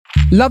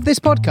Love this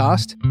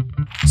podcast?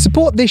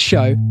 Support this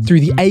show through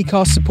the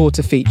Acast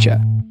supporter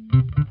feature.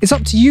 It's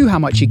up to you how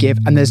much you give,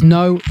 and there's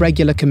no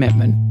regular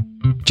commitment.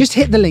 Just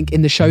hit the link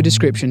in the show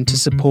description to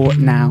support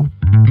now.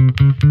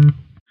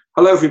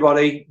 Hello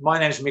everybody, my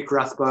name's Mick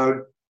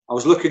Rathbone. I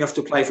was lucky enough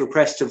to play for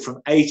Preston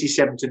from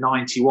 87 to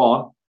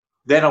 91.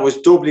 Then I was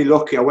doubly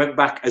lucky. I went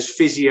back as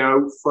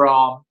physio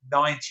from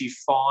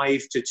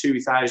 95 to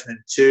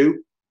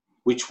 2002,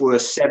 which were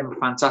 7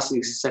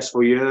 fantastically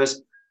successful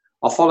years.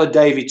 I followed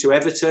David to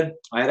Everton.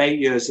 I had 8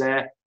 years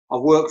there.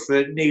 I've worked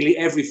for nearly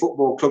every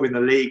football club in the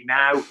league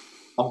now.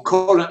 I'm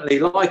currently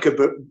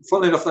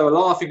funnily enough, they were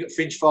laughing at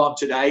Finch Farm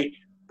today.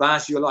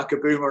 Baz, you're like a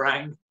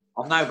boomerang.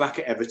 I'm now back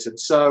at Everton.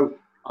 So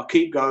I'll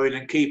keep going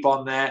and keep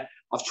on there.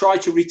 I've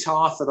tried to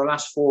retire for the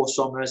last 4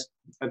 summers,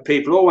 and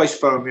people always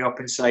phone me up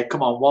and say,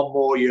 come on, one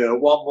more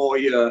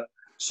year.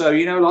 So,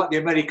 you know, like the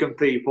American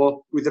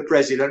people with the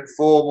president,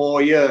 4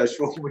 more years.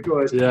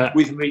 Yeah.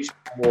 With me,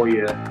 1 more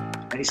year.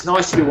 And it's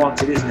nice to be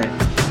wanted, isn't it?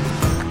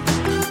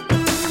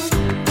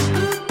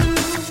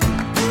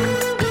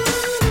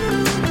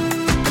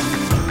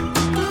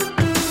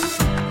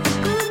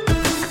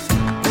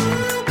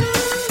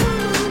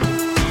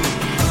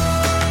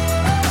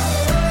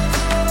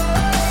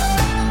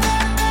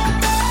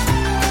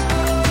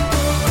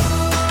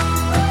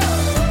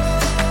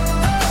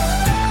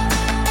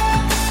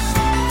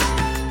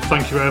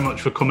 Thank you very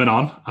much for coming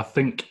on. I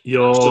think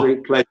you're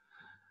Absolute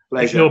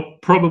pleasure. You're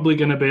probably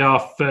going to be our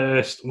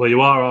first. Well, you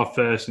are our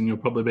first, and you'll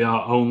probably be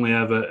our only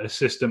ever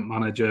assistant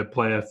manager,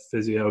 player,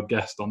 physio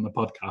guest on the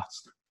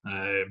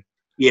podcast.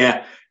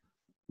 Yeah,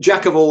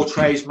 jack of all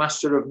trades,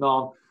 master of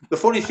none. The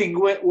funny thing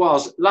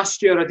was,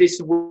 last year I did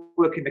some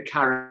work in the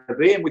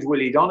Caribbean with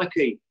Willie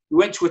Donachie. We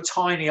went to a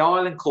tiny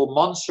island called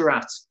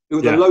Montserrat, who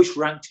were the lowest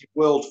ranked in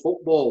world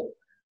football,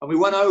 and we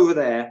went over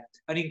there,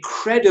 and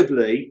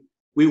incredibly,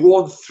 we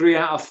won 3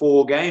 out of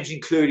 4 games,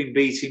 including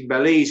beating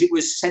Belize. It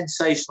was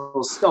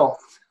sensational stuff.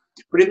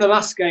 But in the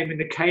last game in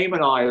the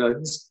Cayman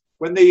Islands,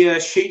 when the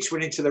sheets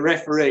went into the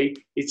referee,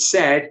 it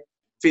said,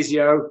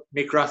 physio,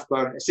 Mick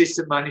Rathbone,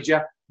 assistant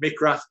manager, Mick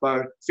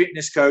Rathbone,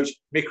 fitness coach,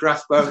 Mick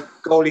Rathbone,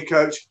 goalie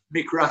coach,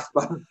 Mick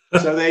Rathbone.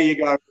 So there you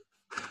go.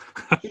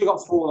 You've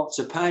got 4 lots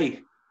to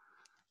pay,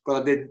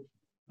 but I didn't.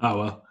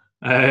 Oh,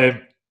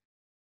 well.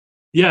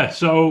 Yeah,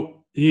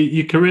 so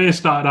your career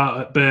started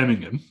out at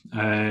Birmingham.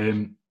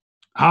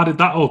 How did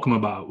that all come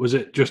about? Was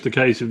it just a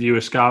case of you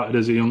were scouted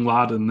as a young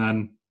lad and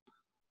then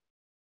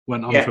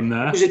went on from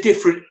there? It was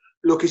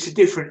it's a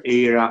different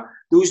era.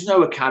 There was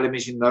no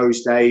academies in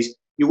those days.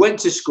 You went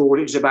to school,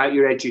 it was about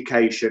your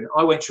education.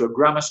 I went to a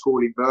grammar school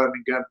in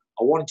Birmingham.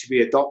 I wanted to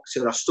be a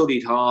doctor. I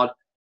studied hard.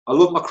 I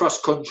love my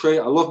cross country.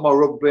 I love my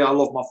rugby. I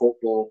love my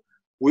football.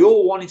 We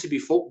all wanted to be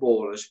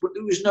footballers, but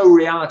there was no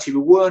reality. We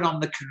weren't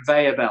on the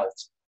conveyor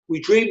belt.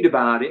 We dreamed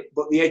about it,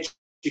 but the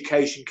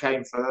education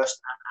came first,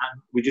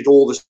 and we did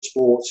all the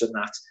sports and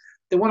that.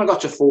 Then when I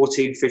got to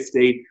 14,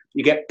 15,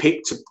 you get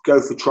picked to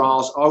go for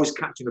trials. I was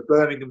captain of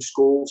Birmingham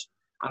schools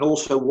and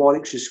also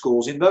Warwickshire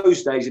schools. In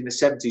those days, in the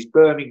 70s,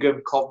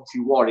 Birmingham, Coventry,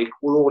 Warwick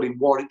were all in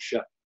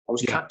Warwickshire. I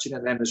was captain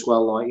of them as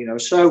well,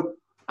 So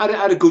I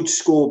had a good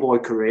schoolboy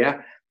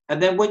career. And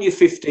then when you're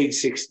 15,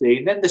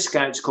 16, then the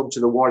scouts come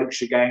to the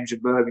Warwickshire games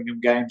and Birmingham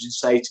games and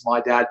say to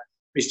my dad,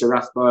 Mr.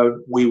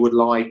 Rathbone, we would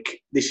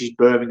like, this is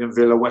Birmingham,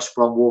 Villa, West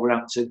Brom,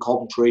 Wolverhampton,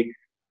 Coventry.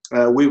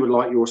 We would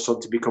like your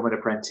son to become an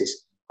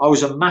apprentice. I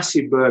was a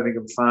massive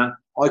Birmingham fan.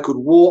 I could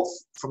walk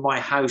from my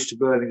house to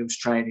Birmingham's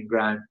training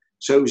ground.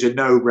 So it was a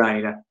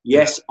no-brainer.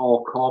 Yes,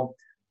 I'll come.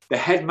 The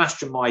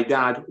headmaster and my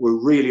dad were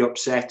really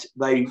upset.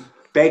 They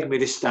begged me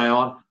to stay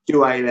on,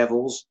 do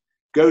A-levels,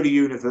 go to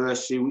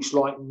university, which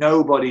like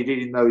nobody did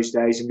in those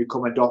days, and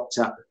become a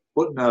doctor.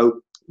 But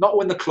no, not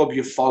when the club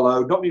you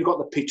follow, not when you've got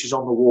the pictures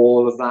on the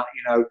wall of that,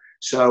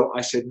 So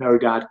I said, no,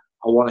 Dad,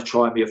 I want to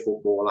try and be a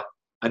footballer.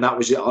 And that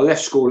was it. I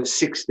left school at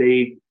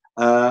 16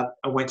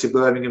 and went to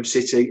Birmingham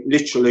City,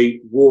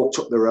 literally walked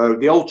up the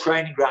road. The old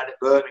training ground at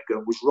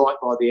Birmingham was right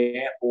by the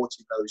airport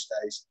in those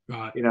days.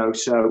 Right.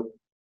 So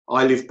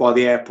I lived by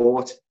the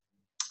airport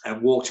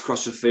and walked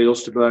across the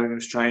fields to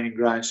Birmingham's training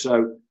ground.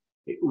 So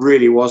it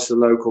really was the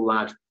local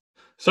lad.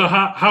 So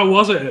how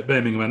was it at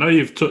Birmingham? I know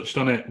you've touched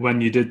on it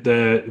when you did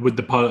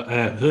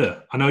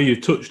I know you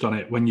touched on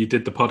it when you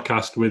did the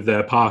podcast with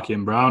Parky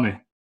and Brownie.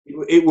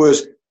 It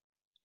was.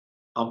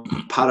 I'm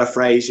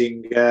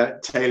paraphrasing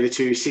Taylor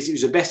to City. It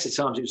was the best of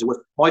times. It was the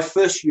worst. My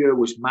first year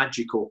was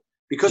magical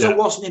because I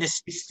wasn't in a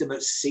system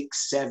at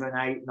 6, 7,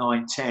 8,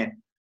 9, 10.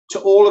 To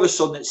all of a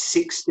sudden at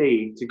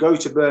 16 to go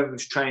to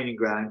Birmingham's training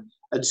ground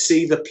and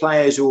see the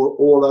players who were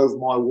all over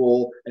my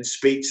wall and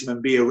speak to them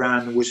and be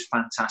around them was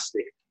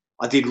fantastic.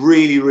 I did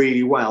really,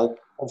 really well.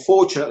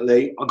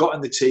 Unfortunately, I got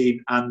in the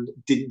team and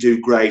didn't do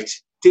great.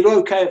 Did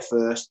okay at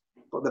first,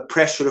 but the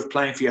pressure of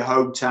playing for your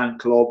hometown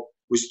club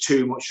was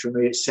too much for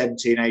me at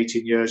 17,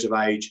 18 years of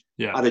age.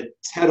 Yeah. I had a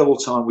terrible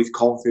time with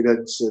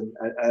confidence and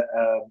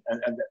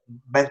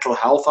mental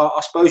health, I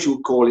suppose you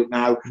would call it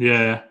now.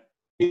 Yeah.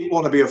 Didn't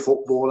want to be a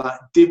footballer,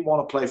 didn't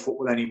want to play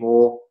football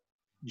anymore.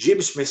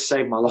 Jim Smith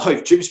saved my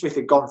life. Jim Smith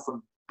had gone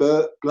from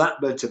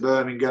Blackburn to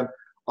Birmingham.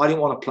 I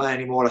didn't want to play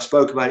anymore. I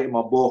spoke about it in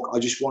my book. I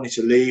just wanted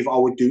to leave. I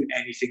would do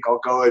anything. I'd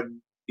go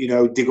and,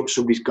 dig up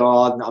somebody's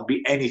garden. I'd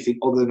be anything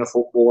other than a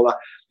footballer.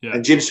 Yeah.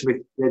 And Jim Smith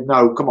said,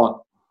 no, come on.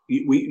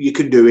 You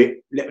can do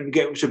it. Let me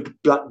get up to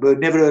Blackburn.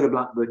 Never heard of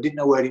Blackburn. Didn't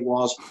know where it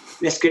was.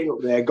 Let's get you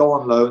up there. Go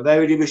on loan. They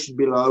were a division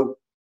below.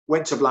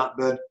 Went to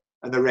Blackburn,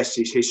 and the rest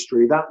is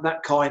history.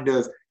 That kind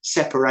of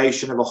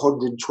separation of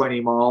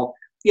 120 mile.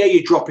 Yeah,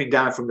 you're dropping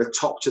down from the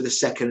top to the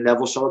second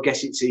level, so I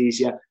guess it's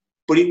easier.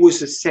 But it was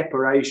the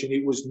separation.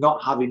 It was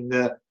not having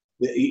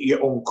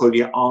your uncle,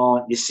 your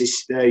aunt, your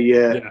sister,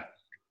 your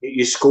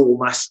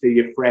schoolmaster,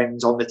 your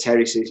friends on the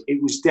terraces.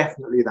 It was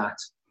definitely that.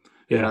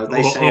 Yeah,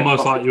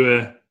 almost like you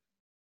were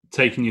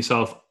taking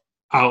yourself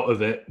out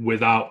of it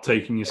without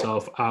taking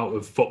yourself out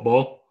of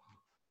football.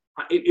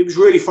 It was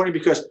really funny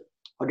because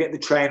I get the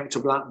train up to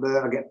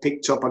Blackburn, I get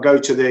picked up, I go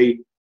to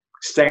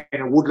stay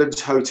in a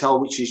Woodlands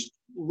hotel, which is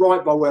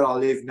right by where I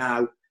live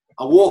now.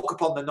 I walk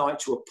up on the night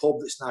to a pub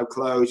that's now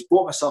closed,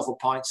 bought myself a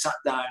pint, sat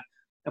down,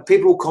 and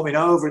people were coming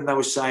over and they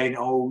were saying,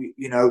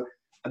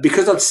 and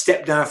because I'd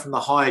stepped down from the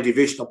higher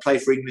division, I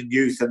played for England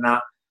Youth and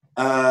that,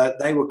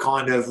 they were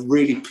kind of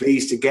really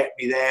pleased to get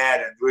me there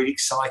and really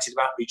excited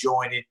about me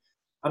joining.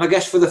 And I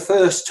guess for the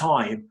first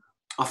time,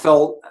 I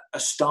felt a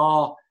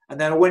star. And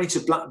then I went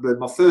into Blackburn.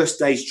 My first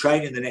day's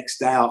training the next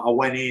day, I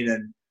went in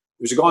and there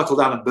was a guy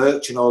called Alan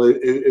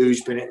Birchinall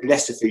who's been at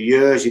Leicester for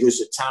years. He does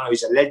the Tanner.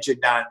 He's a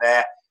legend down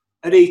there.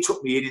 And he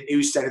took me in and he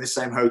was staying in the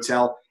same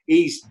hotel.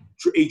 He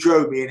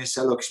drove me in and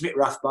said, look, Smith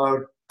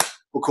Rathbone,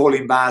 we'll call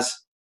him Baz.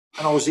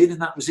 And I was in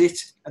and that was it.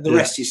 And the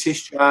rest is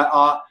history.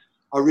 I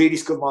really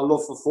discovered my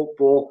love for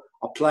football.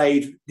 I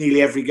played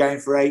nearly every game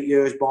for 8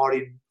 years,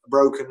 barring a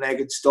broken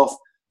leg and stuff,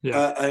 and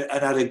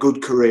had a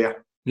good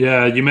career.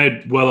 Yeah, you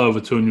made well over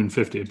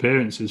 250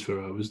 appearances for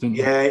Rovers, didn't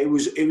you? Yeah, it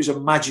was a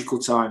magical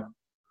time.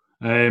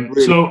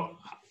 Really. So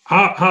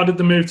how did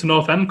the move to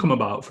North End come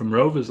about from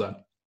Rovers then?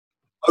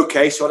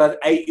 Okay, so I had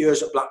 8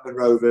 years at Blackburn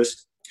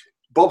Rovers.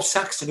 Bob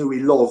Saxton, who we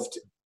loved,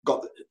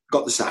 got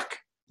the sack.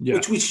 Yeah.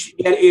 Which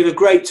he had a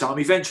great time.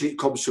 Eventually it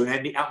comes to an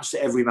end. It happens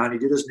to every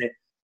manager, doesn't it?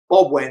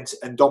 Bob went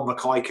and Don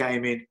Mackay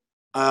came in.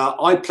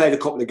 I played a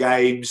couple of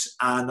games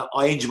and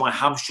I injured my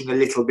hamstring a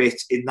little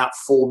bit in that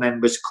 4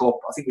 members cup.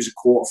 I think it was a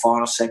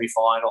quarter-final,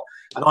 semi-final.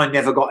 And I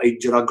never got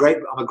injured. I'm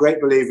a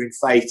great believer in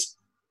fate.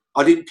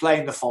 I didn't play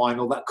in the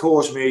final. That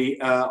caused me...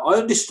 I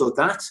understood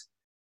that.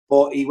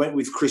 But he went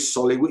with Chris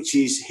Solly, which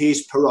is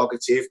his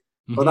prerogative.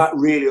 Mm-hmm. But that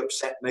really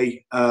upset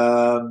me.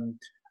 And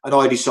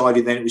I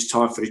decided then it was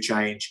time for a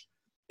change.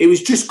 It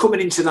was just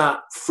coming into that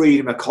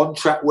freedom of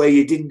contract where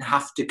you didn't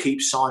have to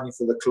keep signing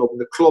for the club.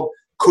 And the club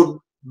couldn't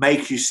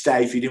make you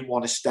stay if you didn't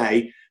want to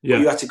stay. Yeah.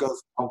 But you had to go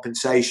for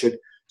compensation.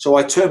 So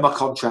I turned my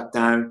contract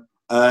down.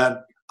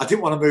 I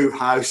didn't want to move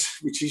house,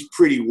 which is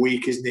pretty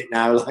weak, isn't it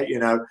now?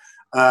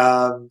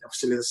 I'm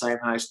still in the same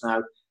house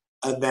now.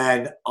 And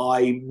then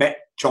I met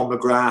John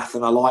McGrath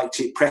and I liked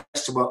it.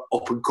 Preston were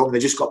up and coming. They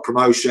just got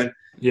promotion.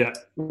 Yeah.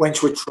 Went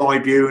to a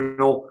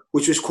tribunal,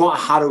 which was quite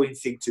a harrowing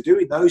thing to do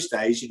in those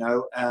days, It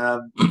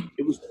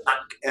was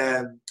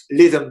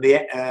Lytham,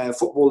 the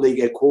Football League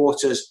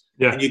headquarters.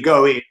 Yeah. And you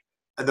go in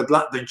and the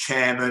Blackburn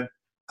chairman,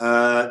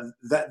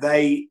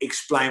 they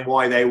explain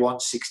why they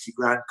want 60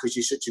 grand because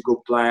you're such a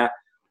good player.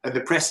 And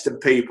the Preston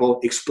people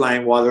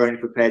explain why they're only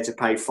prepared to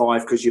pay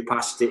 5 because you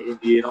passed it and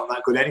you're not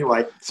that good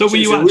anyway. So were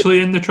you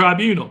actually in the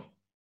tribunal?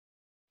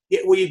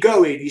 Yeah, well, you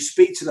go in, you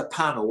speak to the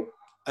panel,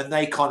 and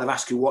they kind of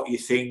ask you what you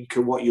think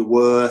and what you're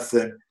worth.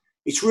 And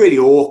it's really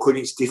awkward,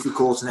 it's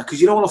difficult because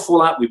you don't want to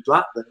fall out with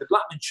Blackburn. The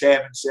Blackburn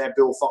chairman's there,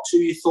 Bill Fox, who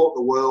you thought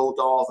the world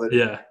of.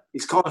 And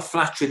it's kind of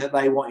flattering that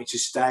they want you to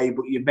stay,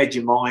 but you've made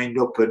your mind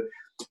up. And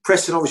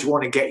Preston obviously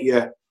want to get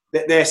you.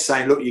 They're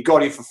saying, look, you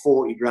got him for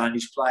 40 grand.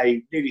 He's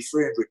played nearly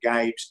 300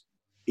 games.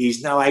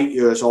 He's now 8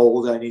 years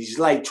old and in his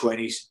late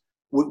 20s.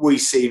 We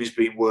see him as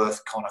being worth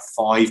kind of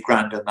 5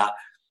 grand and that.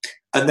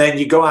 And then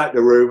you go out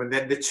the room and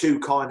then the two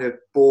kind of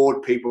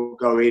board people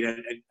go in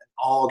and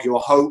argue,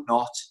 I hope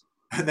not.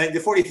 And then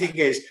the funny thing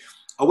is,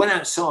 I went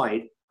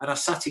outside and I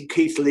sat in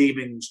Keith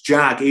Lehman's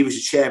Jag. He was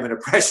the chairman of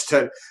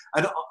Preston.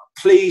 And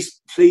please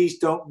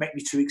don't make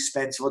me too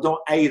expensive. I don't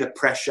the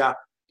pressure.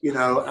 And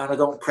I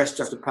don't press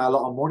to have to pay a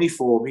lot of money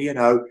for me,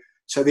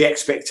 so the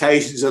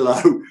expectations are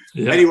low.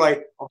 Yeah. Anyway,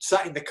 I'm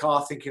sat in the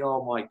car thinking,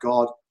 oh my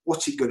God,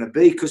 what's it going to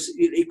be? Because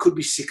it could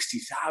be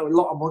 60,000, a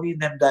lot of money in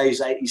them days,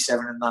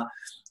 87 and that.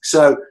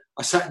 So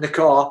I sat in the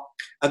car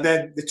and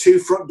then the 2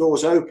 front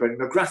doors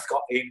opened, McGrath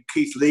got in,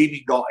 Keith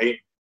Leeming got in,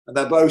 and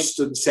they both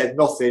stood and said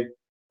nothing.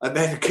 And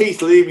then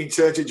Keith Leeming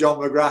turned to John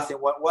McGrath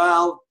and went,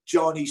 well,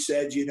 John, he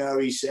said, you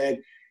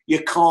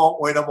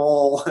can't win them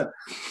all.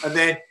 And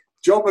then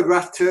John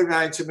McGrath turned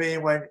around to me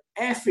and went,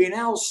 effing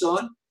hell,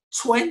 son,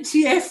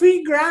 20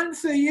 effing grand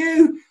for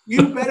you.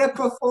 You better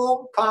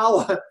perform,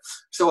 pal.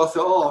 So I thought,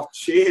 oh,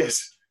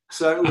 cheers.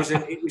 So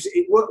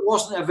it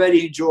wasn't a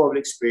very enjoyable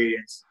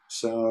experience.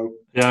 So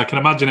yeah, I can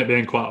imagine it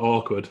being quite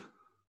awkward.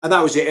 And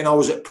that was it. And I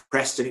was at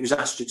Preston. It was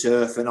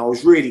AstroTurf, and I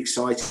was really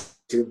excited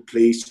and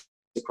pleased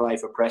to play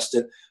for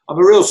Preston. I'm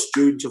a real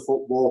student of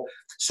football.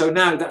 So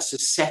now that's the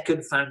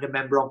second founder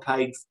member I'm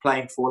playing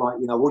for. Like,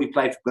 you know, I've already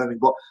played for Birmingham,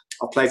 but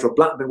I played for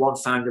Blackburn, one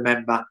founder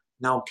member.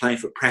 Now I'm playing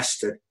for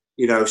Preston.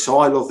 You know, so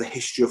I love the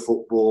history of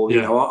football.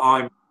 You know,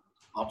 I'm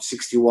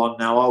 61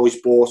 now. I was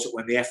bought it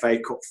when the FA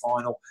Cup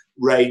final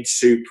reigned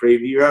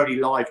supreme. Your only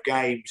live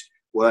games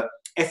were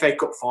FA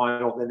Cup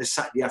final, then the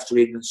Saturday after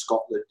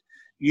England-Scotland.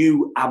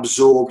 You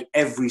absorbed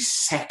every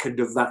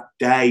second of that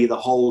day, the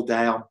whole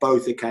day on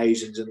both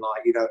occasions. And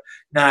like, you know,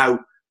 now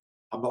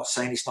I'm not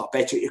saying it's not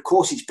better. Of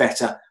course it's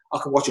better. I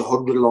can watch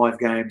 100 live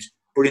games.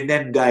 But in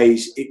them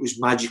days, it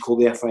was magical,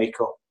 the FA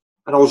Cup.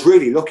 And I was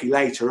really lucky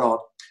later on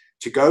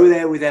to go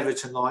there with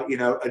Everton, like, you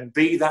know, and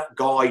be that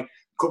guy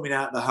coming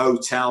out of the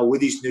hotel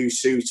with his new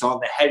suit on,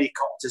 the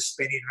helicopter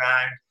spinning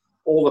round,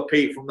 all the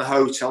people from the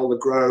hotel, the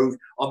Grove,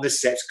 on the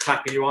steps,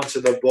 clapping you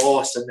onto the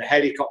bus, and the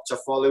helicopter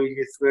following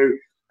you through,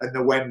 and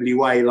the Wembley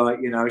Way, like,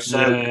 you know.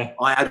 So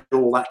I had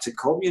all that to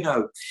come, you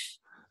know.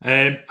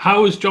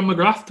 How was John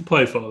McGrath to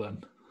play for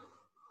then?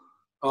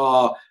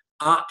 Oh,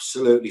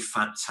 absolutely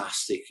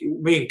fantastic.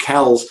 Me and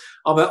Kells,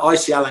 I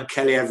see Alan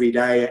Kelly every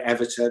day at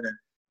Everton, and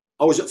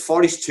I was at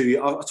Forest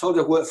I told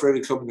you I've worked for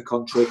every club in the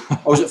country.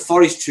 I was at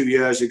Forest 2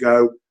 years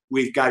ago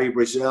with Gary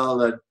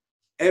Brazil, and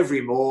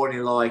every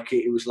morning, like,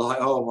 it was like,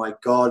 oh my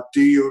God,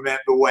 do you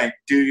remember when?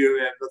 Do you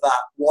remember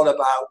that? What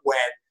about when?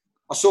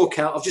 I saw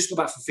Kells, I've just come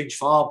back from Finch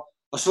Farm.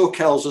 I saw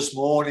Kells this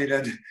morning,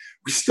 and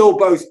we still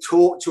both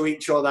talk to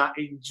each other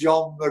in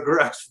John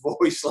McGrath's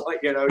voice.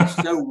 Like, you know, it's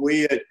so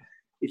weird.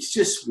 It's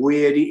just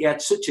weird. He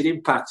had such an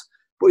impact.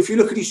 But if you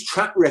look at his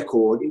track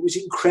record, it was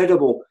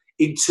incredible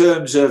in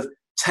terms of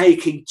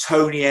taking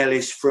Tony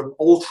Ellis from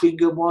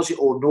Altrincham, was it,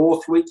 or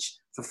Northwich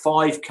for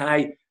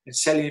 5k and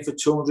selling him for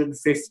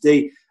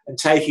 250, and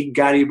taking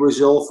Gary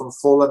Brazil from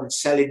Fulham and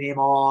selling him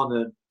on.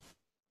 And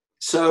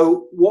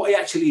so what he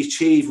actually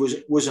achieved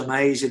was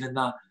amazing. And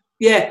that,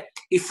 yeah,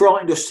 he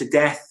frightened us to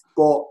death,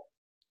 but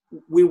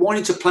we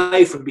wanted to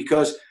play for him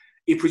because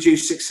he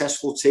produced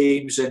successful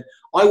teams. And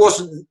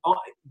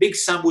Big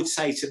Sam would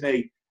say to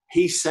me,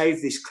 he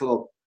saved this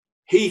club.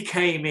 He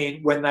came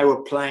in when they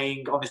were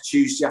playing on a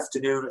Tuesday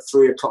afternoon at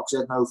 3 o'clock. They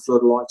had no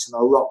floodlights and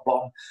no rock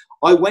bottom.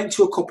 I went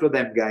to a couple of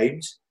them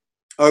games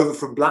over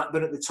from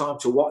Blackburn at the time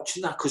to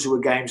watching that, because there were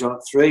games on at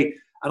 3.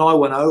 And I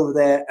went over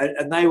there,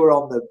 and they were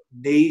on the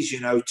knees, you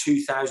know,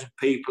 2,000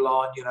 people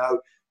on, you know,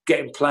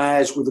 getting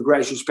players with the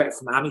greatest respect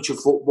from amateur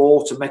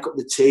football to make up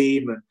the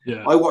team. And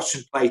I watched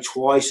them play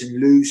twice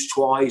and lose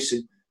twice.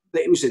 And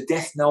it was a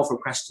death knell for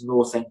Preston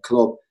North End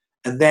Club.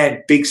 And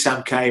then Big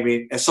John came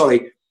in, and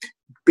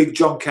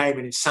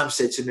Sam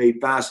said to me,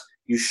 Baz,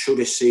 you should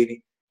have seen it.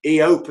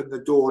 He opened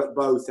the door at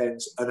both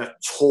ends, and a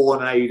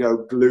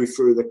tornado blew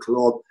through the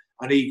club,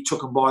 and he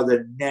took them by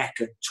the neck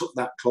and took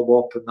that club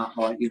up and that,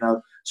 like, you know.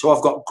 So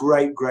I've got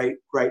great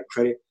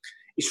credit.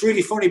 It's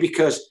really funny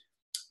because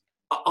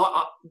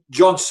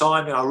John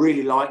Simon, I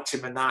really liked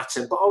him and that,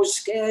 but I was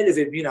scared of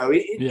him, you know,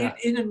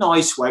 in a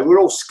nice way.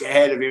 We're all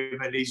scared of him,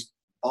 and he's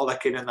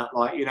bollocking and that,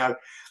 like, you know.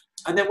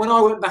 And then when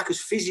I went back as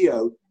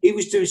physio, he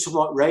was doing some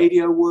like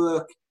radio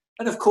work.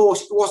 And of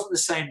course, it wasn't the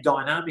same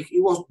dynamic.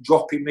 He wasn't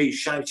dropping me,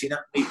 shouting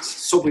at me,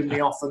 subbing me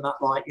off and that,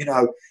 like, you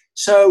know.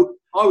 So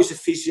I was a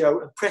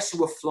physio, and Preston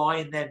were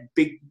flying then.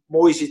 Big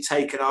Moyes had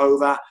taken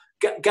over.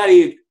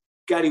 Gary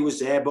was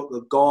there, but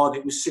they're gone.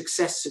 It was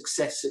success.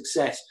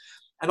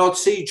 And I'd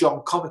see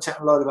John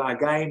commentating a lot of our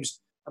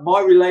games. And my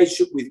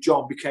relationship with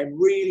John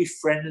became really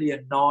friendly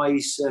and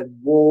nice and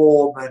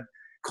warm and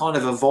kind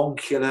of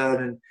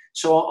avuncular. And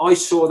so I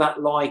saw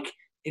that, like,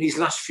 in his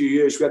last few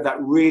years, we had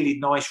that really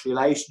nice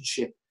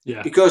relationship.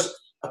 Yeah. Because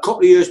a couple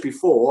of years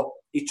before,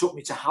 he took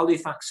me to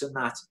Halifax and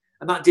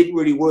that didn't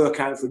really work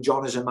out for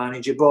John as a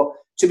manager. But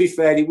to be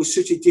fair, it was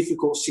such a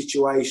difficult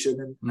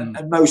situation,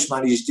 and most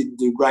managers didn't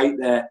do great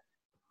there.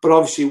 But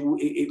obviously,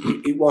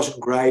 it wasn't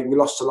great. We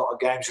lost a lot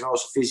of games, and I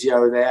was a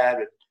physio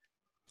there,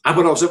 and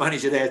when I was a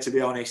manager there, to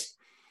be honest.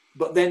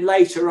 But then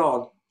later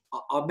on,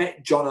 I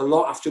met John a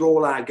lot after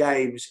all our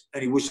games,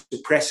 and he was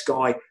the press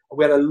guy, and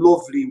we had a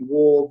lovely,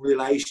 warm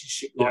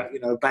relationship, like, you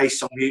know,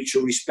 based on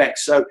mutual respect.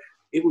 So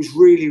it was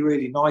really,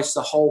 really nice,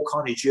 the whole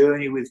kind of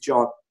journey with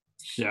John.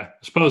 Yeah,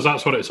 I suppose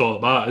that's what it's all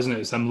about, isn't it?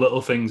 It's them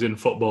little things in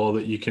football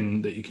that you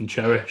can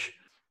cherish.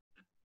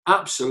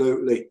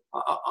 Absolutely.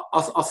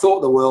 I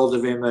thought the world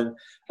of him, and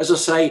as I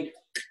say,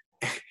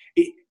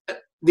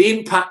 the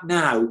impact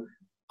now.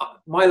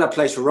 My lad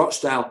plays for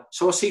Rochdale,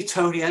 so I see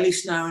Tony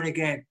Ellis now and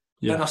again,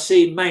 and I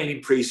see him mainly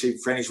in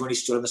pre-season friends when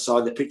he's stood on the side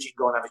of the pitch and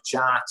go and have a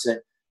chat, and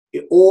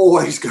it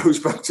always goes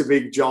back to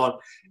Big John.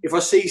 If I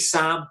see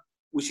Sam,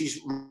 which is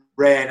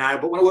rare now,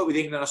 but when I worked with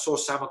England, I saw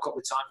Sam a couple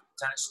of times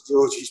down at St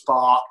George's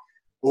Park.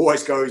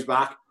 Always goes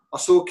back. I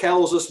saw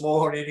Kells this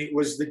morning. It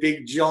was the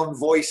Big John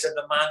voice and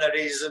the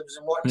mannerisms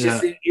and what do you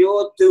think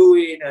you're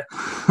doing?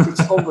 It's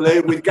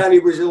unbelievable. With Gary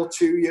Brazil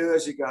 2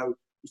 years ago,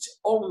 it's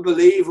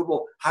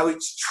unbelievable how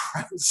it's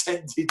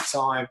transcended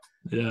time.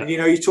 Yeah. And, you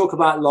know, you talk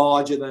about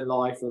larger than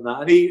life and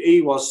that. And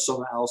he was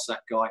something else,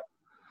 that guy.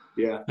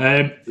 Yeah.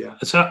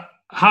 So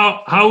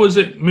how was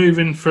it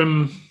moving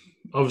from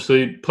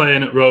obviously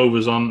playing at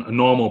Rovers on a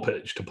normal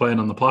pitch to playing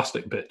on the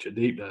plastic pitch at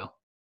Deepdale?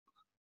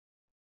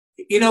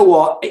 You know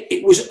what?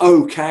 It was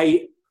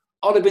okay.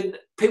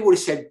 People would have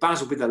said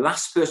Baz would be the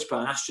last person to play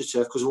on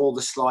AstroTurf because of all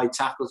the slide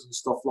tackles and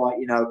stuff like,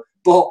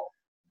 But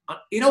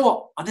you know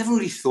what? I never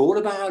really thought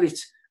about it.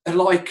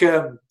 And I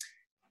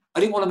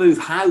didn't want to move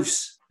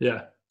house.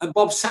 Yeah. And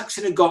Bob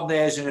Saxon had gone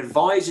there as an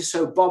advisor,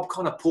 so Bob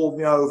kind of pulled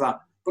me over.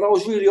 But I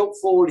was really up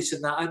for it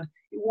and that. And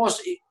it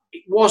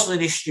wasn't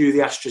an issue, the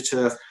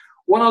AstroTurf.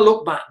 When I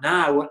look back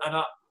now,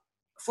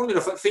 funnily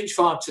enough, at Finch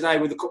Farm today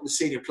with a couple of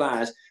senior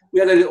players, we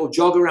had a little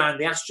jog around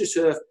the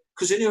AstroTurf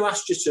because the new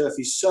AstroTurf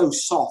is so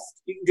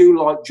soft. You can do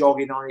like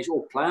jogging on it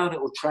or play on it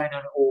or train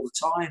on it all the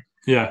time.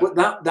 Yeah. But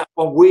that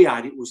one we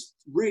had, it was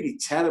really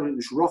terrible. It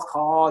was rock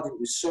hard. It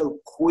was so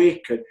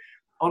quick. And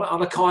on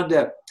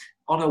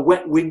a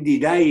wet, windy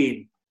day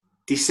in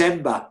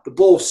December, the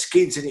ball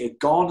skids and it had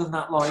gone and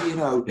that,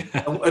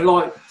 and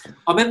I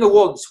remember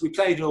once we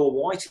played in all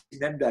white in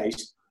them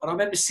days, and I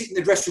remember sitting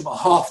in the dressing room at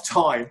half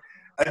time,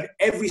 and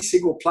every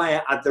single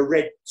player had the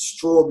red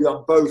strawberry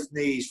on both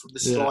knees from the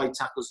slide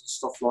tackles and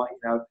stuff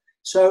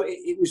So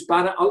it was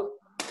bad.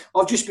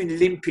 I've just been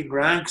limping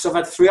around because I've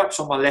had 3 ups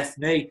on my left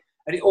knee,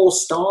 and it all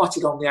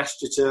started on the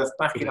AstroTurf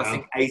back in, I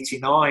think,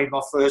 89,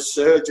 my first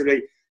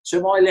surgery.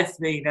 So my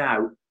left knee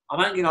now, I'm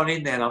hanging on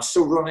in there and I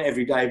still run it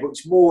every day, but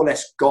it's more or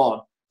less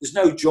gone. There's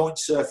no joint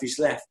surface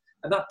left.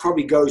 And that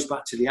probably goes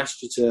back to the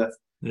AstroTurf.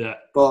 Yeah.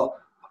 But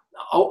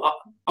I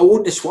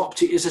wouldn't have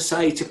swapped it, as I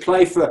say, to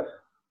play for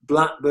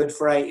Blackburn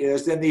for 8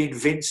 years, then the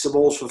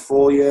Invincibles for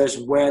 4 years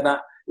and wear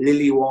that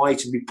lily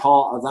white and be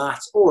part of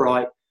that. All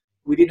right,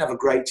 we didn't have a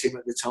great team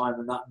at the time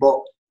and that,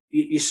 but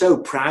you're so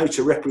proud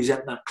to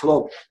represent that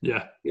club.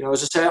 Yeah.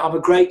 As I say, I'm a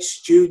great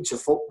student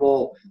of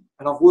football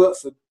and I've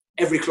worked for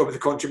every club in the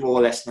country more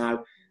or less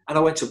now. And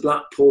I went to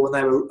Blackpool and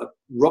they were at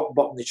rock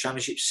bottom of the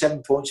Championship,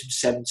 7 points from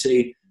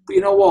 17. But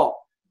you know what?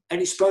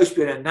 And it's supposed to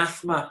be an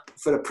anathema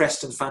for a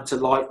Preston fan to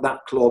like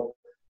that club.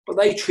 But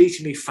they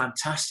treated me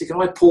fantastic.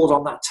 And I pulled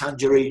on that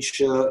tangerine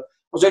shirt.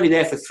 I was only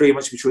there for 3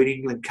 months between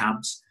England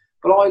camps.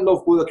 But I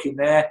loved working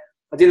there.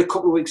 I did a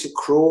couple of weeks at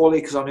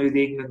Crawley because I knew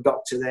the England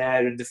doctor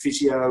there and the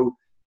physio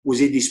was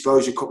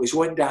indisposed a couple of weeks. I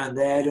went down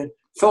there and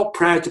felt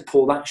proud to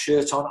pull that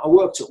shirt on. I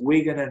worked at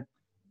Wigan and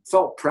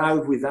felt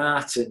proud with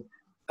that. And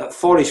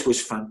Forest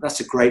was fun. That's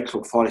a great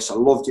club, Forest. I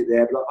loved it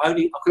there, but I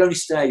could only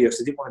stay here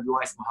because I didn't want to be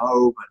away from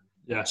home.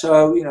 Yeah.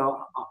 So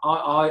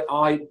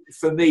I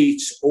for me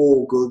it's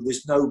all good.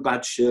 There's no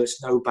bad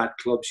shirts, no bad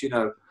clubs.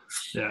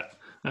 Yeah.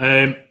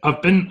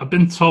 I've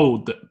been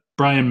told that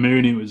Brian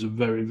Mooney was a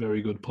very,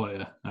 very good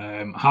player.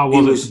 How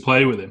was it to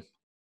play with him?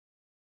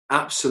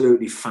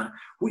 Absolutely fan.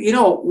 We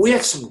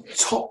had some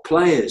top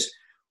players.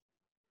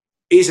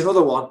 Here's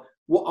another one.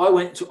 I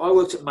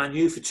worked at Man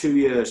U for 2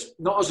 years,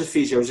 not as a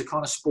physio, as a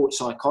kind of sports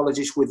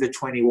psychologist with the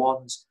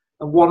 21s.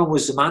 And Warren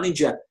was the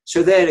manager.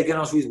 So there again,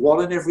 I was with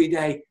Warren every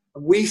day.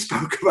 And we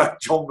spoke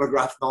about John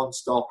McGrath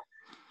non-stop.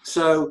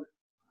 So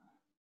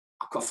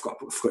I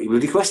forgot your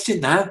bloody question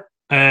now.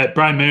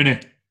 Brian Mooney.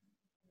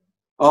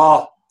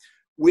 Oh,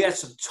 we had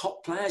some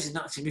top players in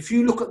that team. If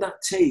you look at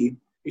that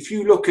team, if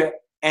you look at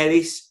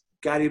Ellis,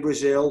 Gary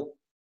Brazil,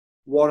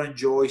 Warren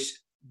Joyce,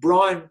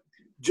 Brian...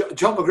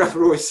 John McGrath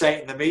would always say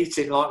it in the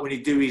meeting, like when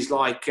he'd do his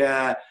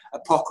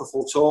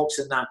apocryphal talks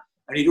and that,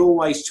 and he'd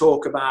always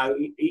talk about.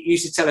 He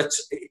used to tell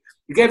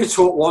he gave a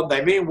talk one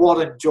day. Me and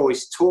Warren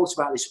Joyce talked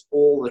about this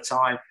all the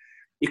time.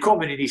 He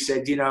come in and he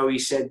said, I've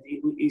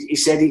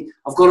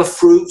got a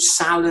fruit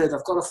salad.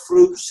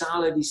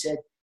 He said,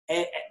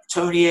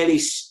 Tony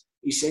Ellis.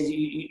 He said,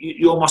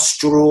 you're my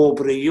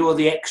strawberry. You're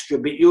the extra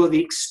bit. You're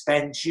the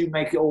expense. You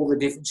make all the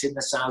difference in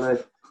the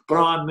salad.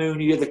 Brian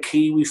Mooney, you're the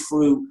kiwi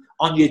fruit.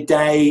 On your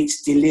day,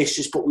 it's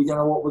delicious, but we don't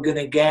know what we're going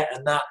to get.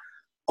 And that,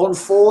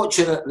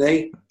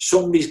 unfortunately,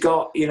 somebody's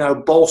got,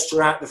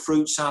 bolster out the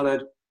fruit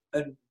salad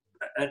and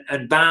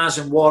Baz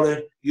and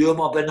Warren, you're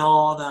my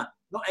banana.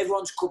 Not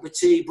everyone's cup of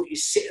tea, but you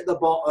sit at the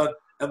bottom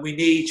and we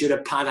need you to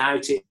pad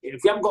out it. And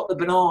if we haven't got the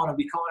banana,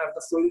 we can't have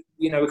the fruit,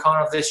 we can't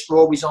have the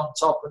strawberries on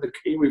top and the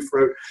kiwi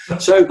fruit.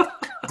 So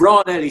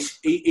Brian Ellis,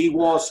 he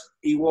was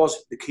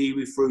the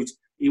kiwi fruit.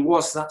 He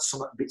was that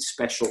something a bit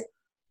special.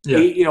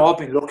 Yeah. I've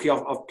been lucky.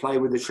 I've played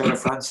with the Trevor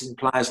Francis and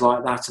players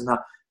like that and that.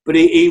 But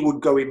he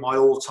would go in my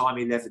all-time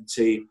 11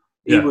 team.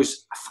 He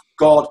was,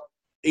 God,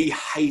 he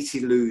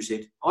hated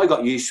losing. I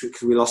got used to it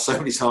because we lost so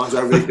many times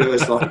over the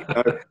years.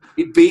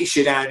 It beats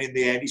you down in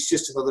the end. It's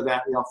just another day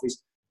at the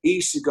office. He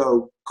used to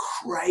go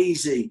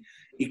crazy.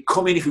 He'd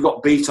come in if we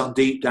got beat on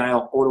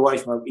Deepdale all the way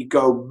from home. He'd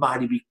go mad.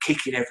 He'd be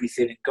kicking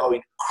everything and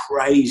going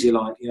crazy.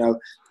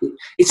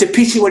 It's a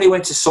pity when he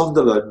went to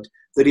Sunderland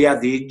that he had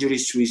the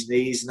injuries to his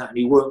knees and that, and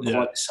he weren't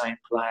quite the same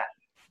player.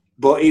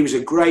 But he was a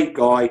great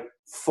guy,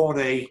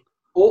 funny.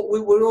 We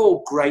were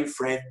all great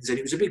friends, and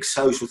it was a big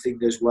social thing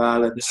as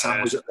well. And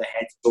Sam was at the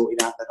head sorting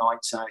out the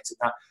nights out,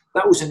 and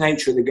that was the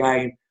nature of the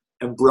game.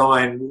 And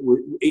Brian,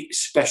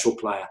 special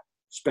player.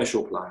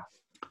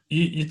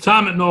 Your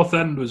time at North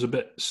End was a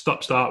bit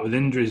stop-start with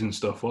injuries and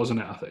stuff,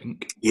 wasn't it? I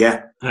think.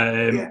 Yeah.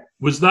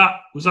 Was that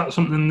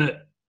something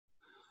that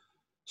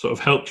sort of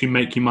helped you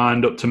make your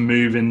mind up to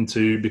move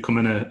into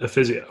becoming a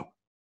physio?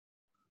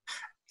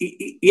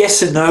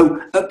 Yes and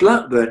no. At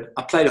Blackburn,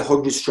 I played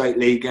 100 straight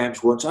league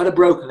games once. I had a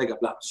broken leg at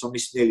Blackburn, so I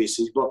missed nearly a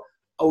season. But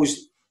it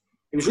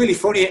was really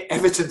funny at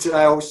Everton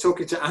today. I was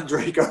talking to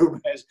Andre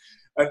Gomez,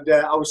 and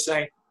I was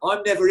saying,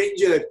 I'm never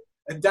injured.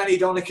 And Danny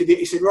Doniker,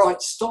 he said,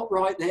 right, stop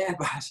right there,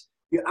 Baz.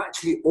 You're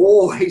actually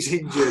always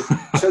injured.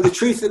 So the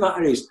truth of the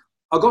matter is,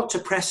 I got to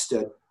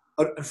Preston,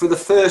 and for the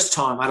first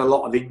time, I had a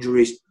lot of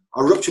injuries.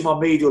 I ruptured my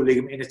medial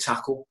ligament in a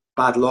tackle,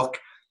 bad luck.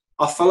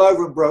 I fell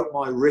over and broke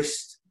my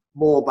wrist,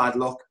 more bad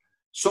luck.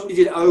 Somebody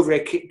did an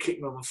overhead kicked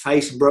me on my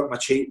face and broke my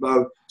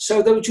cheekbone.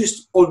 So they were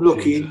just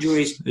unlucky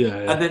injuries.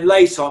 Yeah. And then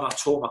later on, I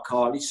tore my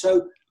cartilage.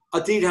 So I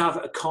did have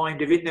a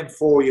kind of, in them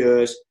 4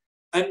 years,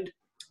 and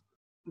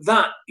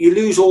that, you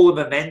lose all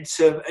the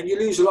momentum and you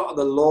lose a lot of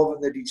the love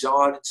and the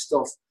desire and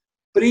stuff.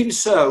 But even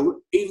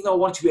so, even though I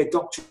wanted to be a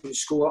doctor at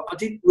school, I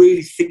didn't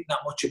really think that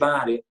much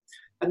about it.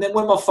 And then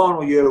when my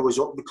final year was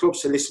up, the club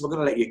said, listen, we're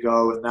going to let you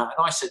go and that.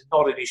 And I said,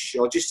 not an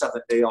issue. I'll just have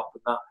a day off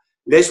and that.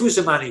 Les was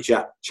the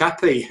manager,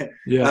 Chappie.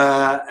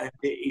 And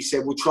he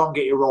said, we'll try and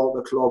get you a role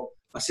at the club.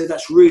 I said,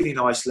 that's really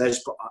nice,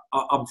 Les, but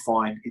I'm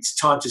fine. It's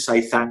time to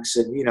say thanks.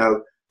 And, you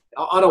know,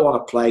 I don't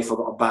want to play if I've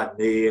got a bad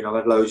knee and I've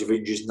had loads of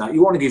injuries and that.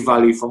 You want to give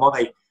value for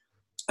money.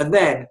 And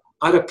then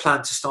I had a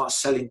plan to start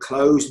selling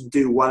clothes and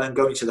do well and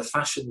go into the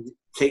fashion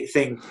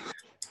thing.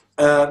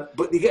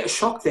 But you get a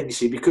shock then, you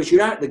see, because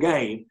you're out of the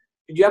game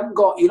and you're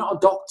not a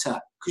doctor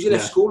because you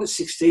left school at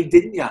 16,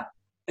 didn't you?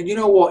 And you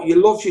know what?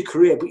 You loved your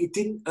career, but you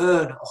didn't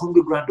earn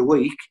 100 grand a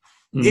week.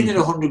 You didn't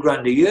earn 100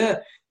 grand a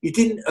year. You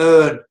didn't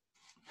earn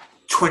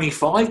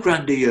 25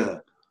 grand a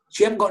year.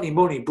 So you haven't got any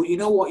money. But you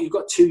know what? You've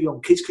got two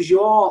young kids because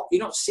you're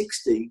not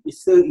 60, you're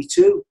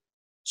 32.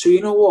 So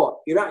you know what?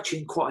 You're actually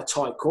in quite a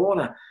tight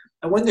corner.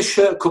 And when the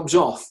shirt comes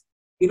off,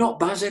 you're not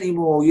Baz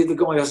anymore. You're the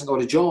guy who hasn't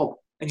got a job.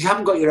 And you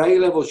haven't got your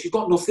A-levels. You've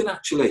got nothing,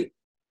 actually.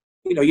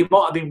 You know, you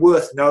might have been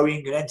worth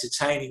knowing and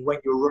entertaining when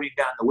you were running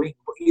down the wing,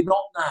 but you're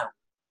not now.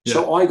 Yeah.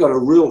 So I got a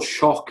real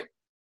shock.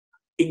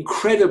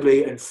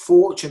 Incredibly and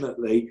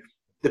fortunately,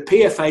 the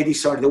PFA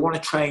decided they want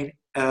to train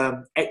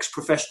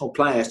ex-professional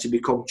players to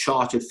become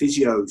chartered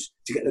physios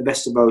to get the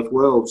best of both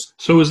worlds.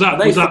 So was that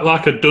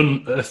like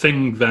a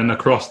thing then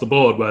across the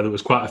board where there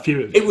was quite a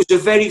few of you? It was the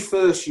very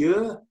first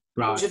year.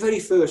 Right. It was the very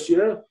first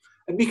year.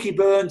 And Mickey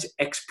Burns,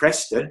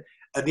 ex-Preston,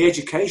 and the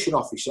education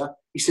officer,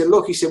 he said,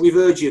 look, we've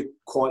heard you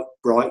quite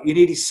bright. You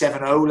needed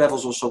 7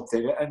 O-levels or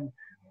something. And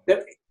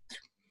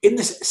in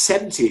the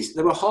 70s,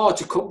 they were hard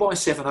to come by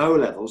 7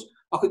 O-levels.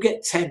 I could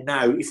get 10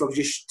 now if I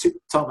just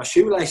tie my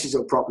shoelaces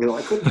up properly,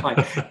 like, couldn't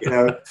I? You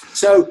know,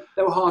 so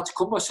they were hard to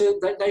come by. So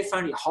they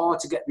found it hard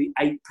to get the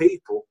 8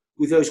 people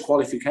with those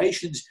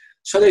qualifications.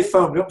 So they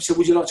phoned me up and said,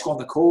 would you like to go on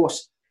the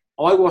course?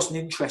 I wasn't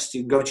interested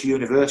in going to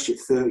university at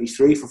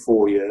 33 for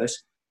 4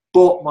 years,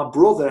 but my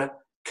brother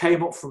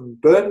came up from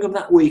Birmingham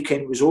that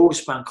weekend. It was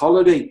August bank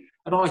holiday,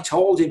 and I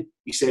told him.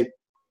 He said,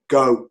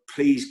 go,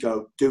 please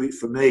go, do it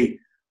for me.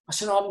 I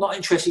said, I'm not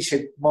interested. He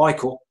said,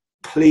 Michael,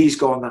 please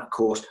go on that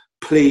course.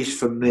 Please,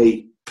 for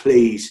me,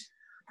 please.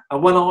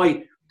 And when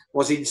I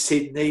was in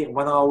Sydney, and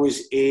when I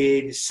was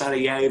in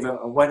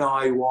Sarajevo, and when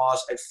I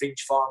was at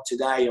Finch Farm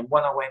today, and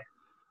when I went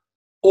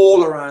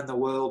all around the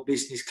world,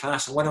 business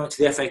class, and when I went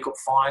to the FA Cup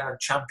final and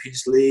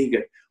Champions League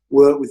and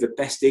worked with the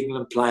best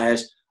England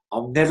players,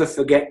 I'll never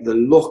forget the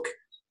look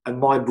and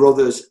my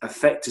brother's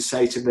effect to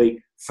say to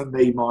me, for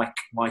me,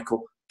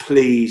 Michael,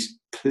 please,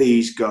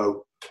 please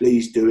go,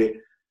 please do it.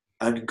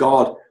 And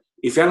God,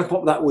 if you hadn't come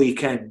up that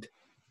weekend,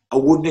 I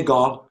wouldn't have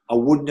gone, I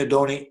wouldn't have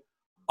done it.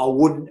 I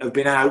wouldn't have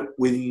been out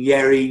with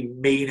Yerry,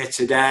 Mina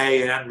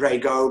today and Andre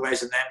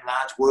Gomez and them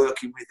lads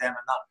working with them and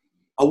that.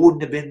 I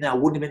wouldn't have been there. I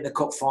wouldn't have been in the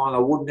Cup final. I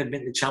wouldn't have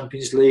been in the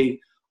Champions League.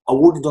 I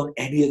wouldn't have done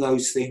any of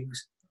those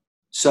things.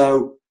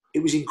 So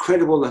it was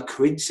incredible, the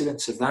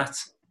coincidence of that.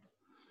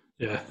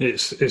 Yeah,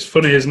 it's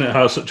funny, isn't it,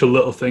 how such a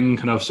little thing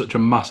can have such a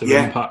massive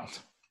impact.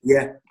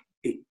 Yeah.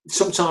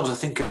 Sometimes I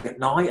think at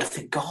night, I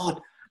think,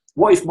 God,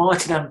 what if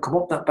Martin hadn't come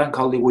up that bank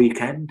holiday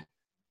weekend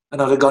and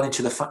I'd have gone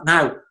into the...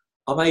 Now,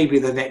 I may be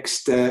the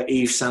next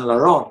Yves Saint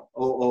Laurent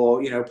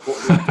or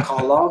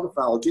Karl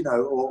Lagerfeld,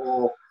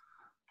 or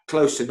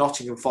close to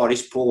Nottingham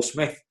Forest, Paul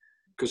Smith,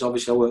 because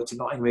obviously I worked in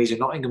Nottingham, he's a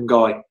Nottingham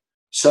guy.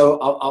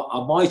 So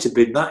I might have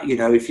been that,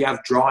 if you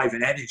have drive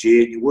and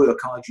energy and you work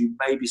hard, you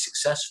may be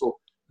successful.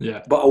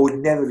 Yeah. But I would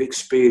never have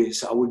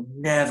experienced it. I would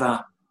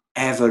never,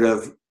 ever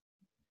have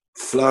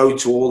flown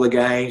to all the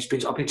games.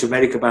 I've been to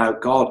America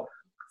about,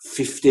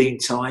 15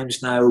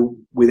 times now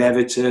with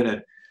Everton.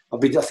 And I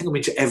think I've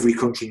been to every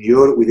country in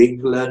Europe with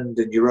England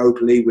and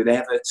Europa League with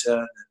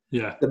Everton.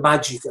 Yeah. The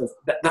magic of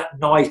that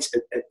night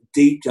at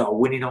Deepdale,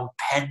 winning on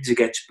pens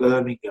against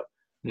Birmingham.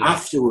 Yeah.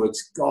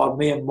 Afterwards, God,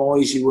 me and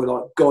Moisey were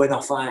like going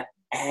off our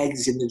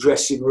heads in the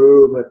dressing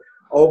room. And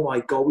oh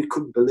my God, we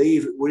couldn't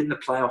believe it. We're in the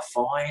playoff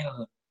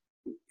final.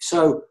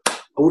 So I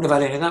wouldn't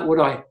have had any of that, would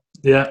I?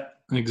 Yeah,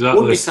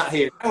 exactly. Wouldn't be sat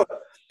here now at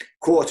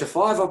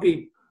 4:45. I'd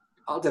be,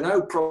 I don't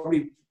know,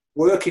 probably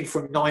working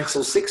from 9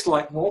 till 6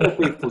 like normal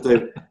people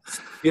do,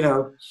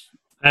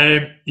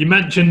 You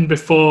mentioned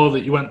before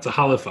that you went to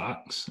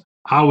Halifax.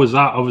 How was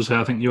that? Obviously,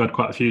 I think you had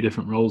quite a few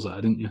different roles there,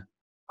 didn't you?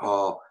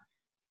 Oh,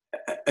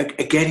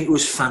 again, it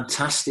was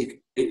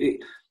fantastic.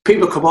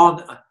 People come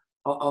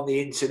on the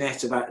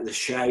internet about the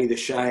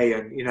Shay,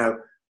 and you know,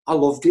 I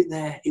loved it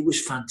there. It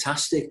was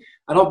fantastic,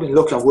 and I've been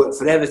lucky. I've worked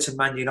for Everton,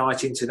 Man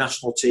United,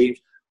 international teams.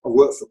 I've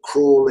worked for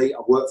Crawley.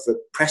 I've worked for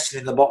Preston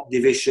in the bottom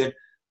division,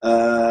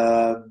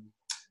 and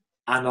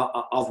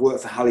I've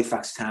worked for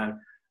Halifax Town.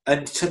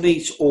 And to me,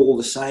 it's all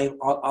the same.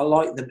 I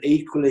like them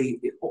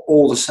equally,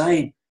 all the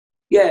same.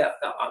 Yeah,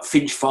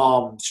 Finch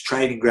Farms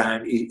training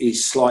ground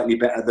is slightly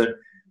better than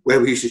where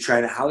we used to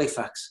train at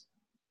Halifax.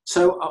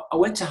 So I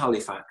went to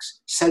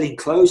Halifax selling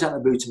clothes out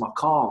of the boot of my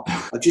car.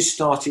 I just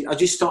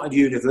started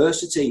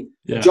university.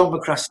 Yeah. And John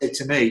McCrath said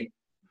to me,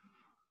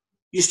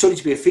 "You're studying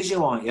to be a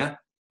physio, aren't you?"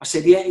 I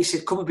said, "Yeah." He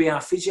said, "Come and be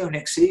our physio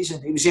next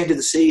season." It was the end of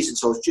the season,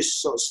 so I was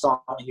just sort of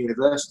starting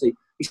university.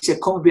 He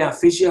said, "Come and be our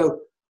physio."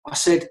 I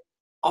said,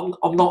 I'm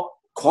not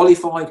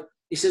qualified.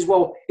 He says,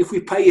 "Well, if we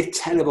pay you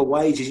terrible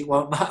wages, it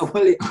won't matter,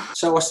 will it?"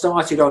 So I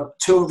started on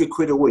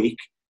 £200 a week,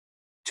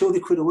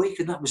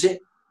 and that was it.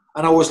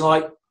 And I was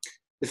like,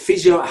 the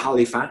physio at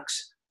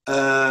Halifax.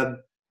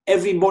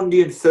 Every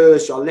Monday and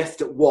Thursday, I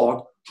left at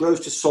 1,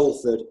 drove to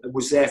Salford, and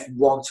was there from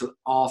 1 till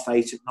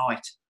 8:30 at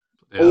night.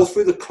 Yeah. All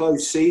through the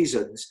closed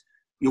seasons,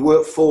 you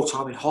work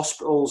full-time in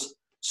hospitals.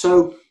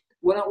 So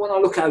when I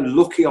look how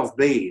lucky I've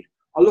been,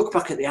 I look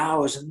back at the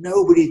hours and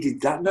nobody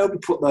did that. Nobody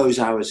put those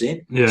hours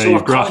in. Yeah, so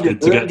you've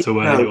grafted to get to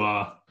where you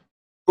are.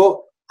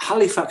 But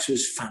Halifax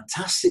was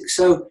fantastic.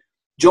 So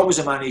John was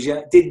a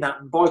manager, didn't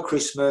happen. By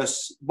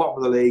Christmas, bottom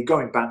of the league,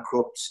 going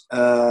bankrupt.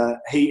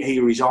 He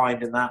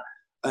resigned and that.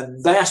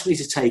 And they asked me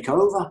to take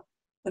over.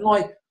 And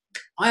like,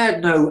 I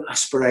had no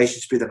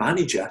aspirations to be the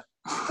manager.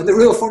 And the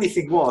real funny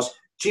thing was,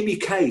 Jimmy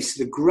Case,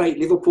 the great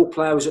Liverpool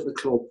player, was at the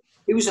club.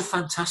 He was a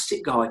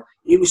fantastic guy.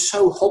 He was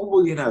so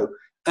humble, you know.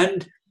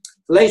 And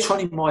later on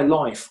in my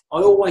life,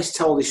 I always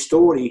tell this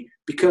story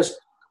because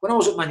when I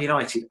was at Man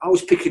United, I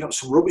was picking up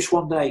some rubbish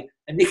one day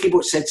and Nicky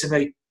Butt said to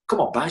me,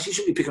 "Come on, Baz, you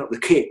shouldn't be picking up the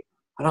kit."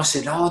 And I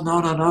said, "Oh,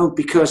 no,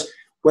 because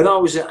when I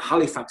was at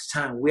Halifax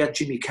Town, we had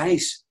Jimmy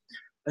Case.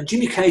 And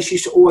Jimmy Case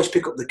used to always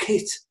pick up the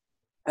kit.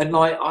 And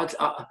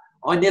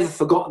I never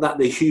forgot that,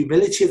 the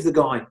humility of the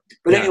guy.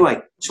 But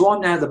anyway, so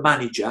I'm now the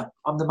manager.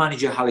 I'm the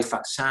manager of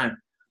Halifax Town.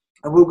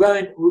 And we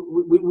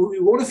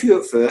won a few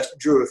at first,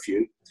 drew a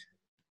few.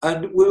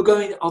 And we were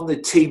going on the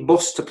team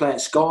bus to play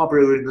at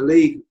Scarborough in the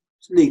League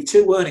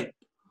 2, weren't it?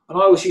 And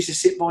I always used to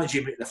sit by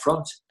Jimmy at the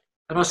front.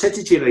 And I said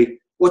to Jimmy,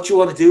 "What do you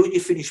want to do when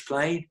you finish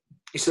playing?"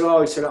 He said,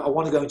 "I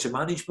want to go into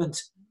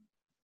management."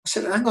 I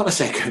said, "Hang on a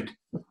second.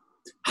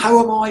 How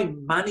am I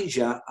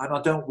manager and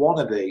I don't want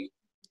to be?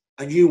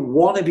 And you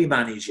want to be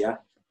manager,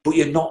 but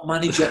you're not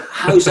manager.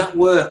 How's that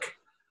work?"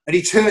 And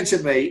he turned to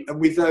me and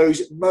with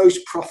those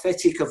most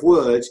prophetic of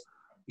words,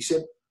 he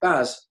said,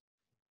 "Baz,"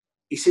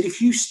 he said,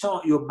 "if you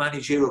start your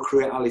managerial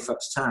career at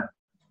Halifax Town,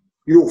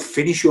 you'll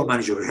finish your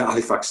managerial career at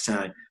Halifax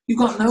Town. You've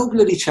got no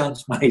bloody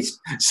chance, mate."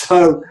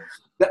 So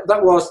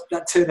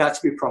that turned out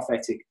to be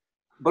prophetic.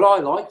 But I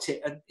liked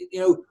it. And, you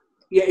know,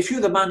 yeah, if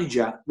you're the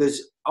manager,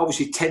 there's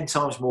obviously 10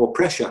 times more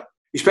pressure,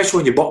 especially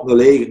when you're bottom of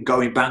the league and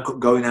going bankrupt,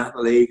 going out of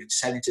the league and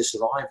selling to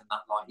survive and that,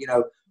 like, you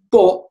know.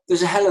 But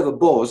there's a hell of a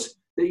buzz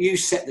that you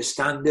set the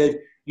standard.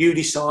 You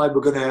decide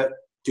we're going to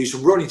do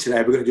some running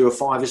today. We're going to do a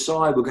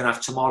 5-a-side. We're going to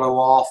have tomorrow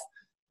off.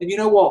 And you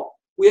know what?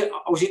 I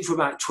was in for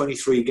about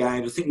 23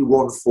 games. I think we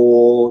won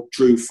 4,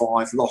 drew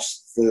 5,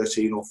 lost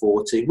 13 or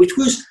 14, which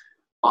was,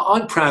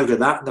 I'm proud of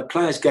that. And the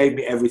players gave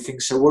me everything.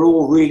 So we're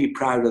all really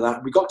proud of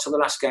that. We got to the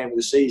last game of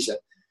the season.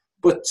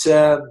 But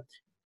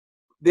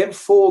them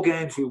 4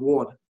 games we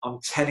won, I'm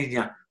telling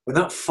you, when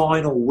that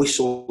final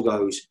whistle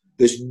goes,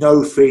 there's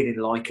no feeling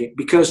like it.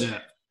 Because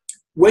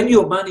when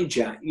you're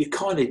manager, you're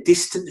kind of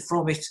distant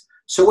from it.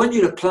 So when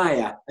you're a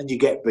player and you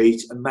get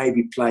beat and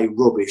maybe play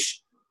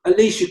rubbish, at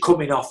least you're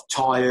coming off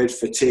tired,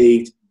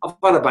 fatigued. I've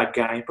had a bad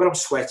game, but I'm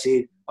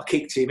sweating. I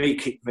kicked him, he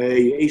kicked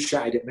me, he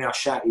shouted at me, I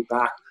shouted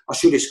back. I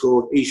should have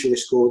scored, he should have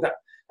scored. That,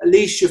 at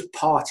least you've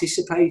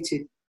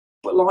participated.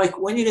 But like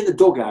when you're in the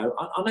dugout,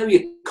 I know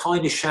you're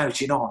kind of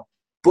shouting on,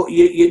 but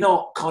you're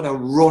not kind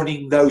of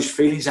running those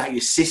feelings out of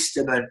your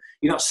system, and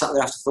you're not sat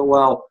there after thought,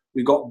 well,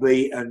 we got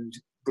beat,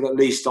 but at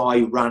least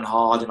I ran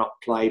hard and I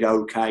played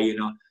okay, you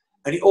know.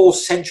 And it all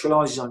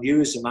centralises on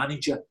you as a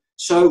manager.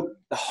 So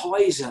the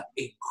highs are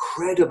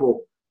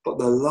incredible, but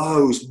the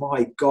lows,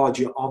 my God,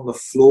 you're on the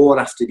floor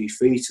after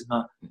defeat and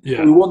that.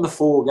 Yeah. We won the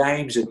 4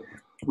 games and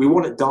we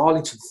won at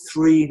Darlington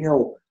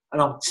 3-0.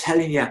 And I'm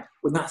telling you,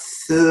 when that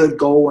 3rd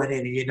goal went in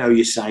and you know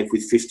you're safe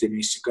with 15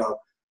 minutes to go,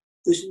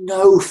 there's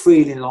no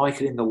feeling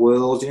like it in the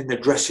world. In the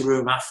dressing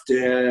room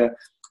after,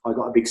 I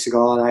got a big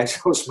cigar out,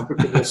 I was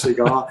smoking a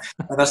cigar.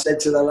 And I said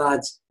to the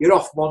lads, "You're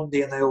off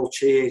Monday," and they all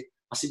cheered.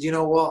 I said, "You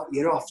know what?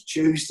 You're off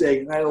Tuesday,"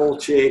 and they all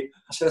cheered.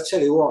 I said, "I'll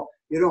tell you what,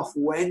 you're off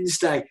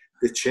Wednesday."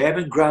 The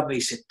chairman grabbed me,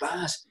 he said,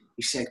 "Baz,"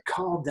 he said,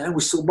 "calm down, we're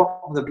still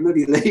bottom of the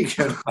bloody league."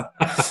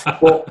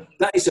 But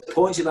that is the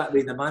point about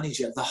being the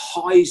manager. The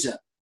highs are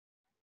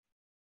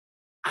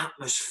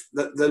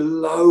atmosphere, the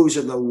lows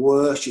are the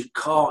worst. You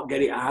can't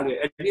get it out of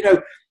it. And,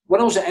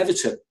 when I was at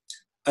Everton,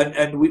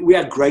 and we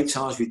had great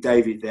times with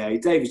David there.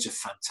 David's a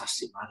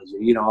fantastic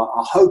manager.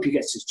 I hope he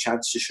gets a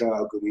chance to show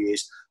how good he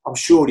is. I'm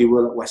sure he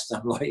will at West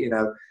Ham,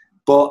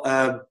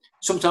 But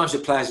sometimes the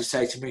players will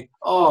say to me,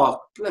 "Oh,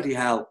 bloody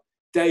hell,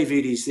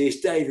 David is this,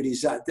 David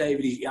is that,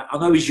 David is..." I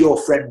know he's your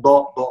friend,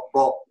 but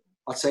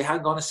I'd say,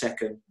 hang on a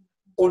second.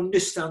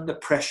 Understand the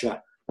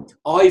pressure.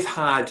 I've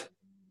had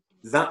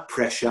that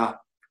pressure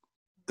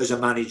as a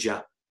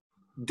manager.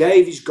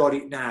 David's got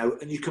it now,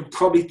 and you can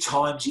probably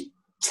times it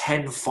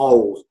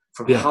tenfold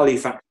from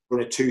Halifax in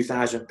front of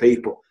 2,000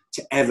 people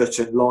to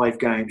Everton live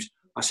games.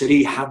 I said,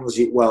 he handles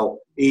it well.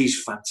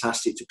 He's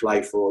fantastic to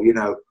play for,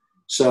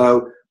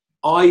 So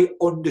I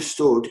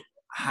understood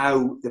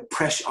how the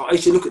pressure... I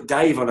used to look at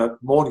Dave on a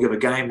morning of a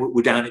game.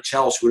 We're down at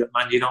Chelsea, we're at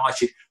Man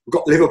United. We've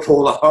got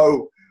Liverpool at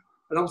home.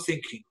 And I'm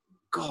thinking,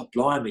 God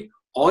blimey,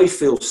 I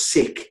feel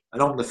sick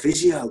and I'm the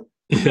physio.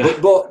 Yeah.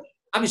 But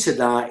having said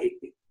that,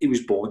 he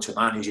was born to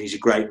manage. He's a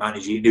great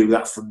manager. He knew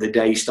that from the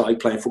day he started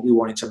playing football. He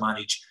wanted to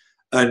manage.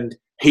 And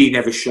he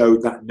never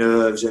showed that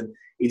nerves, and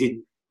he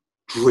didn't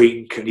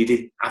drink, and he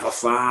didn't have a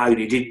fag, and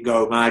he didn't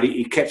go mad.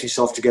 He kept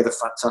himself together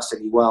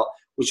fantastically well,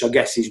 which I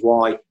guess is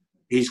why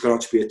he's gone on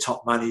to be a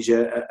top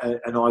manager,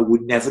 and I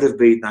would never have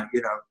been that,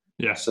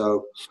 Yeah.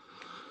 So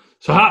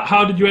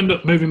how did you end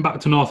up moving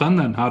back to North End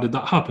then? How did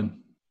that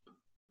happen?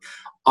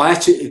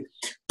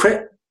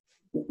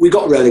 We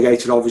got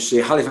relegated,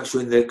 obviously. Halifax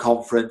were in the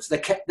conference.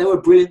 They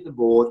were brilliant, the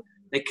board.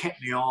 They kept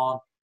me on.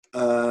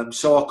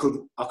 So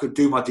I could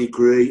do my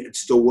degree and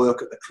still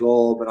work at the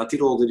club, and I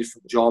did all the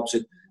different jobs.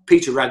 And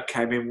Peter Ragg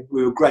came in.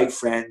 We were great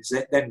friends.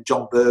 Then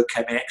John Berg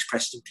came in,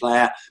 ex-Preston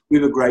player. We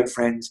were great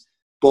friends,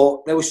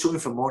 but they were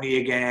struggling for money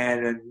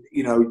again.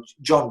 And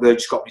John Berg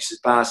just got me, says,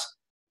 "Baz,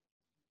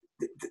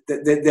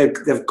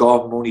 they've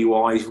gone money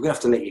wise. We're gonna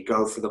have to let you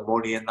go for the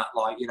money and that,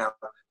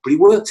 But it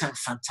worked out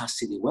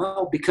fantastically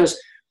well, because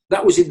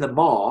that was in the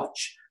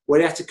March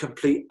where I had to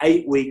complete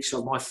 8 weeks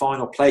of my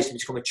final placement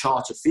to become a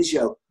chartered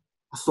physio.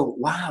 I thought,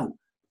 wow,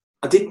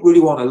 I didn't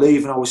really want to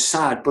leave, and I was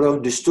sad, but I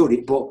understood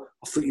it. But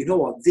I thought, you know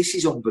what, this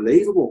is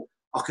unbelievable.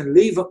 I can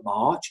leave at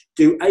March,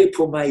 do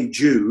April, May,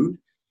 June,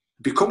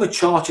 become a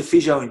chartered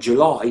physio in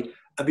July,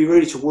 and be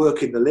ready to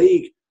work in the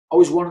league. I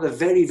was one of the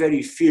very,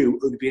 very few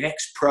who'd be an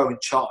ex-pro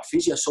and chartered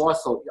physio, so I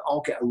thought,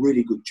 I'll get a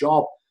really good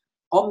job.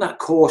 On that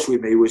course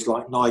with me was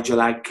like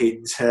Nigel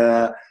Adkins,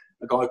 a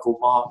guy called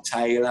Mark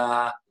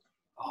Taylor.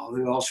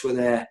 Who else were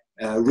there?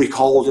 Rick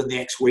Holden, the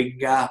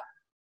ex-winger.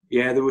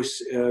 Yeah, there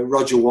was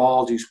Roger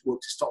Wild, who's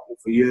worked at Stockport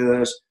for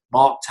years.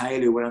 Mark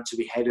Taylor, who went on to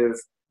be head of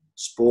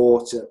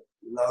sport at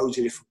loads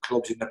of different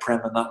clubs in the Prem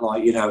and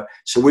that,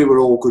 So we were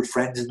all good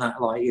friends and that,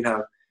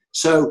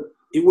 So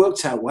it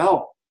worked out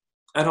well.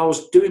 And I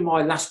was doing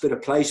my last bit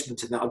of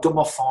placement in that. I'd done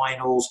my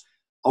finals.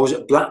 I was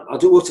at I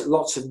worked at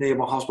lots of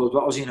nearby hospitals,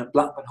 but I was in at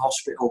Blackburn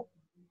Hospital.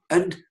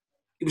 And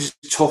it was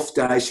a tough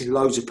day, seeing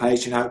loads of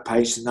patients,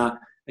 outpatients and that.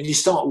 And you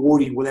start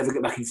worrying, will I ever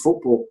get back in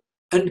football?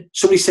 And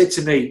somebody said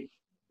to me,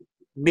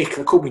 Mick,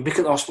 they called me Mick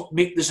at the hospital.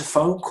 Mick, there's a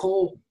phone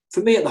call for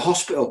me at the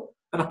hospital.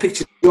 And I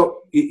picked it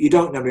up. You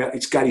don't know me,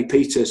 it's Gary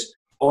Peters.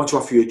 I want to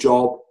offer you a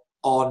job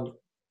on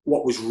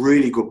what was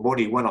really good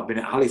money when I've been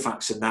at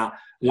Halifax and that.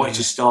 I wanted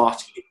to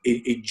start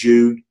in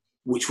June,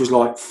 which was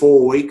like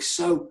 4 weeks.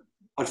 So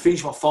I'd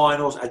finished my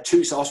finals, I had 2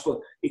 weeks at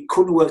hospital. It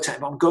couldn't work out,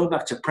 but I'm going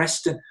back to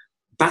Preston.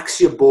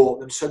 Baxia bought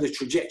them, so the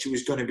trajectory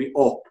was going to be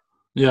up.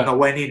 Yeah. And I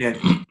went in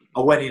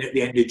at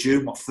the end of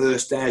June, my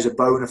first day as a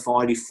bona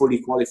fide,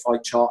 fully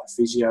qualified chartered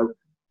physio.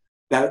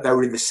 They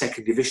were in the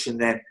 2nd division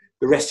then.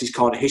 The rest is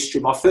kind of history.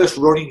 My first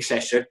running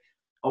session,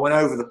 I went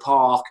over the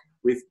park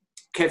with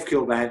Kev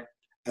Kilbane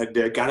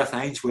and Gareth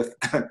Ainsworth.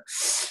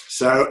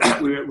 So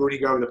we went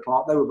running over the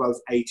park. They were both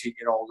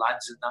 18-year-old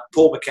lads. And that.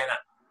 Paul McKenna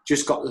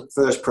just got the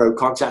first pro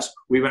contest.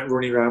 We went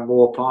running around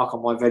Moore Park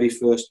on my very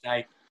first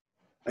day.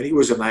 And it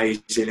was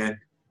amazing. And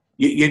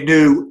you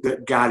knew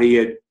that Gary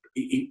had...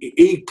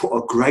 He put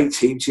a great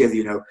team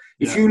together,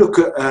 If you look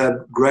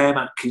at Graham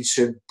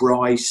Atkinson,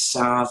 Bryce,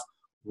 Sav,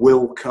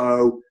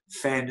 Wilco,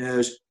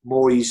 Fenners,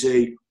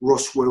 Moisey,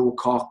 Russ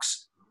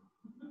Wilcox,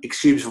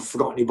 excuse me if I've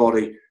forgotten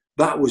anybody,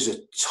 that was a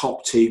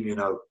top team,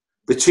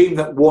 The team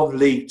that won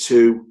League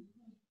Two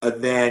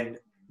and then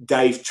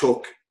Dave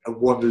took and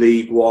won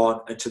League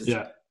One. And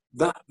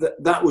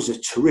that was a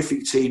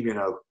terrific team,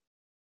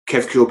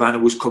 Kev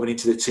Kilbanner was coming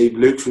into the team.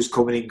 Luke was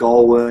coming in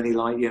goal, weren't he?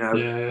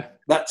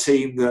 That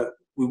team that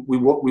we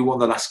won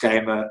the last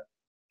game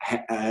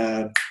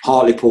at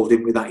Hartlepool,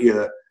 didn't we, that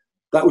year?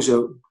 That was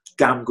a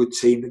damn good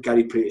team that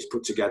Gary Peters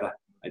put together.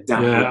 A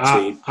damn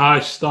good team. I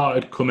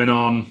started coming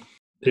on,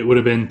 it would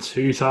have been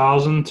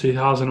 2000,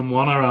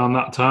 2001, around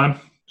that time.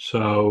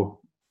 So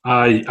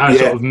I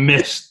sort of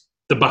missed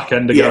the back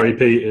end of Gary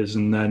Peters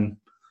and then...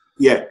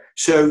 Yeah,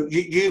 so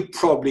you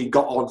probably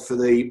got on for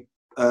the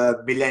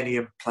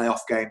Millennium playoff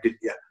game, didn't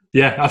you?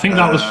 Yeah, I think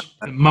that was...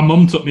 My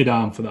mum took me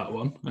down for that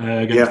one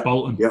against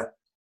Bolton.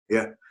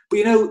 Yeah.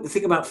 But the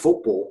thing about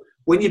football,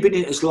 when you've been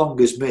in it as long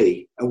as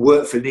me and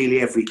worked for nearly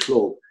every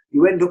club,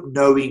 you end up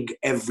knowing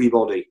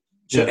everybody.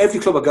 So Yeah. every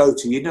club I go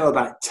to, you know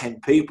about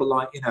 10 people,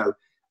 like, you know.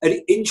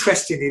 And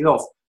interestingly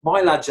enough,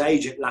 my lad's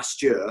agent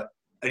last year,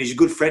 and he's a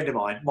good friend of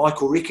mine,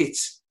 Michael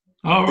Ricketts,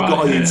 Oh, the right,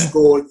 guy yeah.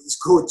 who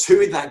scored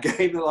 2 in that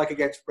game, like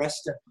against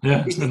Preston.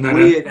 Yeah, Isn't and it then,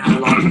 weird how,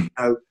 like, you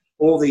know,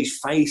 all these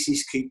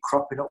faces keep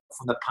cropping up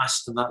from the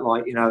past and that,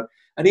 like, you know.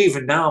 And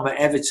even now I'm at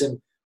Everton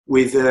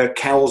with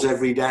Kells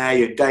every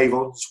day and Dave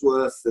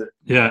Unsworth.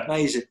 yeah.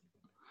 Amazing.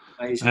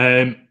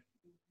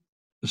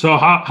 So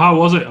how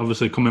was it,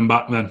 obviously, coming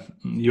back then?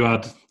 You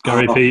had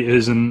Gary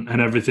Peters and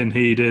everything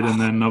he did, and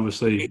then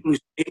obviously...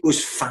 It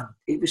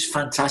was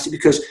fantastic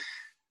because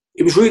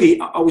it was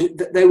really...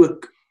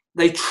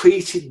 They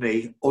treated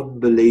me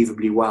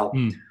unbelievably well.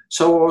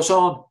 So I was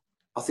on,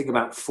 I think,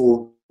 about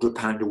 £400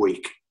 a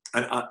week.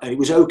 And it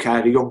was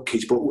okay, the young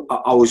kids, but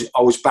I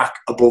was back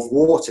above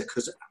water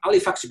because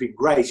Halifax had been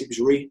great. It was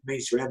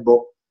means to end, but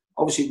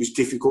obviously it was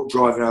difficult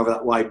driving over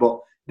that way. But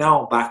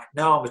now I'm back.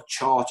 Now I'm a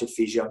chartered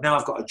physio. Now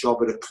I've got a job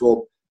at a club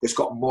that's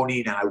got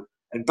money now.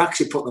 And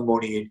Baxi put the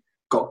money in,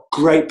 got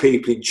great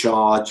people in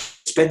charge,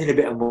 spending a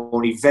bit of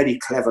money very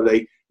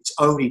cleverly. It's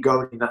only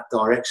going in that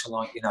direction,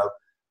 like, you know.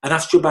 And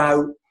after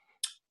about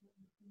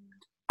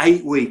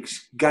 8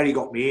 weeks, Gary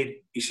got me in.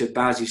 He said,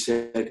 Baz, he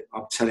said,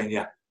 I'm telling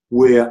you,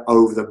 we're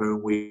over the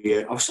moon with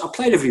you. I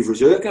played every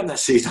reserve game that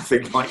season, I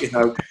think, like, you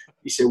know.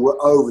 He said,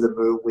 we're over the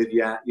moon with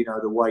you, you know,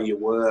 the way you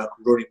work,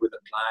 running with the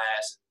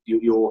players,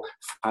 your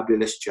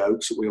fabulous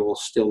jokes that we all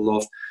still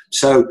love.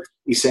 So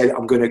he said,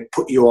 I'm going to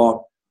put you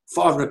on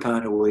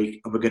 £500 a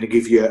week and we're going to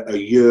give you a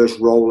year's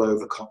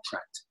rollover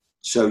contract.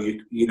 So,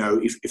 you know,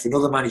 if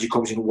another manager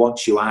comes in and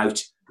wants you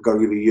out, we've got to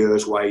give you a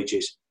year's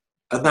wages.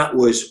 And that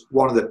was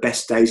one of the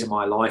best days of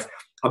my life.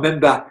 I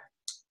remember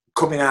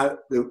coming out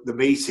the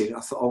meeting, I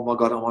thought, oh my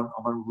God, I'm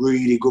on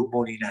really good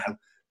money now,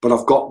 but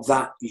I've got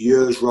that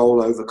year's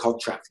rollover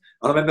contract.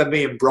 And I remember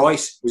me and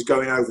Bryce was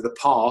going over the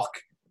park,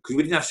 because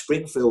we didn't have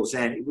Springfields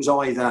then. It was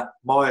either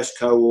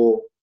Myerscough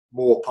or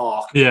Moore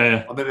Park.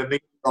 Yeah. I remember me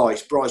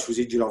and Bryce was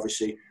injured,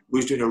 obviously. We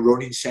was doing a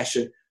running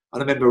session.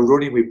 And I remember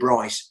running with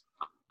Bryce,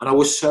 and I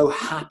was so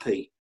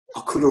happy.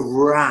 I could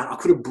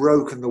have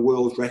broken the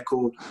world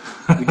record.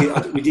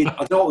 We did.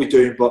 I don't know what we're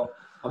doing, but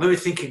I remember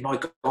thinking, my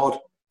God,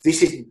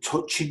 this isn't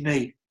touching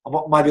me. I'm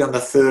maybe on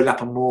the third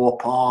lap of Moore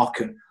Park,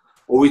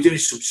 or we're doing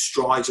some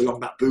strides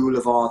along that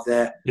boulevard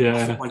there. Yeah.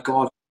 I thought, my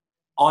God,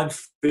 I'm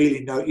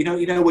feeling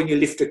you know when you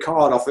lift a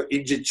car off an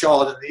injured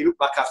child and you look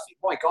back after,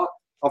 my God,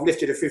 I've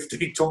lifted a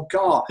 15-ton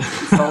car. It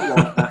felt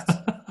like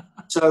that.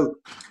 So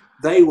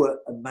they were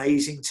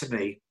amazing to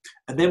me.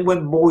 And then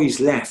when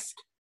Moyes left,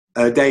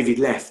 David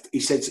left,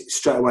 he said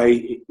straight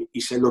away, he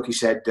said,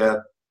 I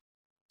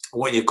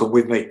want you to come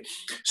with me.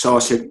 So I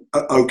said,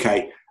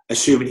 okay,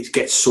 assuming it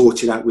gets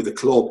sorted out with the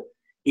club.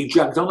 He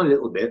dragged on a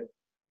little bit,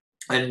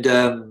 and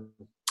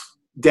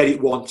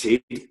Derek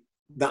wanted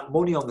that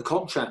money on the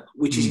contract,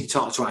 which he's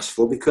entitled to ask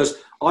for, because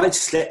I'd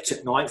slept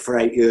at night for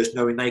 8 years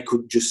knowing they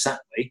couldn't just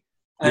sack me.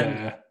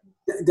 And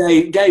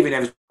Dave and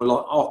Everton were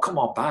like, oh, come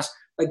on, Baz.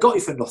 They got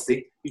you for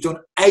nothing. You've done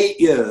 8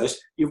 years.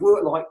 You've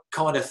worked like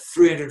kind of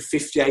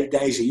 358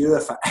 days a year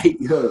for 8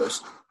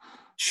 years.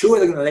 Sure,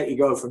 they're going to let you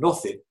go for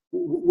nothing.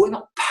 We're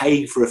not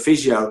paying for a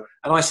physio.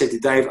 And I said to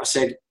Dave,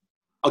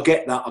 I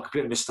get that. I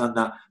completely understand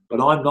that.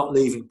 But I'm not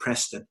leaving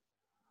Preston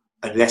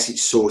unless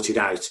it's sorted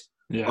out.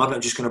 Yeah. I'm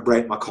not just going to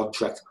break my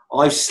contract.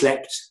 I've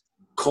slept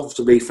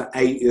comfortably for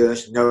 8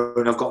 years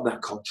knowing I've got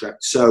that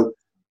contract. So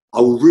I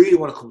really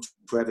want to come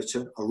to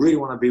Everton. I really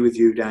want to be with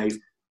you, Dave.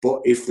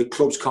 But if the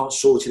clubs can't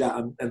sort it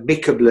out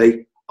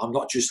amicably, I'm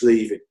not just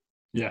leaving.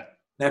 Yeah.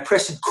 Now,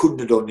 Preston couldn't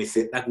have done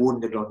anything. They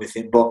wouldn't have done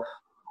anything. But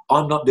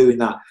I'm not doing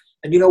that.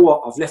 And you know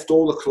what? I've left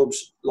all the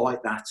clubs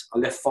like that. I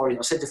left Forest.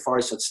 I said to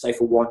Forest I'd stay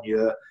for 1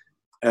 year.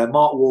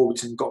 Mark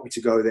Warburton got me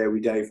to go there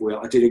with Dave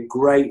Will. I did a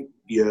great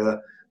year.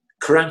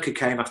 Karanka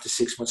came after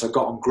 6 months. I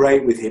got on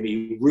great with him.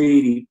 He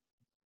really,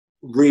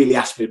 really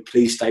asked me,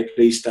 please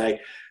stay.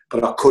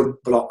 But I couldn't.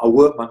 But I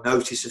worked my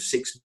notice of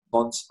 6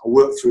 months. I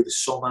worked through the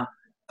summer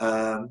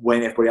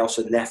when everybody else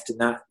had left and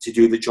that to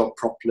do the job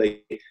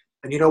properly.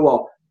 And you know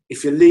what?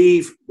 If you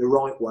leave the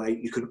right way,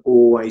 you can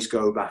always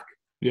go back.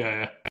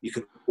 Yeah. You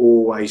can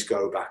always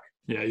go back.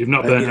 Yeah, you've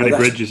not burnt any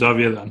bridges, have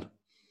you then?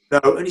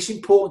 No, and it's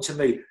important to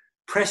me.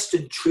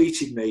 Preston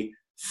treated me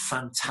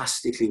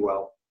fantastically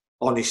well.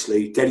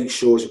 Honestly, Derek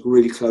Shaw's a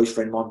really close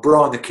friend of mine.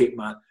 Brian the kit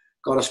man.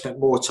 God, I spent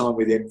more time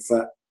with him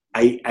for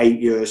eight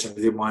years than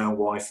with my own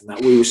wife and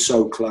that. We were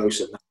so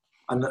close.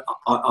 And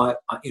I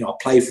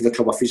played for the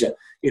club,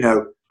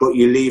 but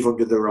you leave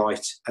under the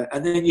right.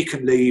 And then you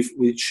can leave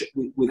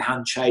with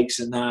handshakes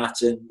and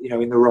that and,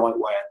 in the right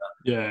way and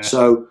that. Yeah.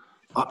 So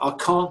I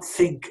can't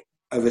think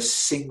of a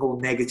single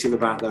negative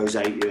about those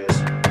 8 years.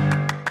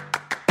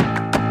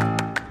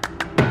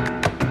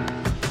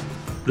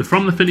 The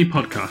From the Finney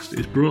podcast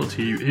is brought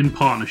to you in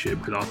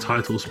partnership with our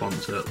title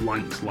sponsor,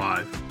 Lancs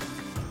Live.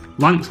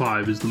 Lancs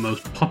Live is the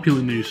most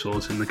popular news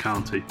source in the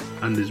county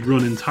and is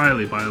run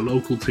entirely by a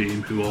local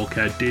team who all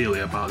care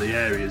dearly about the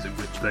areas in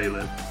which they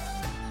live.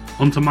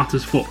 Onto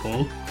matters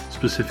football,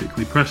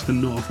 specifically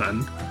Preston North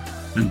End,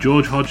 and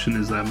George Hodgson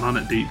is their man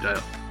at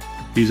Deepdale.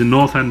 He's a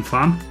North End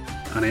fan,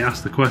 and he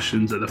asks the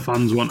questions that the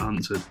fans want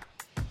answered.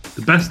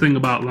 The best thing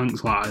about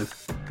Lancs Live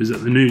is that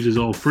the news is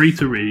all free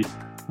to read,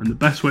 and the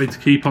best way to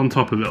keep on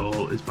top of it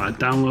all is by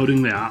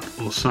downloading the app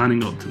or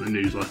signing up to the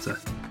newsletter.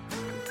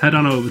 Head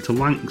on over to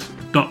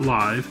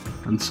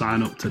lancs.live and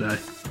sign up today.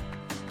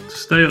 To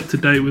stay up to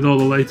date with all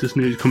the latest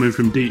news coming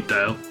from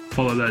Deepdale,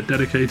 follow their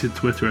dedicated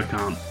Twitter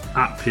account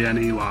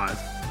 @PNE Live.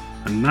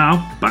 And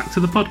now, back to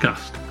the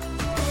podcast.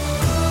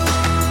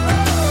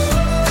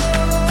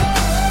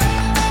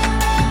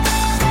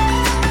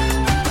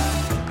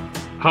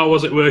 How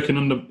was it working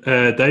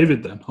under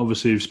David then?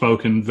 Obviously, you've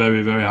spoken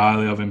very, very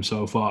highly of him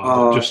so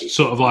far. Just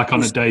sort of like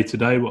on a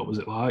day-to-day, what was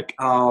it like?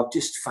 Oh,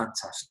 just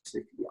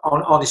fantastic.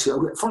 Honestly,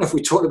 funny if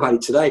we talked about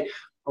it today.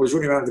 I was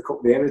running around with a couple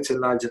of the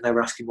Everton lads and they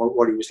were asking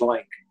what he was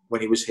like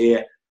when he was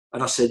here.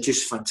 And I said,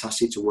 just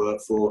fantastic to work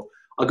for.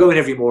 I go in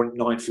every morning at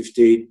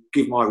 9:15,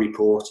 give my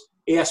report.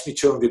 He asked me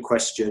 200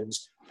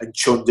 questions and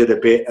chundered a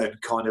bit and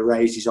kind of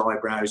raised his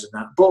eyebrows and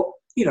that. But,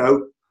 you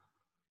know,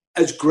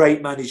 as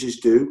great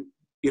managers do,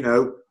 you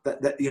know,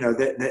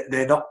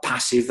 they're not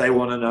passive. They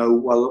want to know,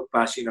 well, look,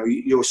 Baz, you know,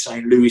 you're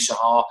saying Louis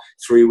Saha,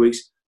 3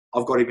 weeks.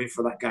 I've got him in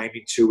for that game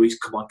in 2 weeks.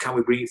 Come on, can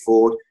we bring it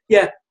forward?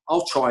 Yeah,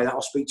 I'll try that.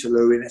 I'll speak to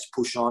Louis. Let's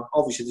push on.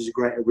 Obviously, there's a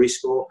greater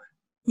risk or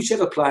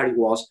whichever player it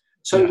was.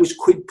 So It was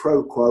quid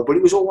pro quo, but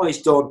it was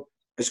always done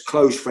as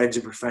close friends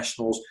and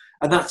professionals.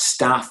 And that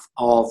staff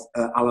of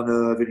Alan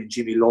Irvine and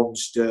Jimmy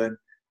Lonsdon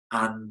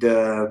and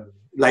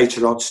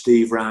later on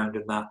Steve Round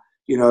and that,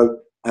 you know,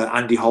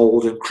 Andy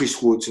Holden,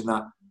 Chris Woods and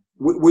that.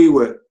 We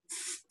were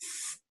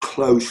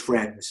close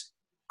friends.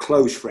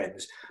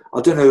 I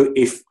don't know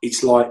if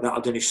it's like that. I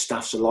don't know if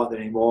staffs are like that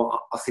anymore.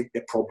 I think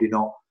they're probably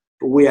not.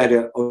 But we had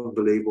an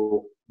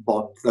unbelievable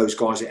bond, those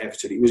guys at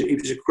Everton. It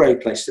was a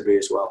great place to be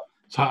as well.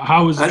 So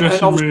how was the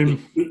dressing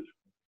room?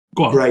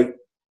 Go on. Great.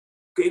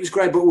 It was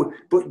great.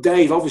 But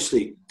Dave,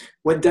 obviously,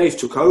 when Dave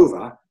took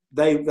over,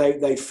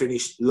 they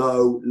finished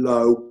low.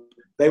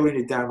 They were in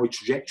a downward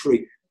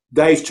trajectory.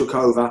 Dave took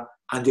over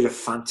and did a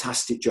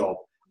fantastic job.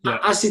 Yeah.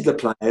 As did the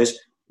players.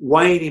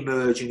 Wayne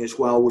emerging as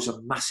well was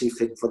a massive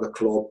thing for the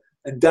club.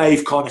 And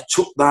Dave kind of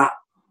took that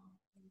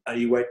and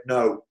he went,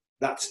 no,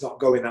 that's not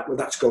going that way,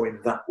 that's going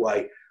that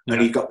way. Yeah.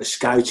 And he got the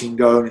scouting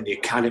going and the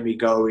academy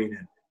going.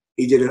 And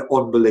he did an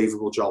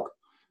unbelievable job.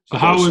 So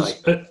how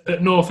was,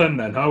 at North End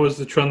then, how was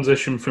the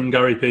transition from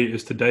Gary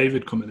Peters to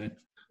David coming in?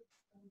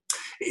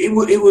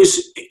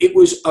 It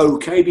was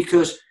okay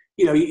because,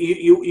 you know,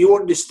 you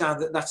understand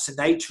that that's the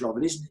nature of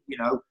it, isn't it? You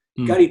know,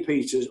 Gary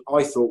Peters,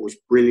 I thought, was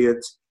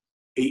brilliant.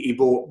 He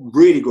brought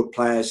really good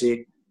players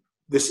in.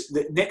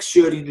 The next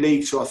year in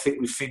League Two, I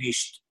think we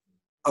finished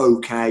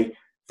okay.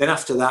 Then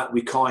after that,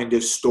 we kind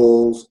of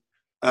stalled.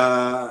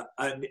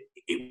 And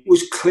it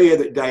was clear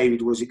that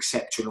David was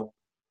exceptional.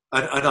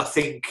 And I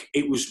think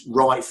it was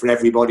right for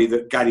everybody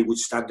that Gary would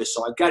stand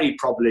aside. Gary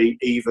probably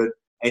even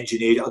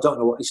engineered it. I don't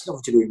know what, it's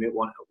nothing to do with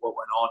what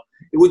went on.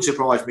 It wouldn't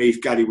surprise me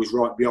if Gary was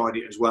right behind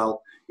it as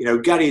well. You know,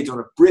 Gary had done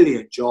a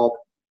brilliant job.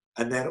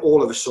 And then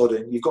all of a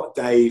sudden, you've got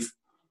Dave,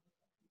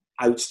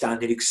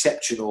 outstanding,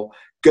 exceptional,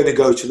 going to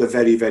go to the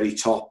very, very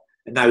top.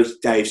 And now it's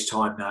Dave's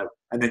time now.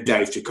 And then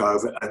Dave took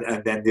over,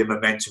 and then the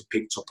momentum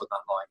picked up on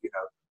that line, you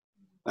know.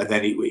 And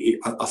then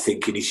I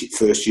think in his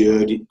first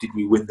year, did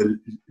we win the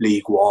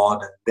League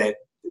One? And then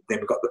we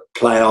got the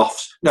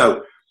playoffs.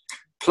 No,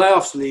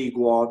 playoffs, League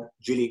One,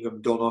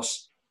 Gillingham done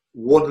us.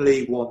 Won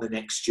League One the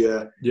next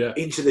year. Yeah.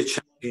 Into the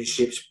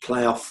Championships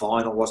playoff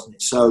final, wasn't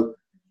it? So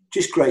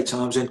just great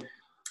times. And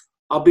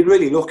I've been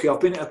really lucky.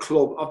 I've been at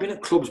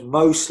clubs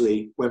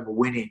mostly when we're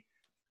winning.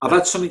 I've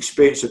had some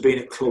experience of being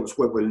at clubs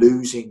when we're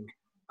losing.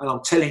 And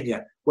I'm telling you,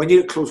 when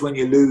you're at clubs when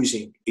you're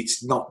losing,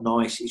 it's not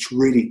nice. It's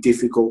really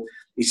difficult.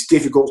 It's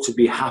difficult to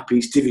be happy.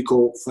 It's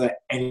difficult for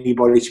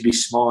anybody to be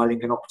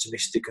smiling and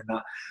optimistic and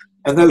that.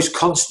 And those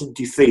constant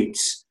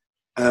defeats,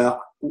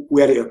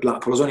 we had it at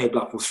Blackpool. I was only at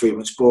Blackpool 3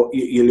 months, but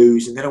you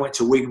lose. And then I went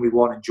to Wigan with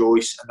Warren and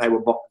Joyce, and they were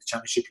bottom of the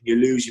Championship, and you're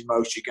losing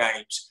most of your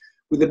games.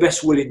 With the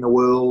best will in the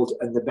world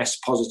and the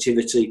best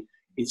positivity,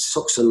 it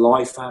sucks the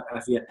life out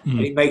of you.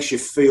 And it makes you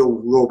feel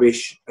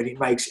rubbish, and it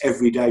makes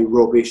every day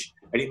rubbish,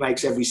 and it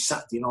makes every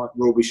Saturday night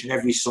rubbish and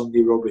every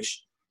Sunday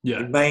rubbish. Yeah.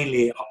 And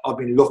mainly, I've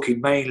been lucky.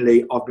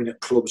 Mainly, I've been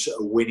at clubs that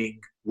are winning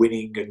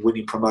and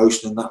winning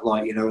promotion and that,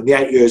 like, you know. In the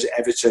 8 years at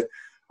Everton,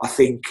 I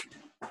think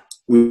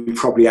we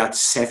probably had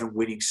 7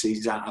 winning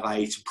seasons out of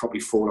 8 and probably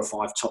 4 or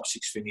 5 top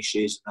 6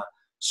 finishes. And that.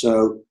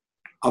 So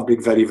I've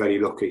been very, very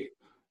lucky.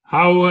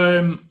 How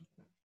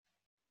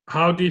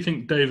do you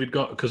think David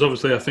got? Because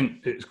obviously, I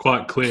think it's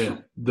quite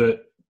clear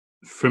that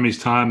from his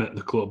time at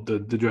the club, the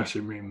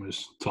dressing room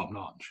was top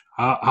notch.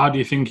 How do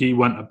you think he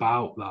went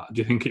about that?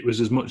 Do you think it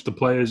was as much the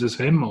players as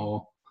him,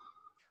 or?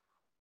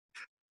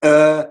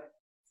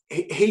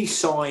 He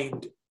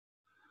signed.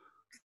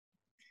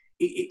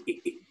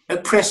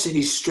 Impressing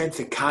his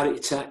strength of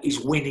character, his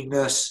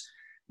winningness.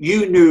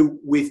 You knew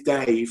with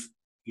Dave,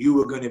 you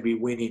were going to be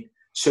winning.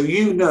 So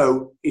you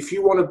know, if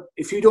you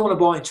don't want to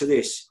buy into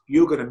this,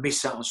 you're going to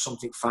miss out on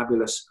something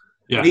fabulous.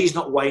 Yeah. And he's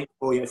not waiting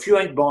for you. If you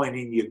ain't buying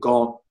in, you're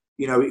gone.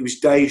 You know, it was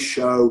Dave's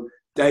show.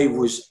 Dave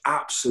was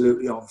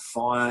absolutely on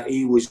fire.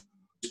 He was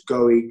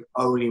going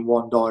only in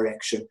one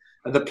direction.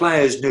 And the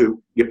players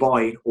knew you're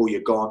buying or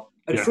you're gone.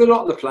 And for a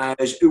lot of the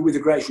players, who, with the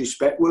greatest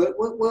respect, were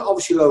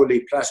obviously lower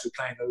league players, were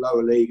playing in the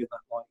lower league and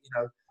that, like, you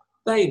know,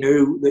 they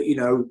knew that, you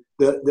know,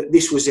 that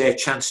this was their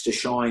chance to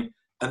shine.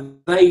 And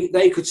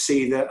they could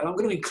see that. And I'm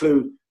going to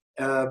include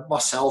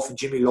myself and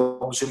Jimmy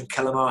Longson and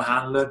Kellam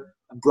O'Hanlon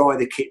and Brian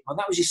the Kitman.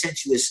 That was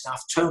essentially the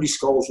staff. Tony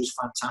Scholes was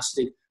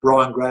fantastic.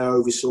 Brian Gray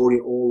oversaw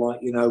it all, like,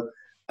 you know.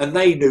 And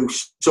they knew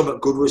something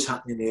good was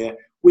happening here.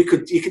 You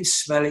can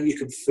smell it, you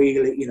can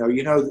feel it, you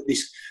know that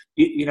this,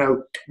 you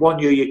know, one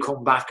year you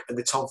come back and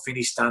the Tom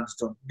Finney stand's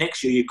done.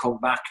 Next year you come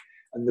back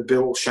and the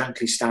Bill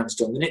Shankly stand's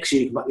done. The next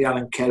year you come back the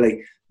Alan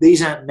Kelly.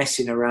 These aren't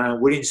messing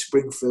around. We're in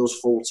Springfield's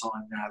full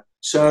time now.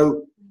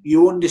 So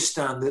you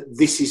understand that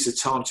this is the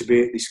time to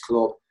be at this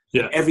club.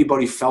 Yeah.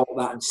 Everybody felt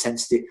that and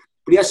sensed it.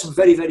 But he had some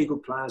very, very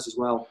good players as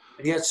well.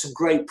 And he had some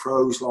great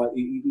pros like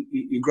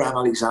your Graham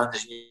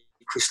Alexander's and your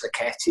Chris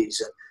Lacketti's.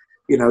 And,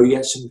 you know, he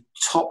had some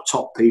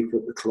top people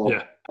at the club.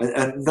 Yeah.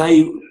 And they,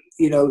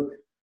 you know,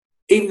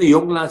 even the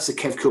young lads, the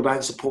Kev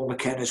Kilbans, the Paul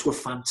McKenna's were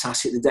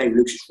fantastic. The David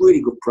Lucas,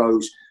 really good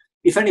pros.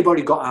 If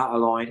anybody got out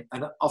of line,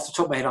 and off the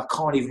top of my head, I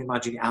can't even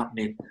imagine it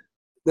happening,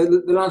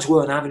 the lads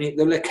weren't having it.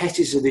 The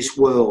Lackettis of this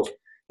world.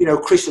 You know,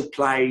 Chris had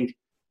played,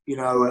 you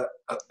know,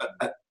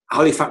 at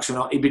Halifax or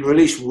not. He'd been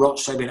released from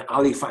Rochdale, and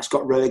Halifax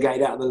got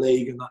relegated out of the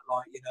league and that,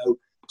 like, you know.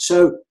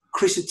 So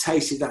Chris had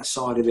tasted that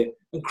side of it.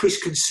 And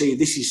Chris can see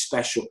this is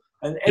special.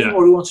 And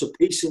everybody wants a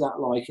piece of that,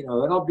 like, you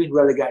know. And I've been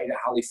relegated at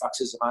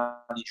Halifax as a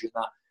manager and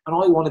that. And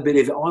I want a bit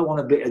of it. I want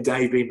a bit of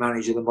Dave being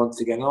manager of the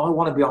month again. And I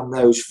want to be on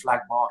those flag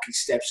marking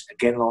steps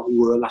again like we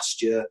were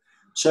last year.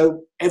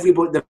 So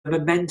everybody, the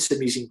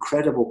momentum is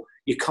incredible.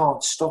 You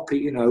can't stop it,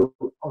 you know.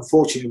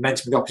 Unfortunately,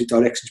 momentum in the opposite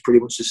direction is pretty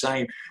much the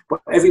same.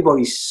 But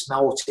everybody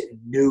smelt it and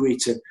knew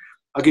it. And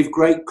I give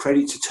great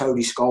credit to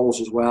Tony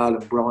Scholes as well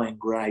and Brian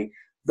Gray.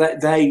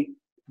 They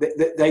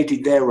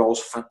did their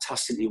roles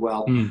fantastically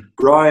well.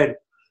 Brian,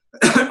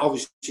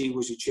 obviously,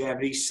 was a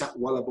chairman. He sat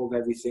well above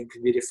everything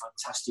and did a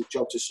fantastic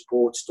job to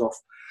support stuff.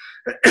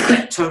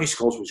 Tony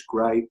Scholes was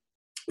great.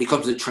 He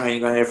comes to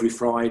training on every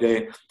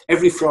Friday.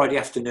 Every Friday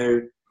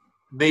afternoon,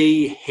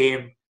 me,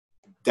 him,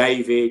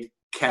 David,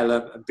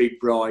 Kellam and Big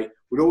Bry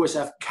would always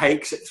have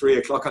cakes at 3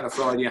 o'clock on a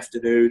Friday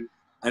afternoon.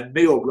 And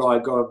me or Bry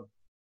go and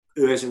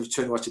whoever's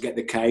returning was to get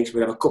the cakes.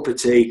 We'd have a cup of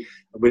tea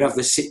and we'd have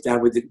the sit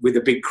down with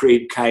the big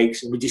cream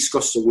cakes and we'd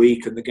discuss the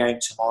week and the game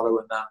tomorrow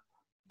and that.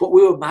 But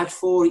we were mad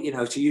for it, you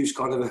know, to use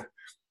kind of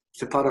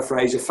to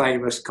paraphrase a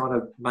famous kind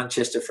of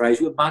Manchester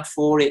phrase. We were mad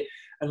for it.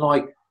 And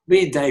like,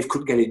 me and Dave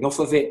couldn't get enough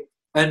of it.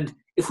 And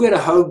if we had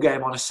a home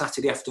game on a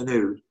Saturday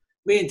afternoon,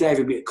 me and Dave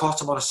would be at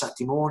Cottam on a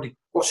Saturday morning.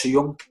 Watch the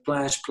young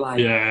players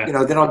play. Yeah. You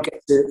know, then I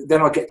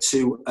get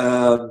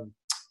to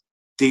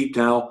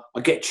Deepdale. I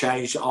get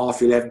changed at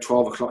half 11,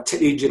 12 o'clock. Take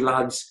the injured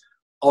lads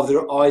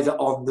either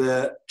on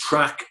the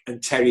track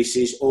and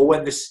terraces or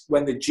when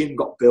the gym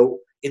got built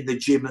in the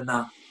gym and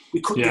that.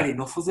 We couldn't get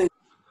enough of it.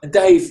 And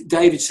Dave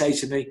would say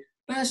to me,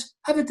 "Les,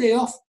 have a day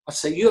off." I'd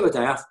say, "You have a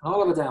day off, and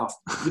I'll have a day off."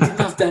 We didn't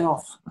have day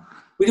off.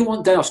 We didn't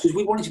want day offs because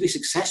we wanted to be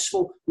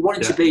successful. We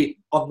wanted to be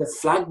on the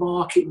flag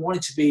market. We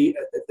wanted to be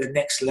at the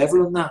next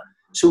level and that.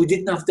 So we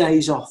didn't have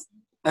days off.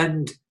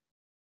 And,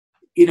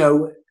 you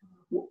know,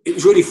 it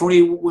was really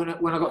funny when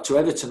I got to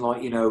Everton,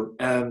 like, you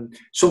know,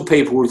 some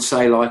people would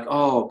say, like,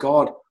 "Oh,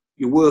 God,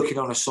 you're working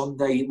on a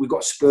Sunday. We've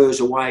got Spurs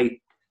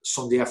away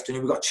Sunday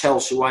afternoon. We've got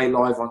Chelsea away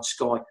live on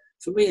Sky."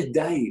 For me and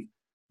Dave,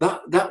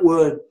 that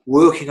weren't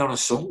working on a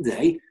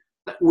Sunday.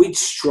 We'd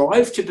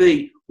strive to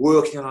be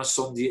working on a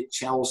Sunday at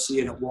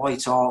Chelsea and at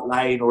White Hart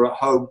Lane or at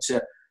home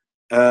to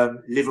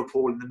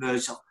Liverpool in the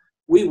Merseyside.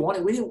 We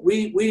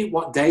didn't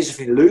want days off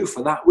in lieu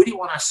for that. We didn't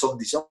want our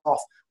Sundays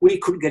off. We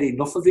couldn't get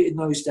enough of it in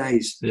those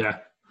days. Yeah.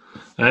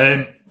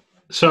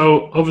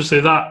 So obviously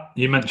that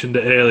you mentioned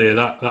it earlier,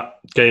 that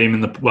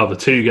game the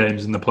 2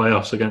 games in the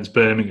playoffs against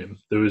Birmingham.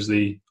 There was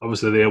the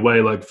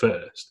away leg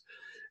first.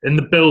 In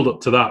the build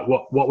up to that,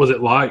 what was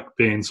it like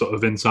being sort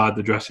of inside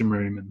the dressing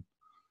room? And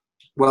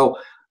well,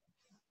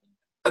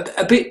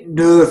 a bit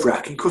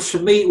nerve-wracking because for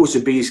me it was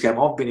the biggest game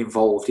I've been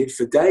involved in.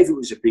 For Dave, it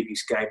was the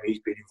biggest game he's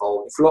been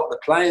involved in. For a lot of the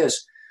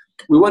players,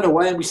 we went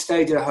away and we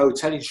stayed at a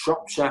hotel in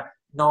Shropshire,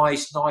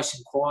 nice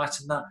and quiet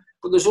and that.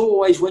 But there's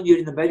always, when you're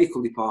in the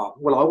medical department,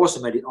 well, I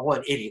wasn't in it,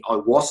 I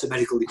was the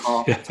medical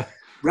department.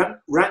 Mark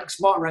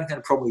Rank had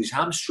a problem with his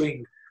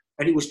hamstring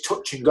and it was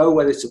touch and go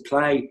whether to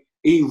play.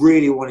 He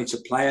really wanted to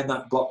play in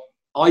that, but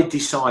I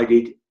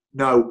decided,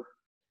 no.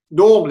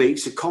 Normally,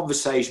 it's a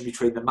conversation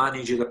between the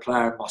manager, the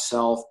player, and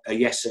myself, a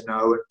yes or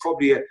no, and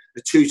probably a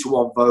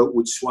 2-1 vote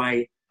would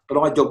sway.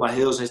 But I dug my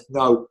heels and said,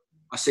 no.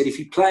 I said, if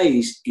he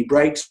plays, he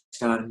breaks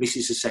down and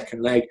misses the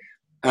second leg.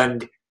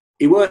 And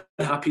he weren't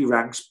happy,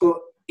 Ranks, but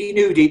he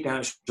knew deep down it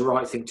was the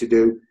right thing to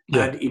do.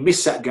 Yeah. And he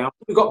missed that game.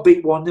 We got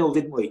beat 1-0,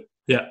 didn't we?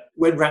 Yeah.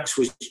 When Ranks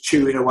was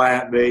chewing away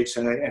at me,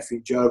 saying,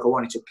 effing joke, I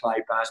wanted to play,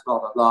 Baz, blah,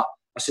 blah, blah.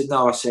 I said,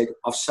 no,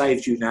 I've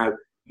saved you now.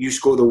 you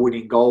score the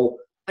winning goal.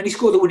 And he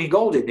scored the winning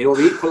goal, didn't he? Or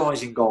the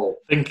equalising goal.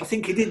 I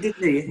think he did,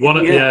 didn't he?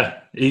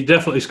 He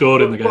definitely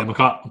scored in the game. I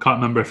can't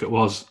remember if it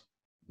was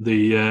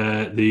the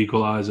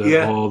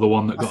equaliser or the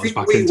one that got us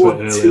back into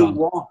it early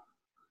on.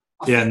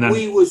 And then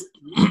we was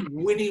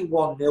winning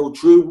 1-0,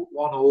 drew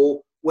 1-1,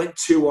 went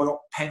 2-1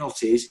 up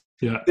penalties.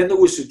 Yeah. Then there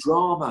was the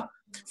drama.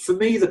 For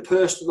me,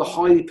 the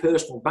highly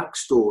personal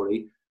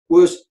backstory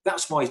was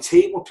that's my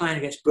team. We're playing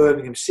against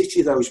Birmingham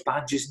City, those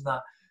badges and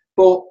that.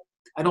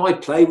 And I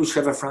played with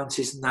Trevor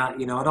Francis and that,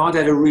 and I'd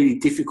had a really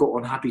difficult,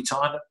 unhappy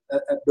time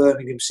at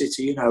Birmingham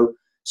City,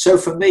 So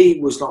for me,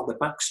 it was like the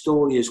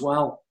backstory as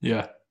well.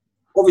 Yeah.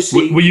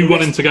 Obviously, were you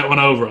wanting to get one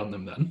over on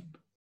them then?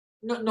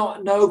 No,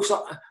 because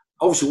I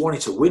obviously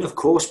wanted to win, of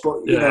course,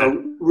 but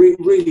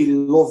really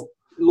loved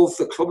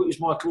the club. It was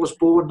my club. I was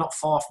born not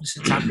far from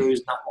St Andrews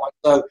and that, like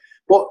so.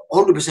 But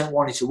 100%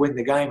 wanted to win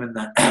the game and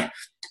that.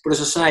 But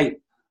as I say,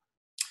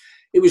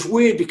 it was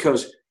weird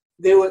because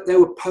they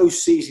were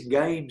post-season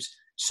games.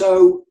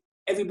 So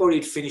everybody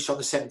had finished on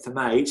the 7th of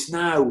May. It's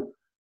now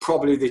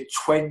probably the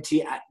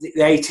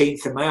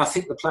 18th of May. I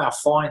think the playoff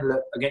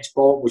final against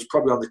Bolton was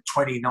probably on the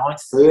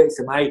 29th, 30th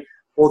of May,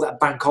 or that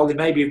bank holiday,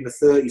 maybe even the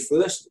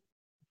 31st.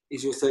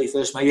 Is it the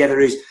 31st May? Yeah,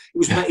 there is.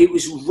 It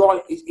was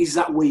right. Is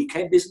that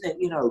weekend, isn't it?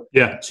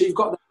 Yeah. So you've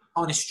got that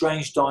kind of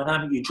strange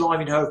dynamic. You're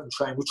driving home from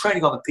training. We're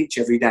training on the pitch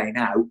every day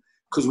now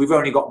because we've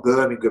only got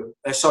Birmingham.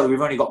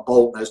 We've only got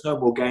Bolton. There's no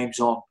more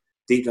games on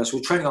deep down. So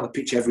we're training on the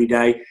pitch every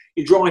day.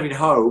 You're driving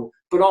home.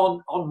 But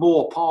on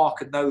Moore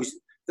Park and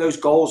those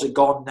goals are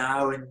gone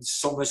now and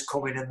summer's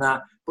coming and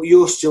that. But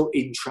you're still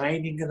in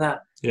training and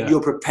that. Yeah. You're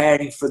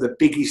preparing for the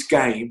biggest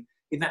game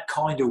in that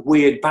kind of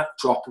weird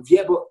backdrop of,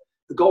 but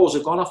the goals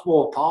have gone off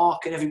Moore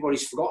Park and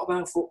everybody's forgot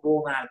about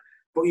football now.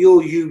 But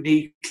you're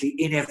uniquely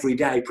in every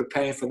day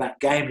preparing for that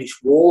game. And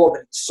it's warm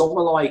and it's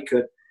summer-like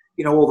and,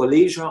 all the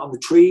leaves are out on the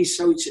trees.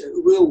 So it's a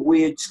real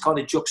weird kind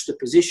of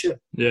juxtaposition.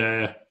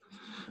 Yeah.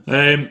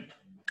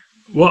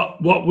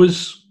 What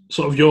was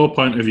sort of your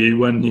point of view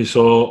when you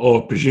saw,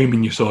 or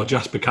presuming you saw,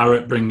 Jasper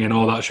Carrott bring in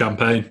all that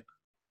champagne?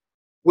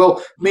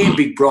 Well, me and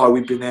Big Bri,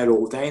 we've been there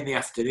all day in the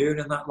afternoon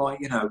and that,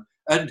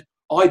 and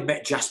I'd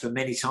met Jasper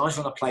many times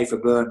when I played for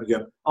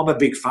Birmingham. I'm a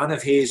big fan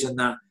of his and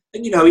that.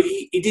 And,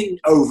 he didn't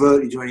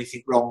overtly do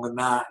anything wrong and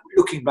that.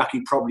 Looking back, he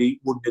probably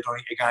wouldn't have done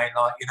it again,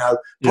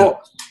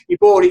 But he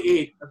brought it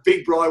in and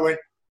Big Bri went,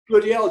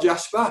 bloody hell,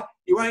 Jasper,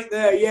 you ain't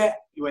there yet.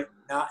 He went,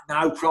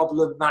 no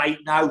problem, mate,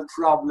 no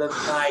problem,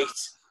 mate.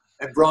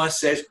 And Brian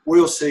says,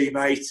 we'll see,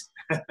 mate.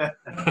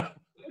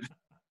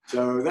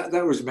 So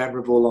that was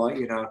memorable,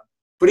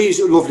 But he's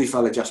a lovely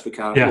fella, Jasper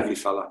Carrott, lovely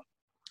fella.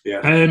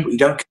 Yeah. But you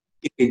don't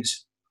kick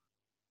kids.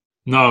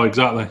 No,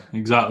 exactly.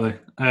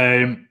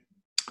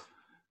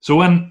 So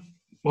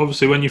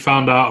when you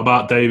found out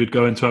about David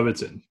going to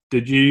Everton,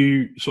 did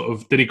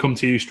he come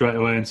to you straight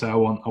away and say, I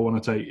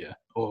want to take you?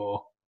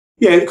 Or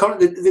yeah,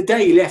 the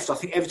day he left, I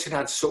think Everton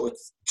had sort of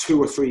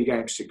 2 or 3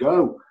 games to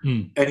go.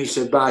 And he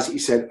said, Baz,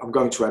 I'm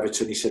going to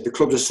Everton. He said, the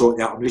clubs are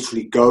sorting out. I'm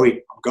literally going.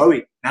 I'm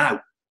going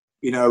now.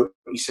 He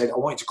said, I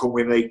want you to come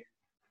with me.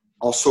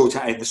 I'll sort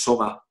it out in the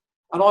summer.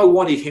 And I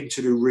wanted him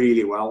to do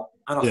really well.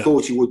 And I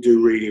thought he would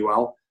do really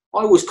well.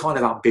 I was kind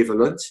of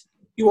ambivalent.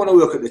 You want to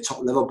work at the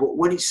top level, but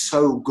when it's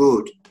so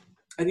good.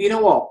 And you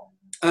know what?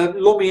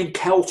 Lummy and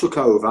Kel took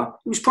over.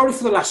 It was probably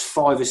for the last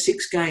 5 or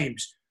 6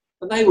 games.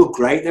 And they were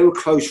great. They were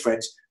close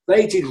friends.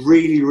 They did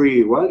really,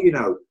 really well,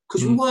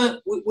 because we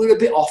were a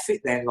bit off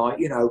it then,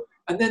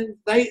 and then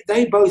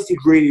they both did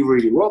really,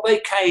 really well.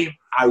 They came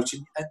out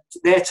and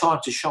their time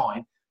to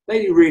shine.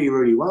 They did really,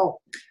 really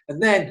well.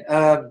 And then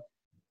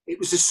it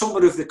was the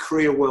summer of the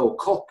Korea World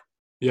Cup.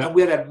 Yeah. And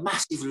we had a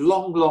massive,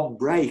 long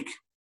break.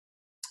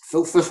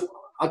 For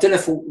I don't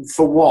know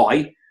for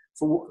why.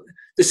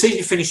 The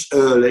season finished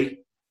early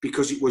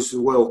because it was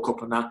the World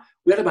Cup and that.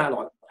 We had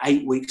about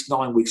 8 weeks,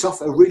 9 weeks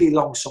off, a really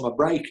long summer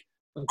break.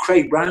 And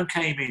Craig Brown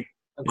came in.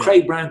 And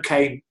Craig Brown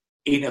came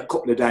in a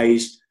couple of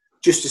days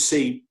just to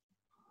see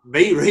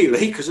me,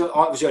 really, because I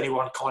was the only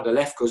one kind of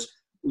left because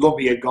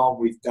Lummy had gone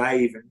with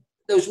Dave. And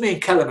there was me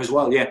and Kellum as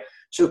well, yeah.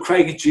 So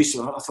Craig introduced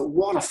him. I thought,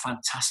 what a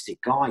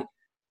fantastic guy.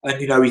 And,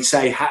 he'd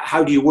say,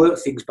 how do you work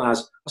things,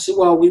 Baz? I said,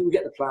 well, we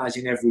get the players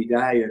in every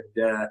day.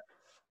 And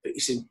he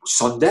said,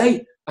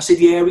 Sunday? I said,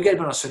 yeah, we get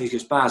them on a Sunday. He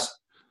goes, Baz,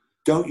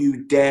 don't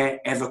you dare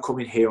ever come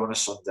in here on a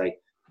Sunday.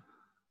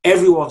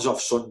 Everyone's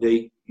off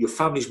Sunday. Your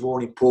family's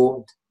more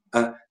important.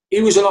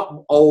 He was a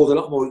lot older,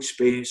 a lot more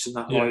experienced than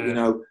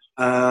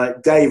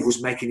that. Dave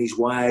was making his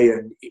way,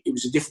 and it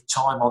was a different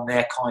time on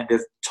their kind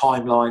of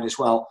timeline as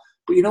well.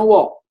 But you know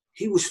what?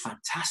 He was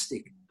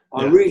fantastic.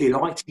 I really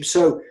liked him.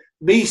 So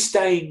me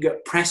staying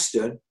at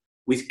Preston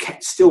with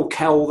still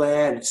Kel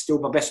there and still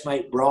my best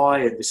mate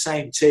Brian, the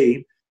same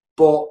team,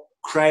 but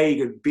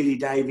Craig and Billy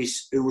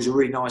Davis, who was a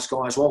really nice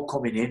guy as well,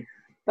 coming in,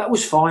 that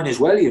was fine as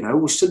well,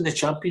 We're still in the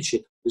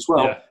Championship as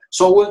well. Yeah.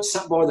 So I weren't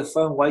sat by the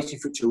phone waiting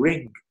for it to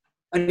ring.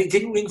 And it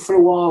didn't ring for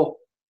a while.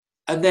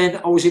 And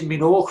then I was in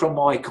Minorca on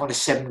my kind of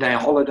 7-day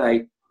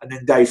holiday. And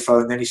then Dave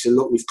phoned. Then he said,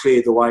 look, we've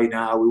cleared the way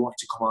now. We want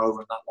you to come over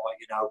and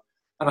that,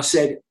 And I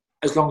said,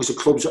 as long as the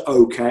clubs are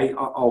okay,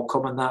 I'll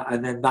come and that.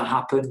 And then that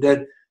happened.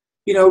 And,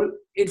 you know,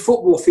 in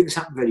football, things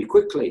happen very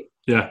quickly.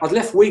 Yeah. I'd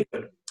left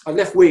Wigan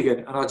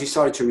and I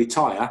decided to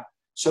retire.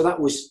 So that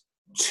was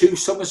 2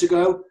 summers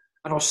ago.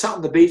 And I was sat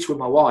on the beach with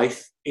my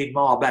wife in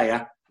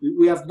Marbella.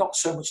 We have not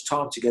so much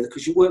time together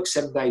because you work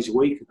 7 days a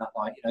week and that,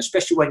 like, you know,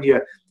 especially when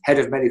you're head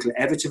of medical at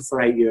Everton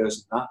for 8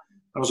 years and that.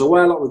 And I was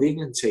away a lot with the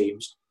England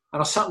teams.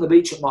 And I sat on the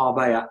beach at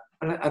Marbella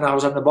and I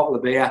was having a bottle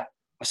of beer.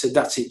 I said,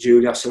 that's it,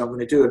 Julie. I said, I'm going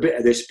to do a bit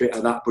of this, bit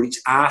of that, but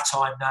it's our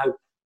time now.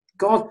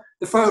 God,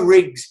 the phone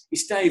rings.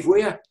 It's Dave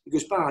Weir. He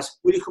goes, Baz,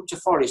 will you come to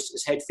Forest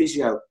as head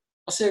physio?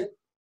 I said,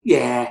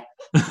 yeah.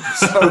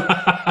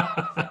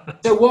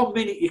 So 1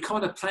 minute you're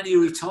kind of planning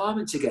your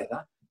retirement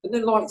together, and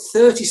then like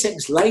 30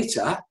 seconds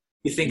later,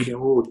 you're thinking,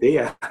 oh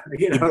dear,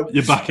 you know.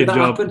 You're back in a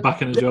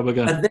job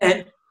again. And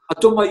then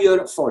I'd done my year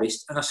at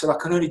Forest, and I said, I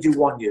can only do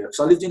 1 year, because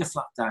I lived in a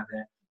flat down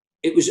there.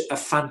 It was a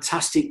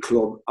fantastic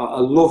club. I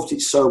loved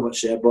it so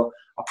much there, but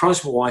I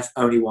promised my wife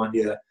only 1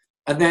 year.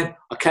 And then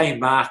I came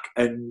back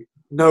and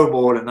no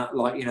more than that,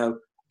 like, you know.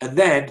 And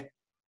then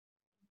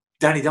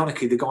Danny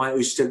Donachie, the guy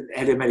who's still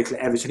head of medical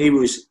at Everton, he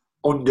was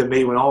under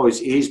me when I was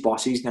his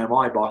boss. He's now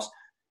my boss.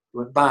 He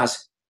went,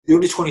 Baz, the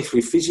under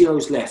 23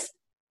 physios left.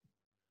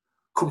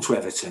 Come to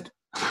Everton.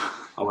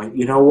 I went,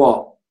 you know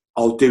what?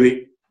 I'll do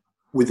it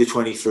with the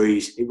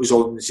 23s. It was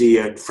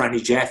Unzi and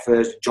Franny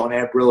Jeffers, John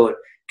Ebrell, and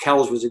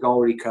Kells was a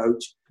goalie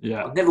coach.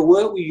 Yeah. I've never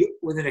worked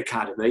with an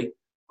academy.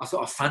 I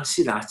thought, I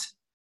fancy that.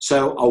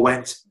 So I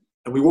went,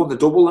 and we won the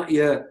double that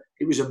year.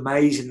 It was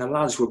amazing. The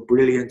lads were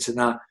brilliant and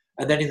that.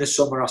 And then in the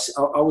summer,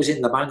 I was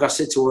in La Manga. I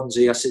said to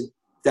Unzi, I said,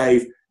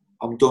 Dave,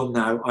 I'm done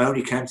now. I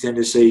only came to the end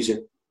of the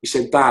season. He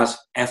said, Baz,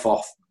 F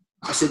off.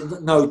 I said,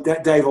 no,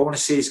 Dave, I want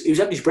to see his... He was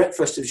having his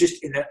breakfast. It was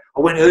just in the...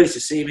 I went early to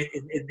see him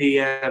in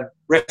the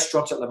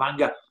restaurant at La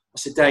Manga. I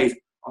said, Dave,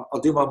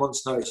 I'll do my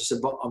month's notice. I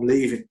said, but I'm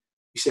leaving.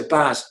 He said,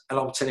 Baz, and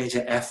I'm telling you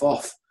to F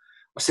off.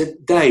 I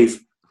said, Dave,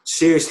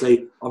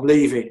 seriously, I'm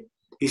leaving.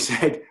 He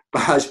said,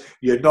 Baz,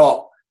 you're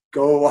not.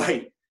 Go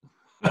away.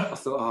 I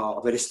thought, oh,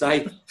 I better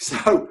stay.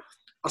 So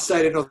I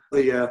stayed another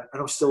year,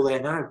 and I'm still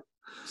there now.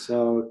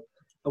 So,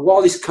 and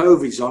while this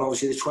COVID's on,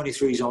 obviously the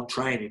 23's on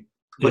training,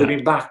 but I've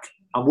been back.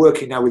 I'm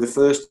working now with the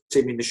first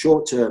team in the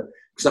short term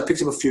because I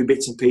picked up a few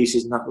bits and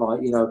pieces and that,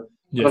 like, you know.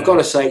 Yeah. But I've got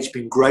to say, it's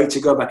been great to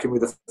go back in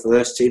with the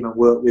first team and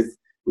work with.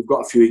 We've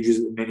got a few injuries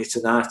at the minute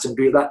and that, and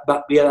be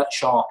that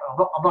sharp.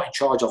 I'm not in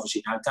charge,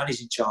 obviously, now.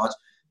 Danny's in charge,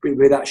 but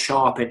be that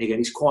sharp end again.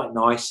 It's quite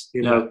nice,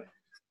 you know.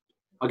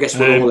 I guess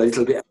we're all a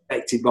little bit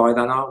affected by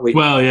that, aren't we?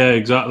 Well, yeah,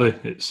 exactly.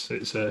 It's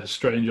a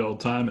strange old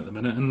time at the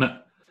minute, isn't it?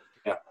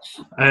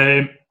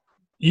 Yeah.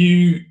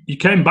 You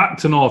came back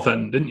to North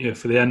End, didn't you,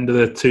 for the end of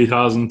the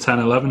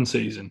 2010-11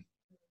 season?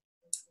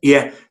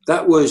 Yeah,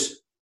 that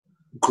was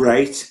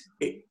great.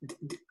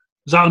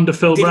 Was that under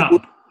Phil Brown?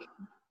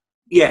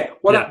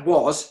 That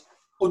was,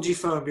 Unzi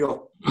phoned me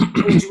up.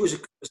 Unzi was a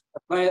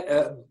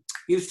player,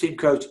 youth team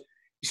coach.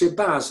 He said,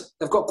 Baz,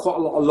 they've got quite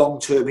a lot of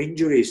long-term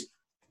injuries.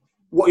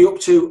 What are you up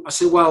to? I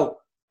said,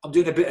 well, I'm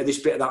doing a bit of this,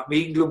 bit of that. My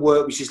England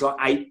work, which is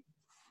like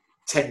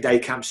 8-10-day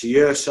camps a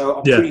year, so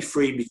I'm pretty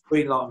free in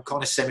between. Like, I'm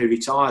kind of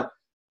semi-retired.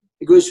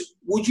 He goes,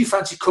 would you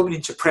fancy coming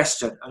into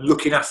Preston and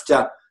looking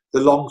after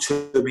the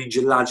long-term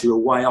injured lads who are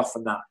way off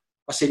and that?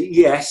 I said,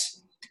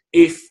 yes,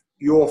 if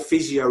your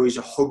physio is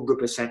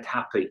 100%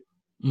 happy.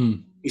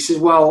 Mm. He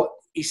said, well,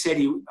 I said,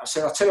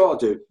 I'll tell you what I'll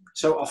do.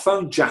 So I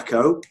phoned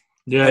Jacko.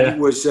 It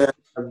was,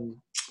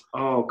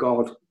 oh,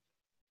 God.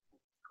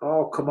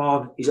 Oh, come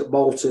on. He's at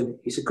Bolton.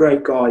 He's a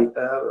great guy.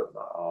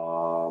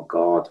 Oh,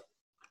 God.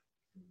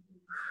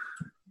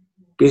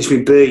 Begins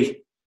with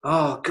B.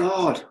 Oh,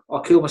 God. I'll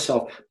kill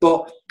myself.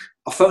 But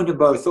I phoned them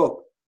both up.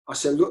 I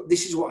said, look,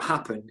 this is what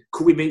happened.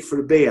 Could we meet for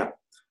a beer?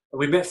 And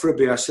we met for a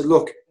beer. I said,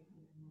 look,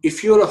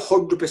 if you're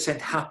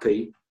 100%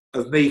 happy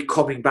of me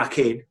coming back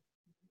in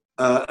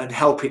and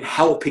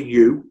helping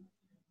you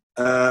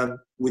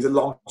with the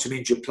long-term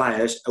injured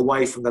players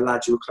away from the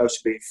lads who are close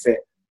to being fit,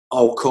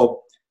 I'll come.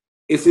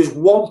 If there's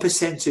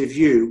 1% of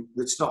you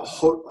that's not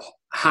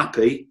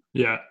happy,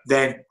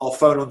 then I'll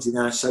phone Unzi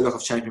now and say, look,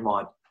 I've changed my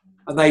mind.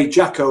 And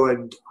Jacko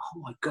and, oh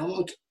my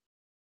God,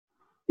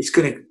 it's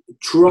going to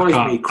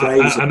drive me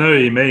crazy. I know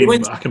what you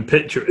mean, I can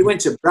picture it. He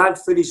went to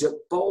Bradford, he's at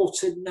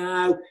Bolton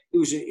now. He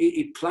was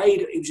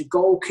a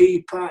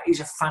goalkeeper. He's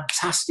a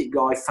fantastic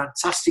guy,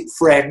 fantastic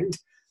friend.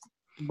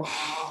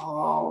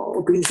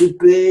 Oh, begins with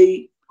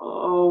B.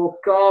 Oh,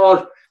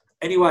 God.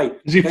 Anyway.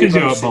 Is he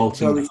physio at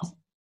Bolton?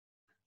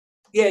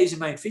 Yeah, he's a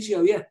main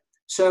physio, yeah.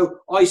 So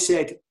I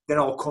said, then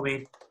I'll come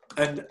in.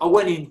 And I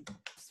went in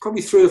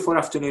probably 3 or 4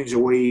 afternoons a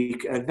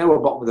week, and now we're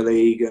bottom of the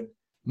league. And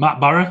Matt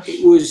Barras?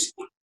 It was,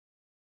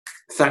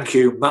 thank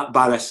you, Matt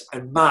Barras.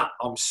 And Matt,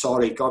 I'm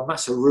sorry, God,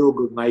 Matt's a real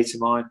good mate of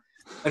mine.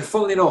 And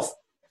funnily enough,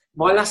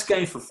 my last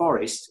game for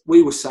Forest,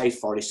 we were safe,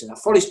 Forest. And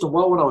Forest done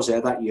well when I was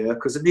there that year,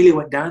 because I nearly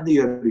went down the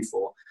year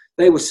before.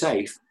 They were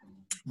safe.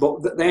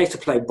 But they had to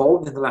play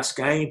Bolton in the last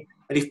game.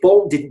 And if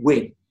Bolton didn't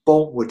win,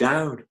 Bolton were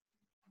down.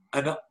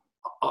 And that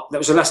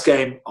was the last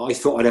game I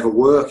thought I'd ever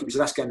work. It was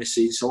the last game of the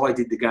season, so I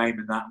did the game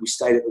and that. We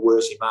stayed at the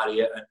Worsley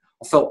Marriott, and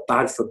I felt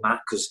bad for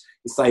Matt because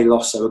if they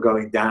lost, they were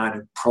going down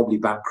and probably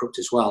bankrupt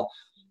as well.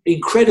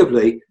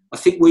 Incredibly, I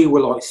think we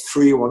were like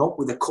 3-1 up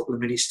with a couple of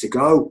minutes to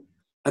go.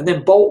 And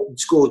then Bolton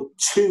scored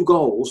 2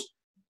 goals.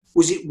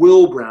 Was it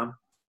Wilbraham,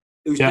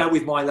 who's now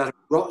with my lad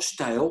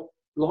Rochdale?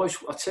 I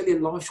tell you,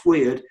 life's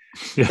weird.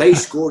 Yeah. They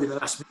scored in the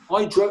last minute.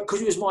 I drove,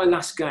 because it was my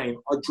last game,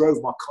 I drove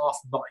my car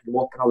from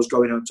Nottingham up and I was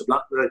going home to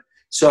Blackburn.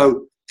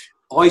 So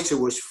ITA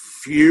was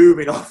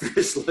fuming,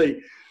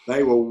 obviously.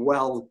 They were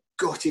well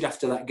gutted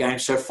after that game.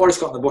 So Forrest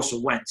got on the bus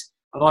and went.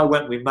 And I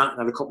went with Matt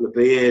and had a couple of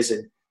beers.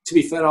 And to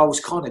be fair, I was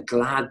kind of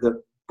glad that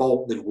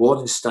Bolton had won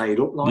and stayed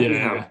up. Like, you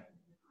know.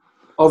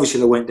 Obviously,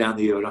 they went down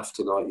the year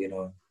after, like, you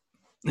know.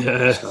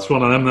 Yeah, so, it's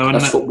one of them, though,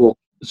 isn't it? Football.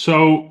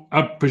 So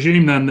I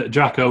presume then that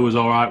Jacko was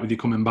all right with you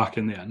coming back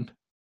in the end?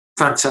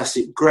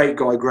 Fantastic. Great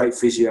guy, great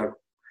physio.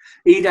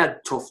 He'd had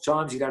tough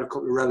times. He'd had a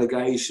couple of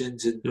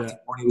relegations and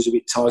when he was a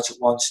bit tight at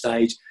one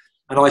stage.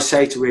 And I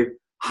say to him,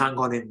 hang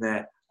on in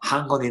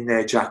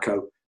there,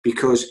 Jacko,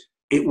 because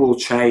it will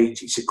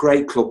change. It's a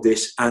great club,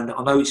 this. And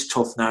I know it's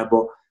tough now,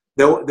 but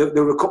there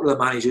were a couple of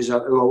managers who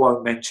I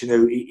won't mention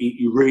who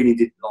he really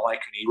didn't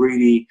like and he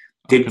really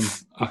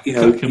didn't. I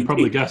can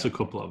probably guess a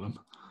couple of them.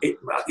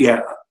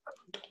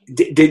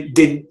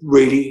 Didn't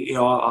really, you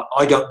know,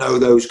 I don't know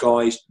those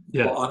guys.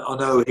 Yeah. But I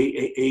know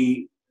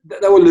they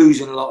were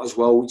losing a lot as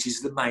well, which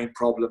is the main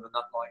problem. And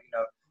that, like, you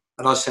know,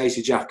 and I say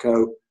to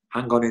Jacko,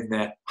 hang on in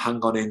there.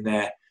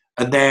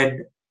 And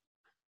then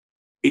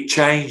it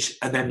changed,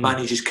 and then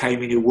managers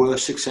came in who were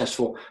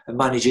successful, and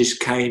managers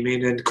came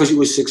in, and because it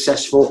was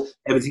successful,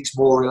 everything's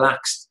more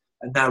relaxed.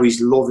 And now he's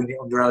loving it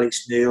under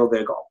Alex Neil.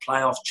 They've got a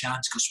playoff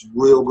chance, got some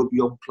real good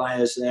young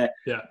players there.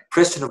 Yeah.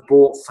 Preston have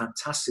bought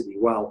fantastically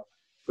well.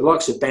 The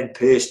likes of Ben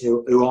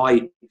Pearson, who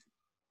I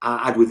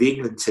had with the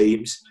England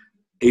teams,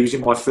 he was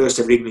in my first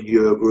ever England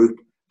Euro group,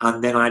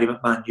 and then I had him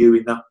at Man U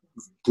in that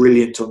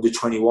brilliant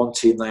under-21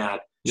 team they had.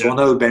 So I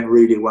know Ben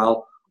really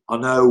well. I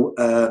know,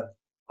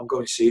 I'm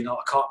going to see, I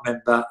can't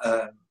remember,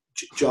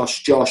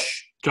 Josh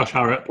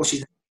Harrop. What's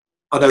his name?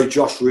 I know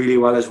Josh really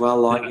well as well.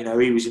 Like, you know,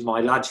 he was in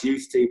my lads'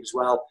 youth team as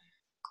well.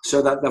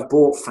 So that they've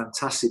bought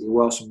fantastically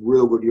well, some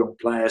real good young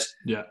players.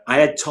 Yeah. I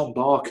had Tom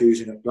Barker,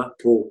 who's in at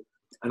Blackpool,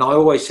 and I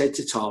always said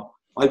to Tom,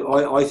 I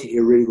think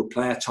you're a really good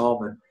player,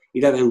 Tom, and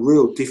he'd had a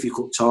real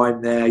difficult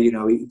time there. You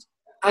know,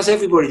 as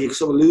everybody, you're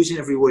sort of losing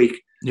every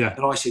week. Yeah.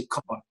 And I said,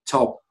 come on,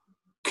 Tom,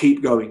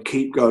 keep going.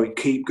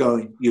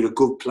 You're a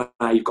good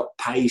player. You've got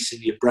pace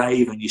and you're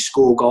brave and you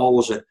score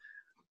goals. And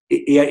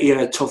he had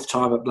a tough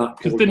time at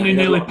Blackpool. Because didn't he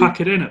nearly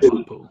pack it in at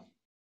Blackpool?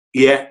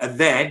 Yeah, and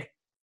then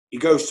he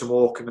goes to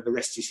Morecambe and the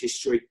rest is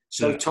history.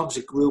 So Tom's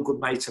a real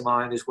good mate of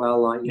mine as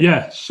well. Like,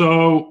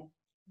 so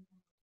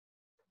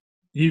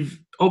you've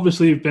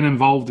been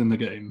involved in the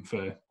game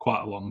for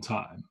quite a long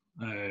time.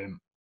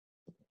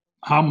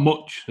 How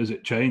much has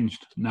it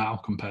changed now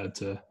compared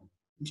to...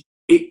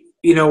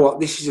 You know what?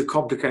 This is a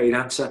complicated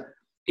answer.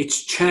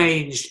 It's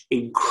changed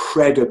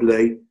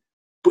incredibly.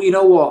 But you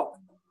know what?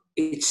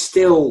 It's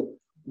still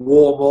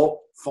warm up,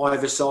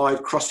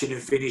 5-a-side, crossing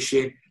and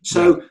finishing.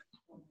 So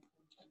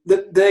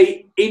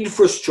the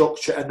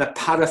infrastructure and the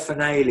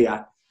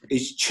paraphernalia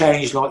is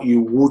changed like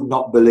you would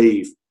not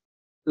believe.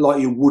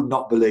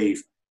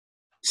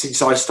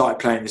 Since I started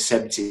playing in the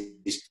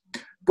 70s.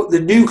 But the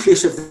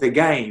nucleus of the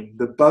game,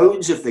 the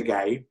bones of the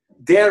game,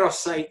 dare I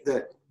say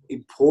the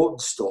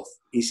important stuff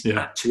is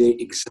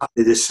actually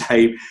exactly the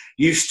same.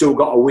 You've still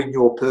got to win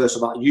your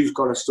personal battle. You've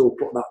got to still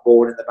put that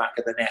ball in the back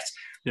of the net.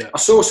 Yeah. I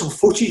saw some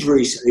footage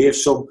recently of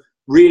some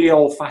really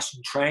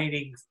old-fashioned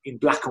training in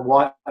black and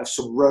white of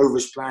some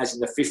Rovers players in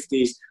the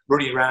 50s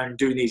running around and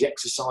doing these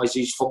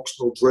exercises,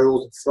 functional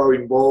drills and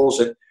throwing balls,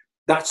 and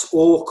that's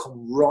all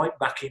come right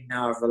back in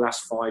now over the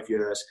last 5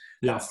 years.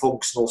 Yeah. That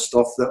functional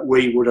stuff that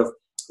we would have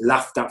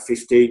laughed at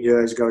 15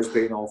 years ago as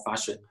being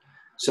old-fashioned.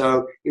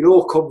 So it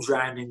all comes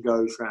round and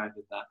goes round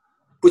in that.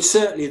 But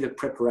certainly the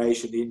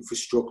preparation, the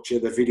infrastructure,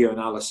 the video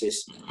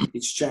analysis,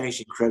 it's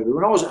changed incredibly.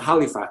 When I was at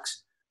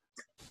Halifax,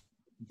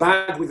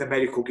 bag with the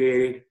medical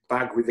gear in,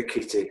 bag with the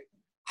kit in.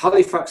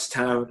 Halifax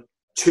town,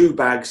 2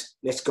 bags,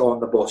 let's go on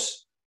the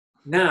bus.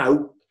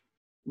 Now,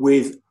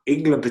 with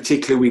England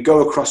particularly, we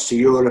go across to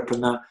Europe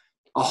and that,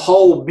 a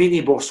whole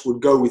minibus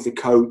would go with the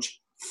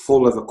coach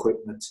full of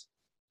equipment.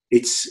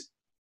 It's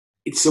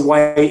the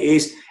way it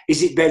is.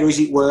 Is it better? Is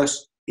it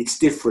worse? It's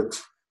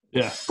different.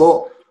 Yeah.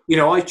 But, you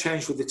know, I've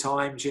changed with the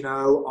times, you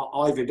know,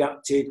 I've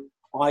adapted.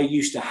 I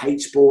used to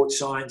hate sports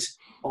science.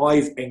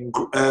 I've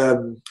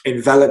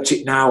enveloped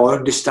it now. I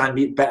understand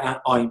it better.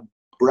 I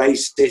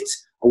embrace it.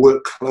 I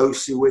work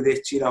closely with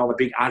it. You know, I'm a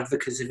big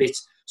advocate of it.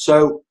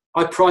 So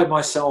I pride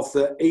myself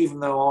that even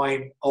though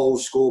I'm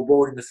old school,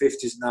 born in the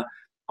 50s and that,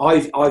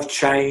 I've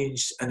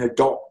changed and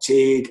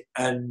adopted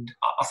and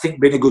I think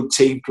been a good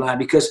team player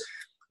because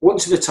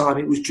once at a time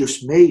it was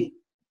just me.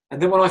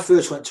 And then when I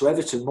first went to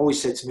Everton, Moy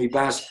said to me,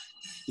 Baz,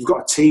 you've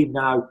got a team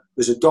now.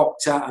 There's a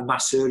doctor, a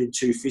masseur and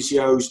 2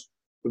 physios.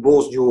 The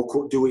ball's in your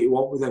court, do what you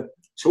want with them.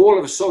 So all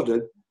of a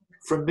sudden,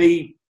 from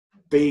me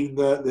being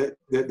the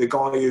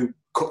guy who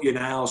cut your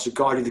nails, the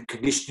guy who did the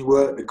conditioning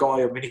work, the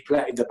guy who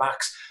manipulated the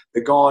backs,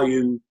 the guy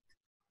who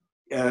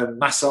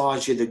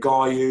massaged you, the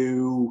guy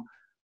who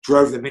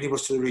drove the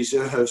minibus to the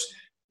reserves,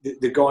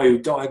 the guy who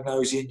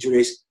diagnosed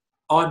injuries.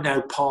 I'm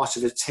now part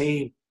of the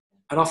team.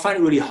 And I found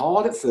it really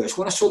hard at first.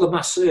 When I saw the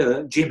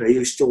masseur, Jimmy,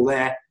 who's still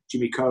there,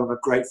 Jimmy Comer,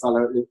 great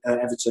fellow at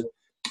Everton,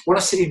 when I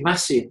see him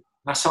massaging,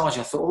 I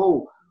thought,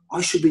 oh,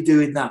 I should be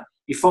doing that.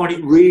 You find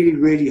it really,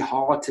 really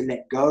hard to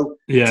let go,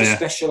 to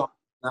specialise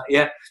in that,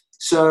 yeah.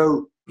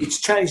 So it's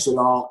changed a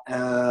lot,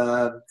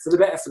 for the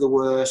better, for the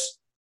worse.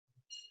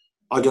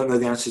 I don't know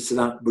the answer to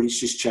that, but it's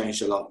just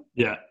changed a lot.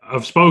 Yeah,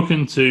 I've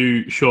spoken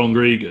to Sean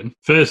Gregan.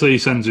 Firstly, he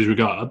sends his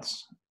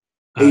regards.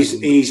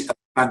 He's a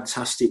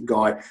fantastic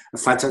guy.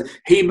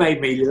 He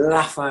made me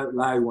laugh out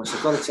loud once.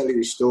 I've got to tell you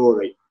this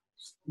story.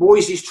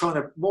 Moyes is trying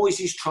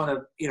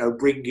to,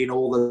 bring in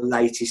all the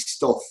latest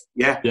stuff.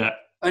 Yeah. Yeah.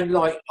 And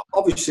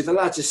obviously the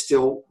lads are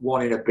still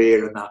wanting a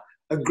beer and that.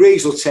 And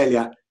Griggs will tell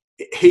you,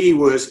 he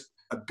was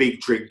a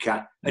big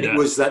drinker, and it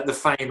was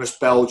the famous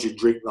Belgian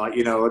drink,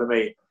 you know what I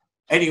mean?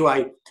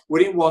 Anyway,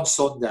 we're in one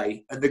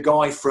Sunday, and the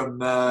guy from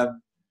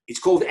it's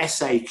called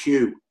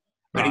SAQ,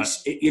 and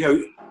it's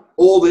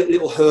all the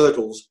little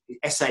hurdles,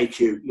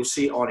 SAQ, you'll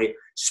see it on it: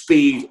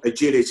 speed,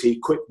 agility,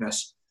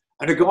 quickness.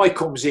 And a guy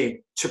comes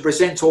in to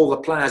present all the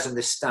players and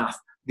the staff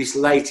this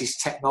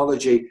latest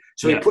technology.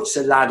 So he puts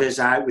the ladders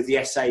out with the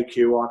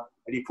SAQ on,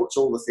 and he puts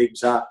all the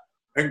things out.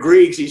 And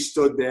Griggs, he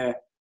stood there,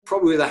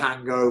 probably with a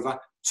hangover,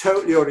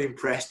 totally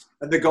unimpressed.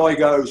 And the guy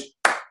goes,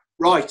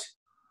 right,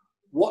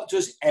 what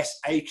does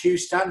SAQ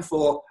stand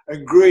for?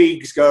 And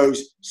Griggs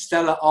goes,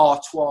 Stella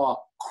Artois,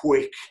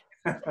 quick.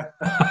 And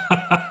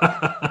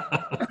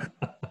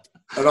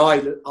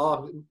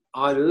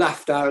I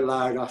laughed out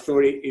loud. I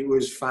thought it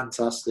was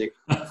fantastic.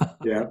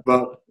 Yeah,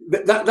 but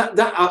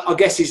that I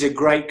guess is a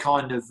great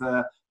kind of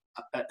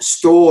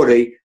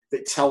story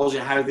that tells you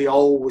how the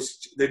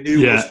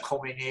new was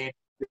coming in,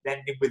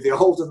 ending with the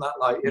old and that,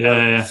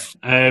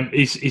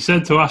 He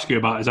said to ask you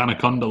about his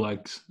anaconda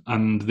legs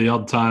and the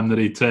odd time that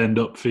he turned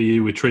up for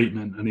you with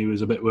treatment and he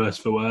was a bit worse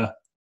for wear.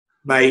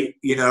 Mate,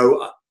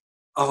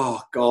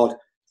 oh God.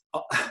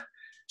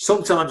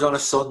 Sometimes on a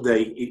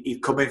Sunday,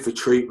 he'd come in for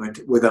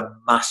treatment with a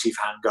massive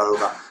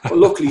hangover. But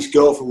luckily, his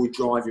girlfriend would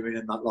drive him in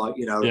and that,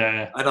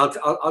 Yeah. And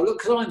I look,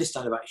 because I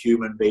understand about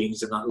human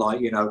beings and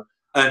that,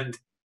 And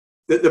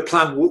the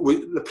plan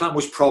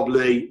was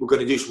probably we're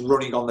going to do some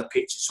running on the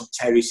pitch and some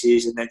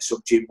terraces and then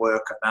some gym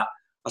work and that.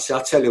 I said,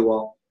 I'll tell you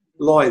what,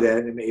 lie there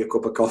and make you a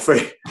cup of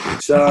coffee.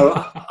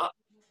 So,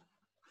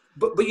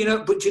 but do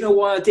you know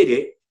why I did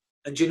it?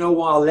 And do you know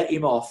why I let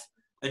him off?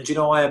 And do you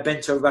know why I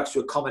bent over back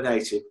to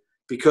accommodate him?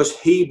 Because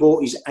he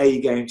brought his A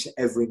game to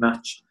every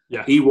match.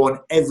 Yeah. He won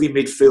every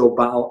midfield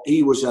battle.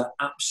 He was an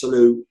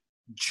absolute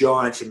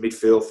giant in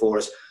midfield for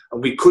us.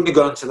 And we couldn't have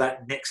gone to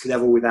that next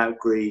level without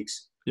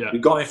Griggs. Yeah. We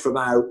got him from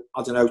out,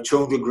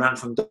 200 grand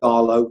from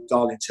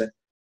Darlington.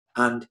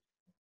 And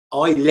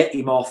I let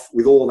him off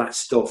with all that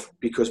stuff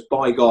because,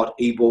 by God,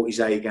 he brought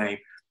his A game.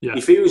 Yeah.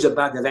 If he was a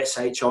bag of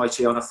SHIT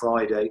on a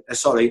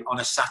on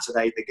a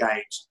Saturday, the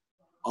games,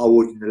 I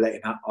wouldn't have let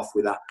him off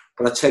with that.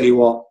 But I tell you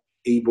what,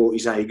 he brought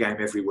his A game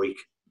every week.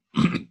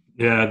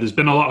 Yeah, there's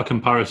been a lot of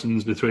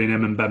comparisons between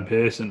him and Ben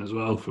Pearson as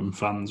well from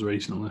fans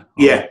recently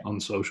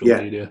on social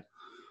media.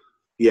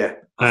 Yeah,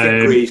 I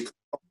think Griggs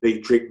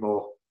probably drink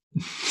more.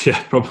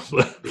 Yeah,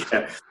 probably.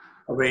 Yeah.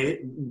 I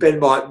mean, Ben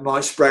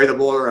might spray the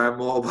ball around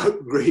more,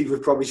 but Griggs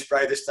would probably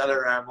spray the Stella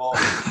around more.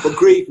 But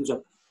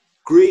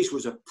Griggs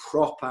was a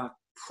proper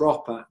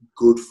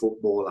good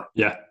footballer.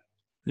 Yeah.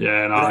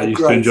 Yeah, and I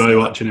used to enjoy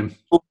watching him.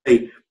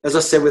 As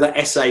I said with that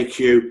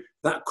SAQ,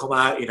 that come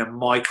out in a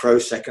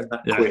microsecond,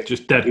 quick.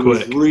 Just dead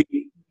quick.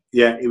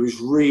 It was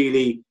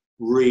really,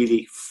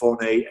 really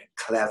funny and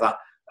clever,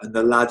 and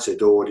the lads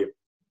adored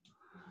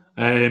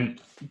him.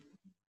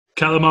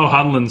 Callum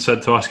O'Hanlon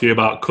said to ask you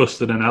about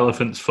custard and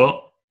elephant's foot.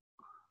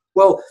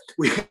 Well,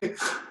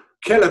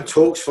 Callum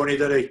talks funny,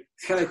 doesn't he?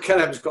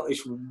 Callum's got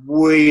this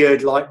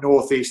weird,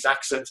 northeast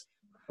accent.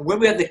 And when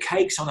we had the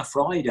cakes on a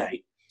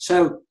Friday,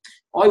 so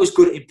I was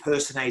good at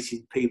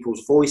impersonating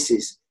people's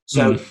voices.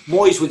 So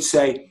Moyes would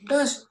say,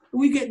 Baz, are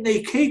we getting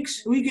any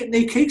cakes? Are we getting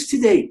any cakes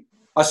today?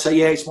 I say,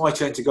 yeah, it's my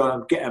turn to go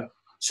and get them.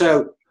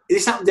 So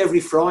this happened every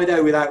Friday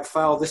without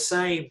fail, the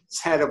same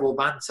terrible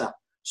banter.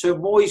 So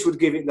Moyes would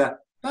give it the,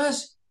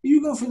 Baz, are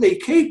you going for the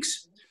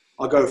cakes?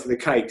 I go for the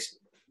cakes.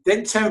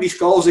 Then Tony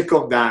Scholes would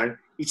come down.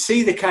 He'd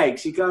see the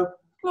cakes. He'd go,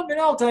 blooming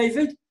hell,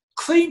 David,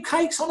 cream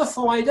cakes on a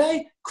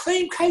Friday?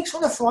 Cream cakes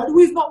on a Friday?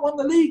 We've not won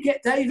the league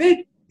yet, David.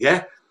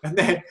 Yeah. And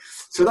then,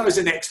 so that was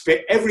the next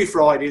bit. Every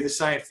Friday, the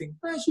same thing.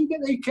 Baz, you get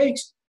the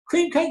cakes.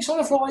 Cream cakes on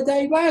a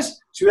Friday, Baz.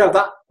 So we'd have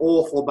that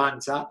awful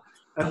banter.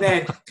 And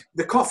then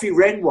the coffee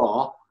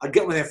Renoir, I'd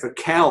get one of them for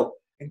Kel.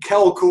 And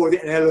Kel called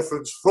it an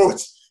elephant's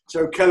foot.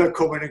 So Kel would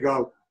come in and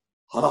go,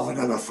 I'll have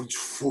an elephant's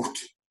foot.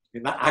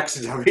 In that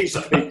accent how he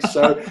speaks.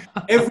 So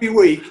every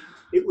week,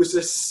 it was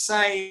the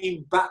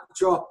same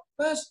backdrop.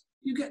 Baz,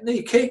 you getting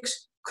the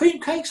cakes?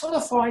 Cream cakes on a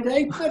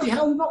Friday? Bloody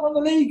hell, we've not won the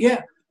league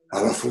yet.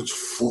 Elephant's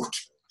foot.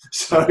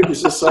 So it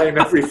was the same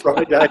every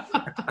Friday.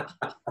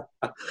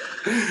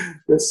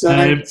 The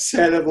same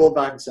terrible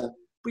banter.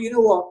 But you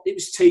know what? It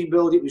was team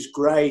build. It was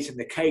great, and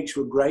the cakes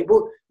were great.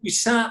 But we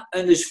sat,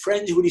 and as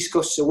friends, we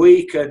discussed the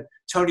week. And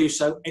Tony was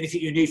saying,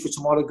 "Anything you need for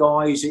tomorrow,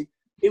 guys?"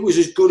 It was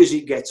as good as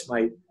it gets,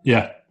 mate.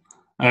 Yeah.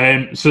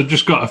 So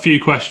just got a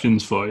few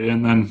questions for you,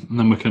 and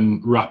then we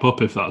can wrap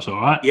up if that's all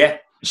right. Yeah.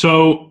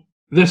 So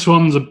this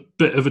one's a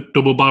bit of a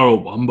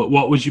double-barreled one, but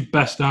what was your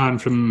best time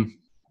from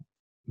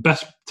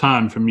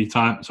your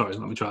time? Sorry,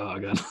 let me try that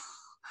again.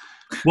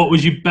 What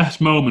was your best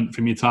moment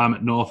from your time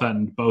at North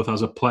End, both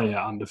as a player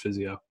and a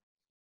physio?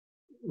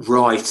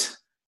 Right.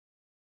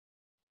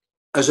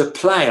 As a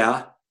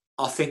player,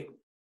 I think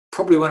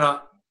probably when I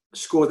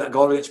scored that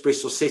goal against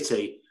Bristol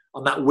City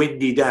on that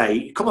windy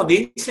day. Come on,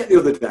 the internet the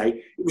other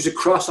day, it was a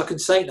cross. I can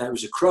say now, it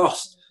was a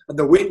cross. And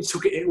the wind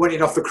took it, went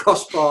in off the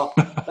crossbar.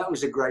 That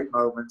was a great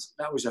moment.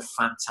 That was a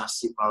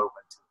fantastic moment.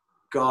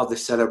 God, the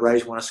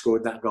celebration when I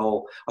scored that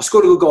goal. I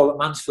scored a good goal at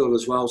Mansfield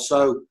as well.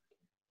 So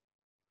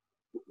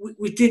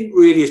we didn't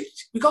really...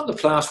 We got in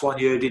the playoffs one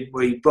year, didn't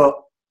we? But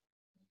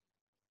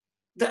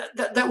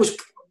that was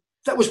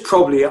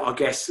probably, I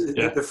guess,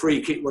 the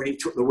free kick when he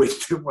took the wind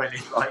and went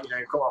in, like,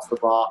 come off the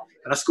bar.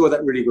 And I scored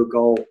that really good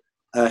goal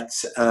at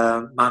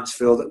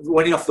Mansfield.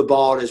 Went off the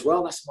bar as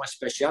well. That's my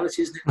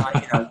speciality, isn't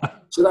it?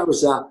 So that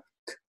was that.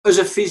 As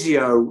a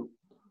physio,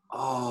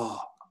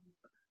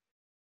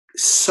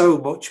 so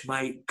much,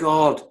 mate.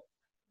 God,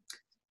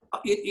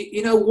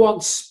 one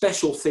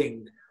special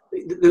thing.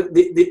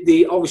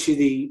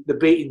 Obviously the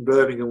beating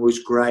Birmingham was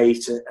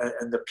great,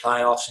 and the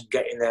playoffs and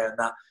getting there and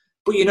that.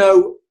 But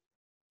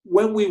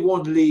when we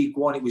won League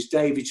One, it was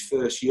David's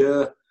first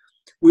year.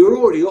 We were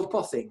already up,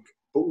 I think,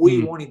 but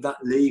we wanted that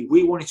league.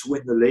 We wanted to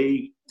win the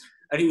league,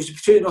 and it was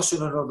between us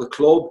and another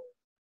club.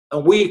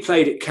 And we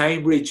played at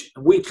Cambridge,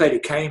 and we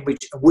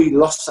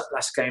lost that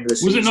last game of the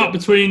season. Was it not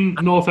between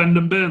North End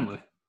and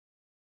Burnley?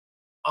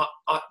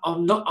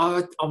 I'm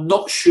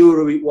not sure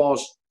who it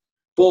was,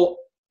 but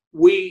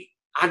we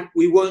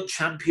weren't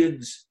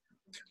champions,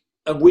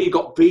 and we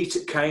got beat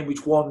at Cambridge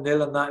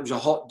 1-0, and that it was a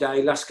hot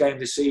day, last game of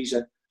the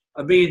season.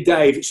 And me and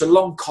Dave, it's a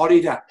long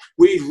corridor.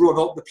 We'd run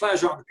up. The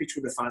players are on the pitch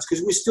with the fans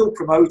because we're still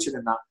promoted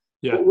and that.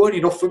 Yeah. But it weren't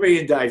enough for me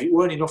and Dave.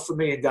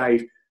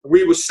 And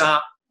we were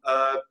sat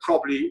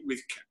probably with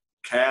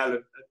Kel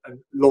and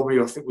Lummy,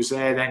 I think, was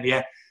there then,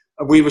 yeah.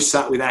 And we were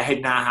sat with our head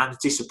in our hands,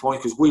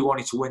 disappointed because we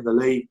wanted to win the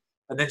league.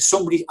 And then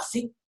somebody, I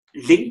think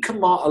Lincoln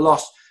might have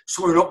lost.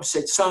 Someone went up and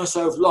said,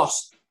 so-and-so have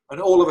lost. And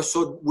all of a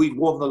sudden, we'd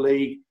won the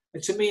league.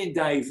 And to me and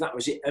Dave, that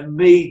was it. And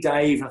me,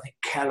 Dave, and I think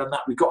Kel and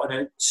that, we got in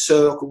a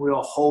circle, we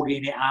were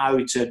hugging it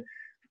out. And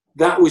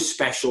that was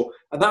special.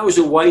 And that was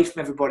away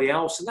from everybody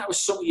else. And that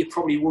was something you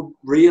probably wouldn't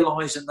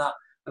realise in that.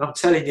 And I'm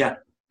telling you,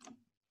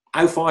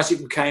 how far is it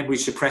from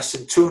Cambridge to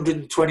Preston?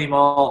 220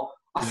 mile.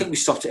 I think we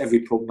stopped at every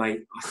pub,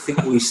 mate. I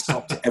think we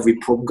stopped at every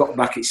pub and got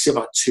back. It's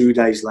about 2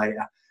 days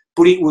later.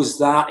 But it was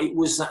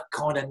that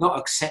kind of not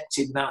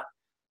accepting that,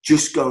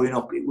 just going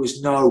up. It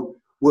was, no,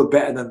 we're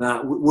better than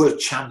that. We're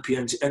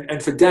champions.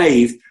 And for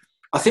Dave,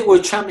 I think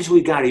we're champions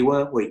with Gary,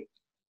 weren't we?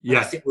 Yeah.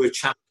 And I think we're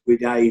champions with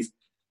Dave.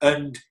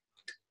 And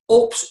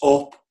up's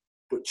up,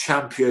 but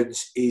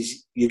champions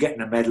is, you're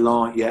getting a medal,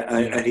 aren't you?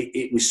 And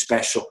it was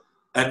special.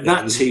 And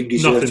that team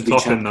deserved to be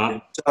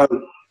champion.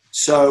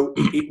 So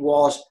it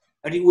was,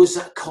 and it was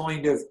that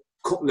kind of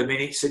couple of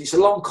minutes. And it's a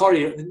long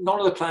corridor. None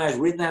of the players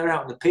were in there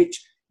out on the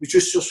pitch. It was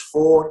just us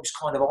four. It was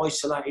kind of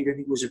isolated, and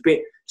it was a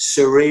bit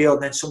surreal.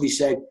 And then somebody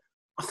said,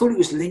 I thought it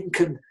was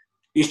Lincoln.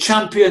 You're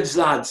champions,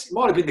 lads. It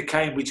might have been the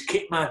Cambridge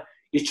kit man.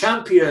 You're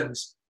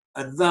champions.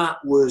 And that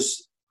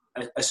was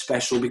a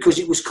special, because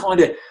it was kind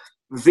of,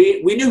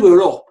 we knew we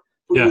were up,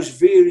 but it was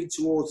veering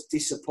towards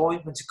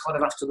disappointment, and kind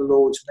of after the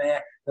Lord's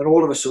Mayor. Then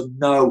all of a sudden,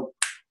 no,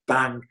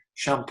 bang,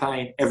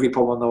 champagne, every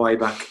pub on the way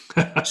back.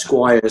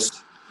 Squires,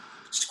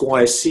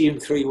 see you in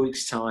 3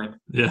 weeks' time.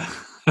 Yeah.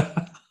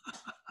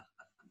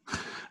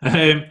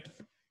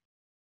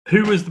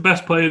 Who was the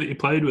best player that you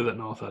played with at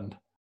North End?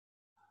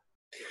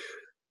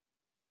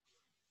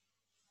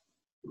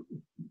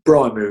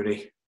 Brian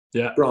Mooney.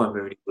 Yeah. Brian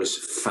Mooney was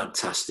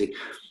fantastic.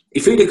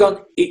 If he'd have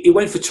gone, he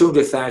went for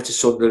 200,000 to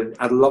Sunderland,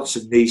 had lots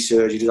of knee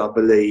surgeries, I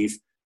believe.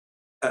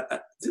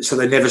 So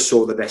they never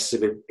saw the best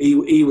of him.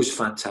 He was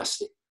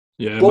fantastic.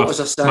 Yeah, but as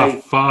I say, my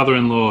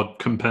father-in-law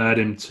compared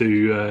him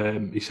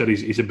to, he said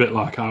he's a bit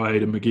like how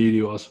Aidan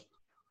McGeady was.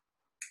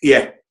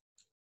 Yeah.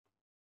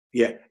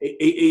 Yeah,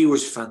 he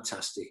was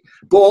fantastic.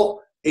 But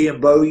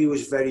Ian Bowie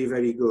was very,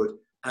 very good.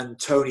 And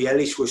Tony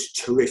Ellis was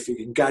terrific.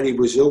 And Gary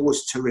Brazil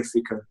was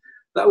terrific. And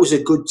that was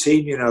a good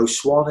team,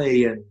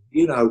 Swanee and,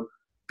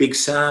 Big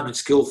Sam and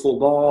Skillful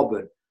Bob.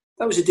 And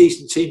that was a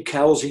decent team.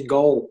 Kells in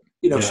goal.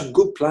 Some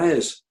good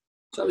players.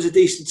 So that was a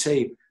decent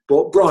team.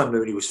 But Brian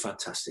Mooney was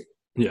fantastic.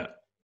 Yeah.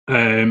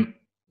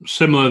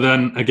 Similar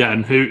then,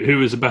 again, who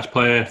was the best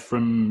player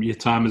from your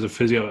time as a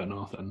physio at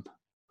North End?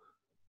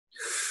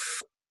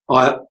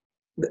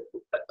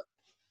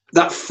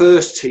 That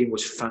first team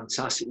was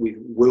fantastic with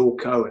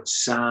Wilco and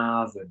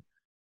Sav and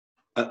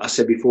I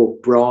said before,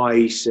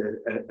 Bryce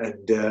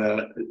and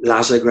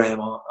Lazar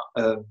Graham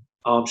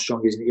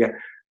Armstrong, isn't it? Yeah,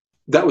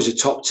 that was a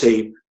top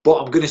team. But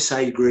I'm going to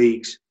say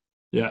Griggs.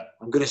 Yeah,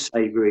 I'm going to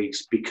say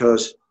Griggs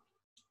because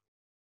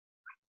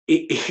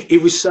he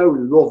was so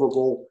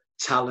lovable,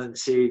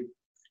 talented,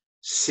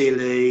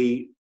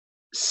 silly,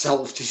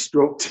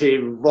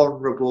 self-destructive,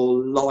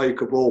 vulnerable,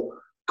 likeable,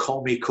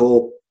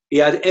 comical. He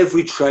had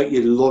every trait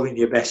you'd love in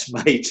your best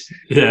mate.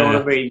 You know what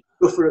I mean?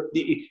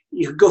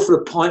 You could go for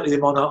a pint with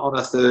him on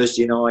a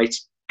Thursday night,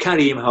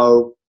 carry him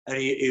home, and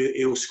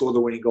he'll score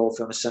the winning goal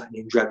on a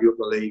Saturday and drag you up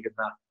the league and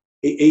that.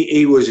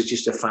 He was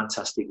just a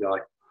fantastic guy.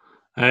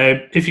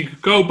 If you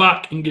could go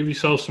back and give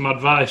yourself some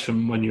advice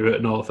from when you were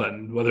at North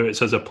End, whether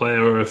it's as a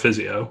player or a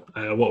physio,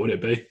 what would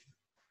it be?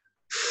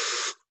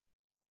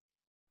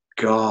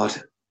 God.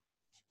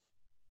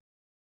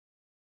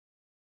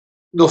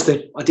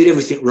 Nothing. I did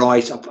everything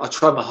right. I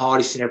tried my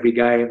hardest in every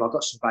game. I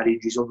got some bad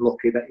injuries,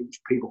 unlucky that it was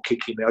people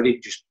kicking me. I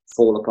didn't just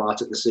fall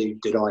apart at the seam,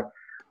 did I?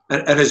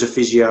 And as a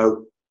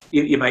physio,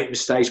 you make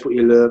mistakes, but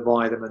you learn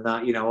by them and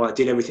that. You know, I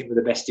did everything with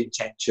the best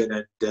intention,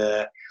 and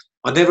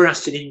I never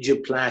asked an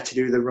injured player to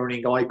do the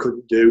running I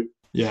couldn't do.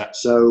 Yeah.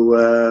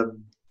 So,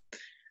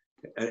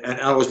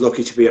 and I was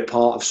lucky to be a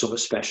part of something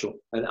special.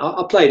 And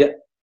I played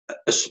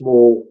a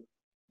small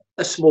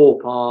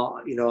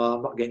part. You know,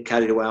 I'm not getting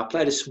carried away. I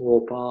played a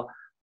small part.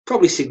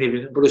 Probably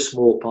significant, but a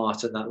small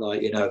part in that,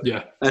 like, you know.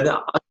 Yeah. And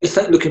I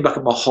think looking back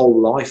at my whole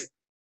life,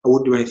 I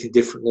wouldn't do anything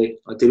differently.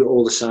 I did it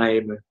all the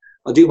same, and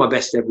I do my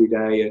best every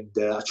day, and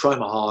I try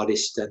my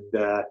hardest, and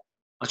I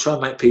try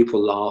and make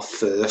people laugh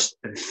first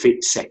and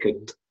fit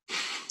second.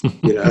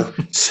 You know,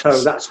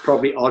 so that's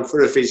probably odd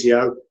for a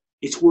physio.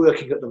 It's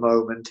working at the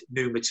moment.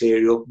 New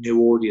material,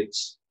 new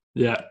audience.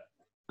 Yeah.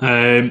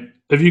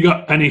 Have you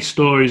got any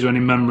stories or any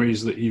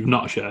memories that you've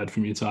not shared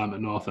from your time at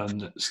North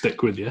End that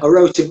stick with you? I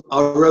wrote in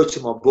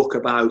my book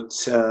about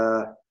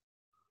the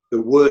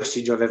worst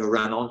injury I've ever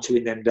ran onto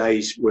in them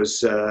days was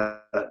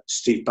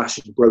Steve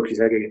Basham broke his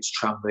leg against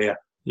Tranmere.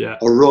 Yeah.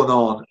 I run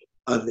on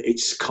and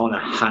it's kind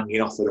of hanging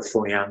off at a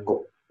funny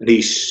angle, and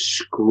he's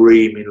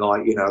screaming,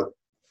 like, you know,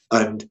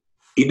 and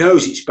he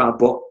knows it's bad,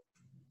 but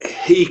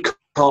he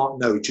can't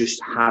know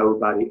just how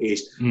bad it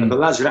is. And the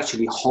lads are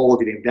actually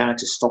holding him down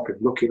to stop him,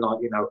 looking like,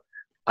 you know.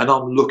 And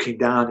I'm looking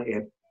down at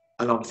him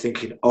and I'm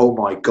thinking, oh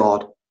my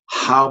God,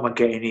 how am I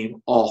getting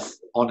him off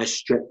on a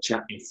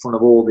stretcher in front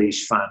of all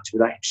these fans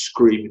without him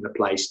screaming the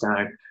place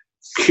down?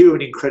 Cue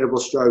an incredible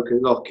stroke.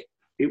 And look,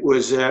 it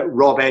was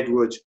Rob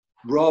Edwards.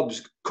 Rob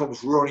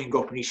comes running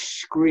up and he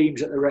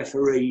screams at the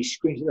referee. He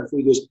screams at the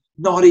referee. He goes,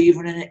 not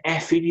even an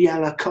effing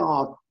yellow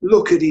card.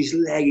 Look at his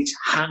leg. It's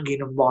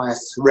hanging on by a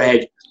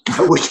thread.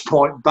 At which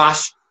point,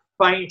 Bash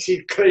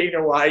fainted clean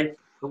away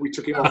and we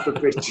took him off the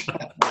pitch.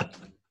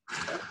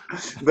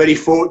 Very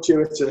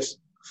fortuitous.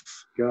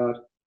 God.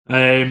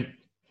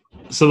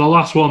 So the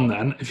last one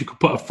then, if you could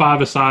put a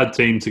five-a-side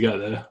team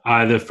together,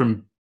 either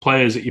from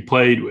players that you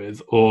played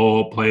with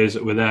or players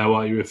that were there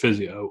while you were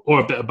physio, or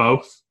a bit of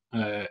both,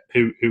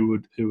 who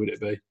would it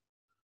be?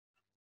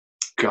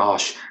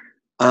 Gosh.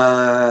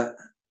 I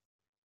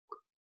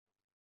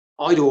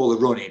do all the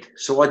running,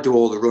 so I'd do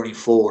all the running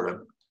for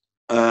them.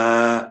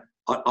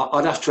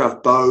 I'd have to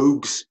have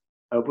Bogues.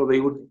 But he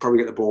wouldn't probably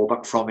get the ball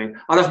back from him.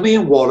 I'd have me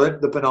and Warren,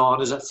 the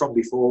bananas from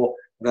before,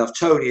 and I'd have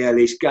Tony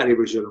Ellis, Gary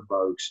Brazil and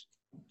Bogues.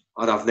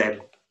 I'd have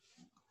them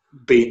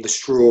being the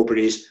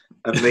strawberries,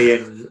 and me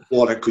and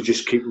Warren could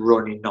just keep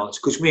running nuts,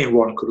 because me and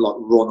Warren could like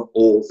run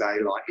all day,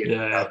 like, you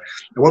know.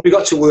 And when we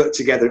got to work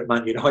together at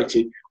Man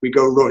United, we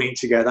go running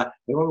together.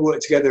 And when we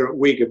worked together at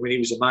Wigan, when he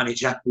was a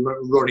manager, we went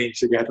running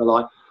together.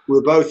 Like, we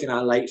were both in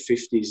our late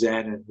 50s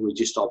then, and we were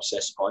just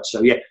obsessed by it.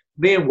 So yeah,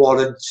 me and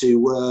Warren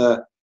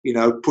to you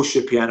know, push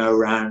the piano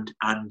around,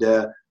 and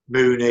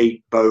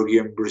Mooney, Bogey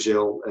and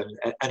Brazil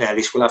and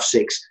Ellis will have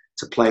six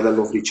to play the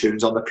lovely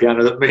tunes on the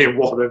piano that me and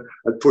Warren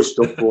had pushed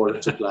up for them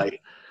to play.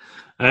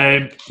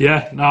 I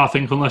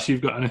think unless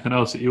you've got anything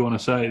else that you want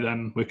to say,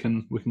 then we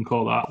can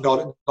call that.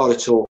 Not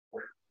at all.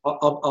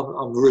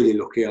 I'm really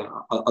lucky. I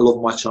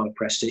love my time at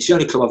Preston. It's the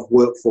only club I've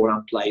worked for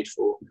and played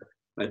for,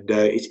 and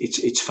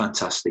it's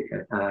fantastic.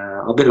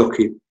 I've been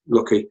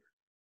lucky.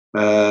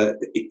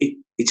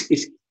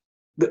 It's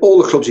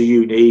all the clubs are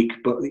unique,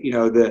 but you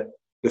know, the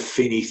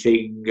Finney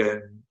thing,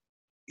 and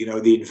you know,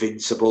 the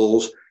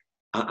Invincibles,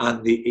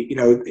 and you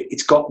know,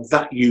 it's got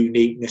that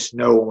uniqueness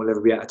no one will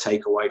ever be able to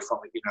take away from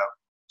it, you know.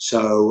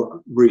 So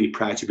I'm really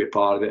proud to be a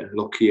part of it, and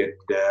lucky, and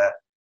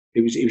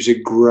it was a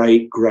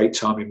great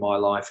time in my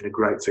life and a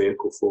great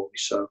vehicle for me.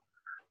 So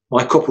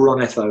my cup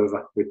runneth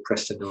over with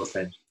Preston North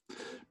End.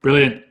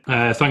 Brilliant.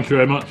 Thank you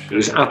very much. It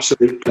was an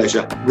absolute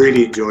pleasure.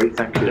 Really enjoyed it.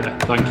 Thank you. Yeah,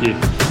 thank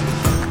you.